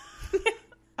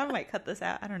 I might cut this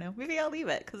out. I don't know. Maybe I'll leave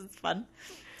it because it's fun.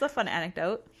 It's a fun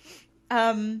anecdote.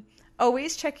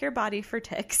 Always check your body for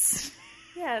ticks.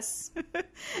 Yes.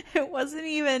 It wasn't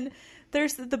even...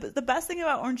 There's the best thing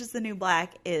about Orange is the New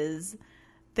Black is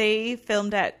they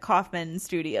filmed at Kaufman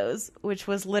Studios, which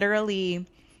was literally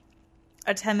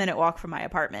a 10-minute walk from my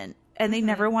apartment. And they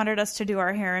never wanted us to do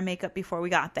our hair and makeup before we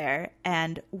got there.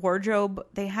 And wardrobe,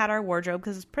 they had our wardrobe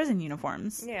because it's prison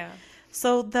uniforms. Yeah.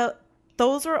 So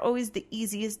those were always the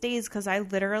easiest days because I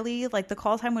literally, like, the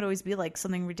call time would always be like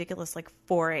something ridiculous, like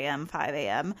 4 a.m., 5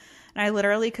 a.m. And I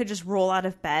literally could just roll out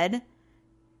of bed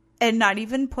and not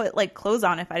even put like clothes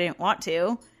on if I didn't want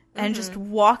to, and just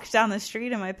walk down the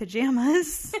street in my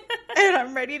pajamas and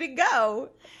I'm ready to go.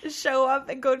 Show up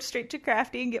and go straight to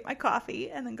Crafty and get my coffee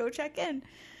and then go check in.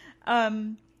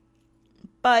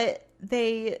 But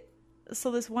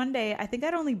so this one day, I think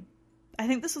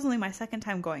this was only my second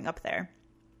time going up there,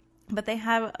 but they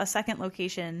have a second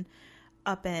location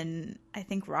up in, I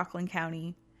think, Rockland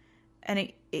County.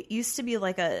 And it used to be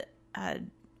like I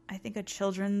think a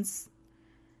children's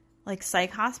like psych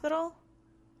hospital.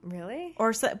 Really?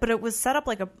 But it was set up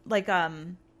I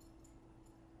don't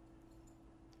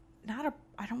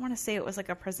want to say it was like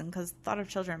a prison because thought of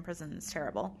children in prison is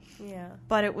terrible. Yeah.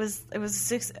 But it was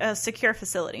a secure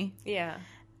facility. Yeah.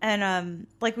 And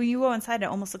like when you go inside, it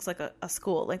almost looks like a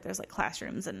school. Like there's like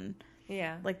classrooms and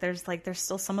yeah, like there's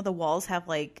still some of the walls have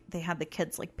like they had the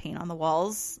kids like paint on the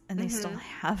walls and they still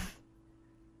have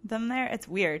them there. It's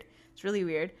weird. It's really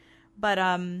weird. But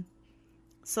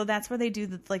so that's where they do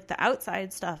the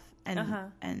outside stuff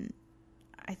and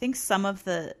I think some of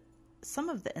the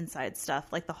inside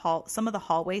stuff, like some of the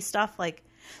hallway stuff, like,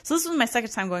 so this was my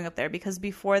second time going up there because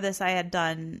before this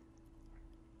it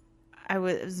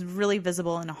was really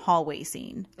visible in a hallway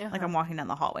scene. Like I'm walking down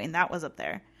the hallway and that was up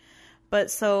there. But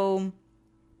so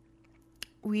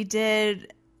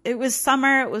it was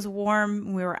summer, it was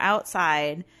warm, we were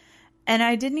outside and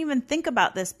I didn't even think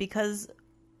about this because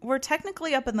we're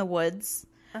technically up in the woods.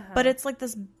 But it's like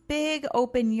this big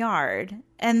open yard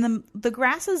and the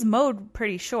grass is mowed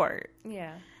pretty short.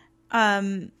 Yeah.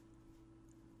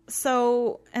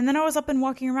 So, and then I was up and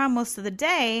walking around most of the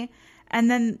day. And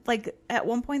then like at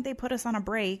one point they put us on a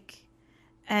break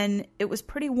and it was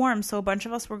pretty warm. So a bunch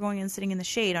of us were going and sitting in the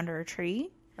shade under a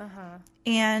tree.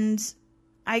 And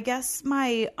I guess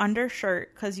my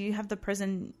undershirt, cause you have the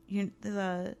prison,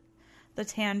 the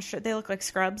tan shirt, they look like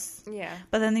scrubs. Yeah.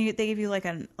 But then they give you like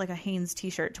a Hanes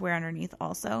t-shirt to wear underneath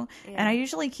also. Yeah. And I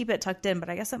usually keep it tucked in, but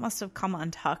I guess it must have come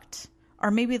untucked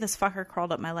or maybe this fucker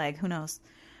crawled up my leg. Who knows?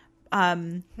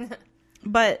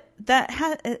 But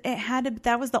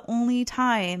that was the only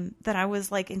time that I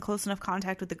was like in close enough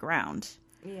contact with the ground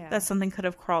that something could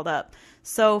have crawled up.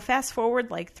 So fast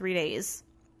forward like 3 days,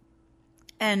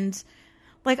 and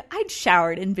like I'd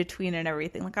showered in between and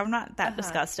everything. Like I'm not that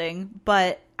disgusting,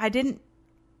 but I didn't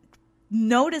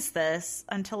notice this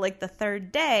until like the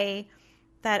third day.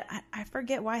 That I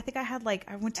forget why. I think I had like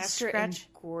I went to scratch. It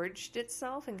engorged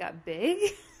itself and got big.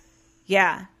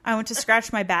 Yeah, I went to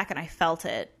scratch my back and I felt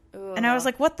it. Ugh. And I was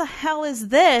like, what the hell is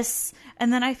this?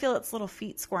 And then I feel its little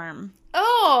feet squirm.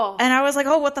 Oh! And I was like,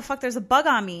 oh, what the fuck? There's a bug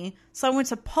on me. So I went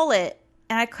to pull it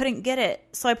and I couldn't get it.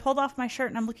 So I pulled off my shirt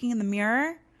and I'm looking in the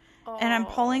mirror and I'm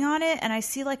pulling on it and I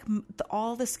see like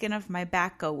all the skin of my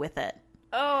back go with it.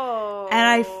 Oh. And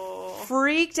I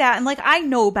freaked out. And like, I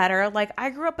know better. Like,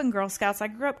 I grew up in Girl Scouts. I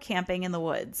grew up camping in the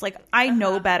woods. Like, I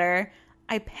know better.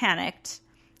 I panicked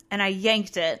and I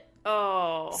yanked it.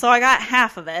 Oh. So I got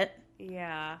half of it.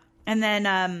 Yeah. And then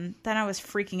I was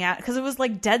freaking out because it was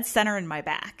like dead center in my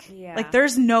back. Yeah. Like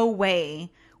there's no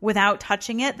way without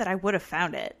touching it that I would have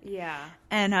found it. Yeah.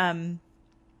 And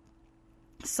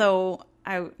so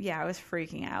I was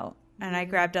freaking out. And I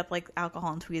grabbed up like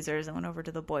alcohol and tweezers and went over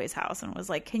to the boy's house and was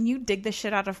like, "Can you dig the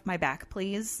shit out of my back,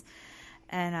 please?"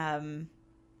 And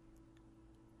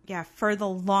for the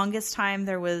longest time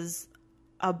there was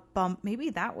a bump.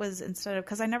 Maybe that was instead of,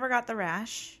 because I never got the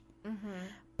rash. Mm-hmm.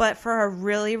 But for a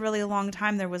really, really long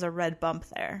time, there was a red bump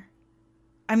there.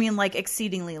 I mean, like,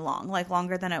 exceedingly long. Like,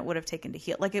 longer than it would have taken to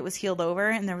heal. Like, it was healed over,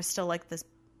 and there was still, like, this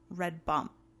red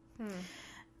bump.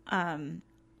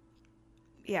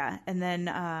 Yeah, and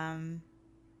then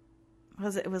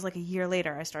it was, like, a year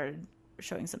later, I started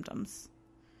showing symptoms.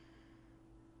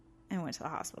 And went to the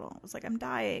hospital. I was like, I'm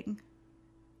dying.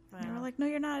 Wow. And they were like, no,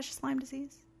 you're not. It's just Lyme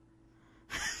disease.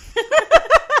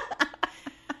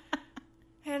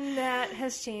 And that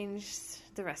has changed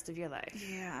the rest of your life.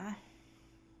 Yeah.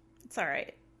 It's all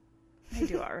right. I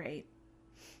do all right.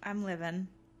 I'm living.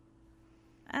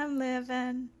 Lyme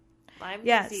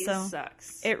disease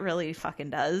sucks. It really fucking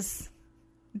does.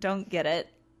 Don't get it.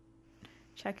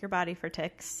 Check your body for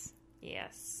ticks.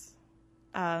 Yes.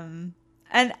 And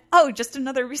just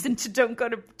another reason to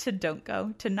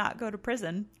not go to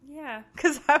prison. Yeah.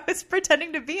 Because I was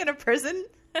pretending to be in a prison.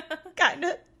 Kind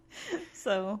of.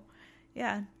 So...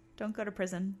 yeah, don't go to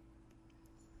prison.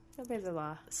 Obey the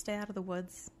law. Stay out of the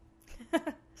woods.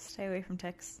 Stay away from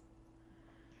ticks.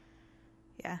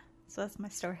 Yeah, so that's my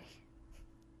story.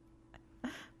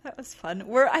 That was fun.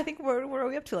 I think we're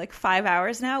we up to like 5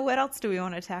 hours now. What else do we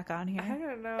want to tack on here? I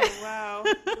don't know. Wow,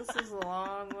 this is a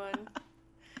long one.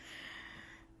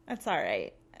 That's all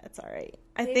right. That's all right.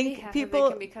 I Maybe think half people of it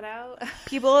can be cut out.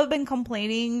 People have been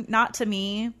complaining, not to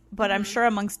me, but I'm sure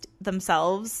amongst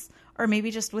themselves, or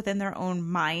maybe just within their own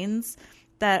minds,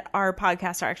 that our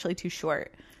podcasts are actually too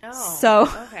short. Oh, so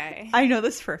okay. I know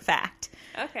this for a fact.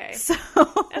 Okay. So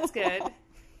that's good.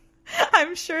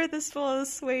 I'm sure this will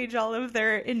assuage all of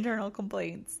their internal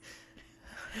complaints.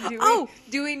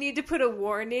 Do we need to put a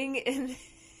warning in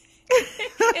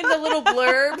the little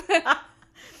blurb?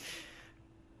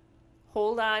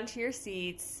 Hold on to your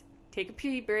seats. Take a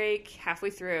pee break halfway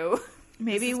through.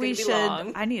 Maybe we should.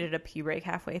 I needed a pee break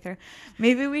halfway through.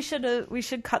 Maybe we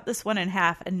should cut this one in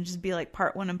half and just be like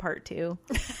part 1 and part 2.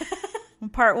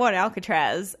 Part 1,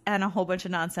 Alcatraz and a whole bunch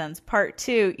of nonsense. Part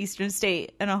 2, Eastern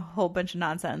State and a whole bunch of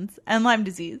nonsense. And Lyme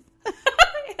disease.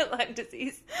 Lyme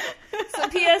disease.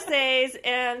 Some PSAs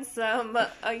and some.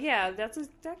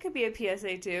 That could be a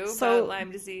PSA too about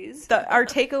Lyme disease. Our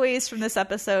takeaways from this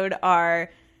episode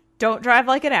are: don't drive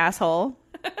like an asshole.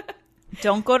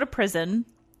 Don't go to prison.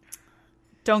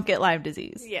 Don't get Lyme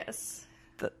disease. Yes.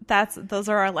 Those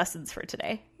are our lessons for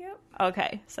today. Yep.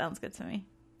 Okay. Sounds good to me.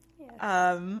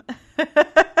 Yes.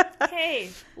 Hey,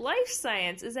 life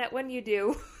science. Is that when you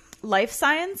do? Life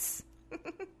science?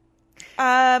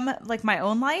 Like my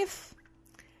own life?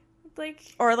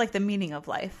 Or like the meaning of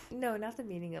life? No, not the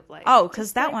meaning of life. Oh,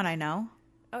 because that one I know.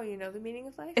 Oh, you know the meaning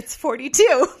of life? It's 42.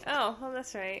 Oh, well,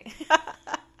 that's right.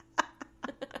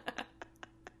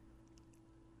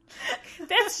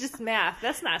 That's just math.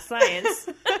 That's not science.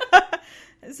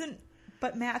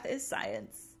 But math is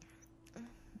science.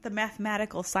 The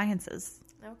mathematical sciences.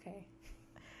 Okay.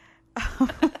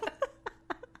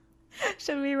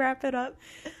 Should we wrap it up?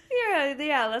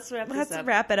 Yeah, let's wrap this up. Let's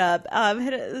wrap it up.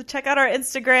 Check out our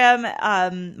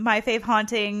Instagram, My Fave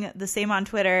Haunting, the same on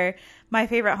Twitter,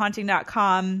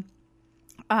 myfavoritehaunting.com.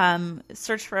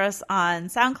 Search for us on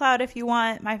SoundCloud if you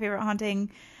want, My Favorite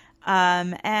Haunting.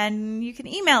 And you can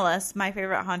email us,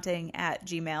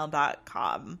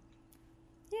 myfavoritehaunting@gmail.com.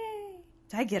 Yay.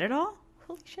 Did I get it all?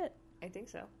 Holy shit. I think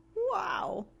so.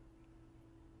 Wow.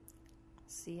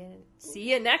 See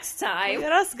you next time. Look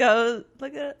at us go.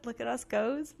 Look at us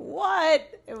goes. What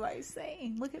am I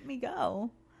saying? Look at me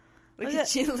go. Look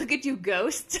at you. Look at you,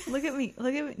 ghost. Look at me.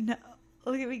 Look at me. No.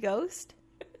 Look at me, ghost.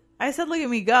 I said look at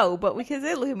me go, but we can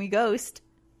say look at me, ghost.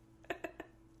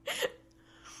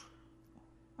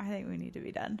 I think we need to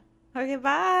be done. Okay,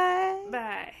 bye.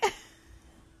 Bye.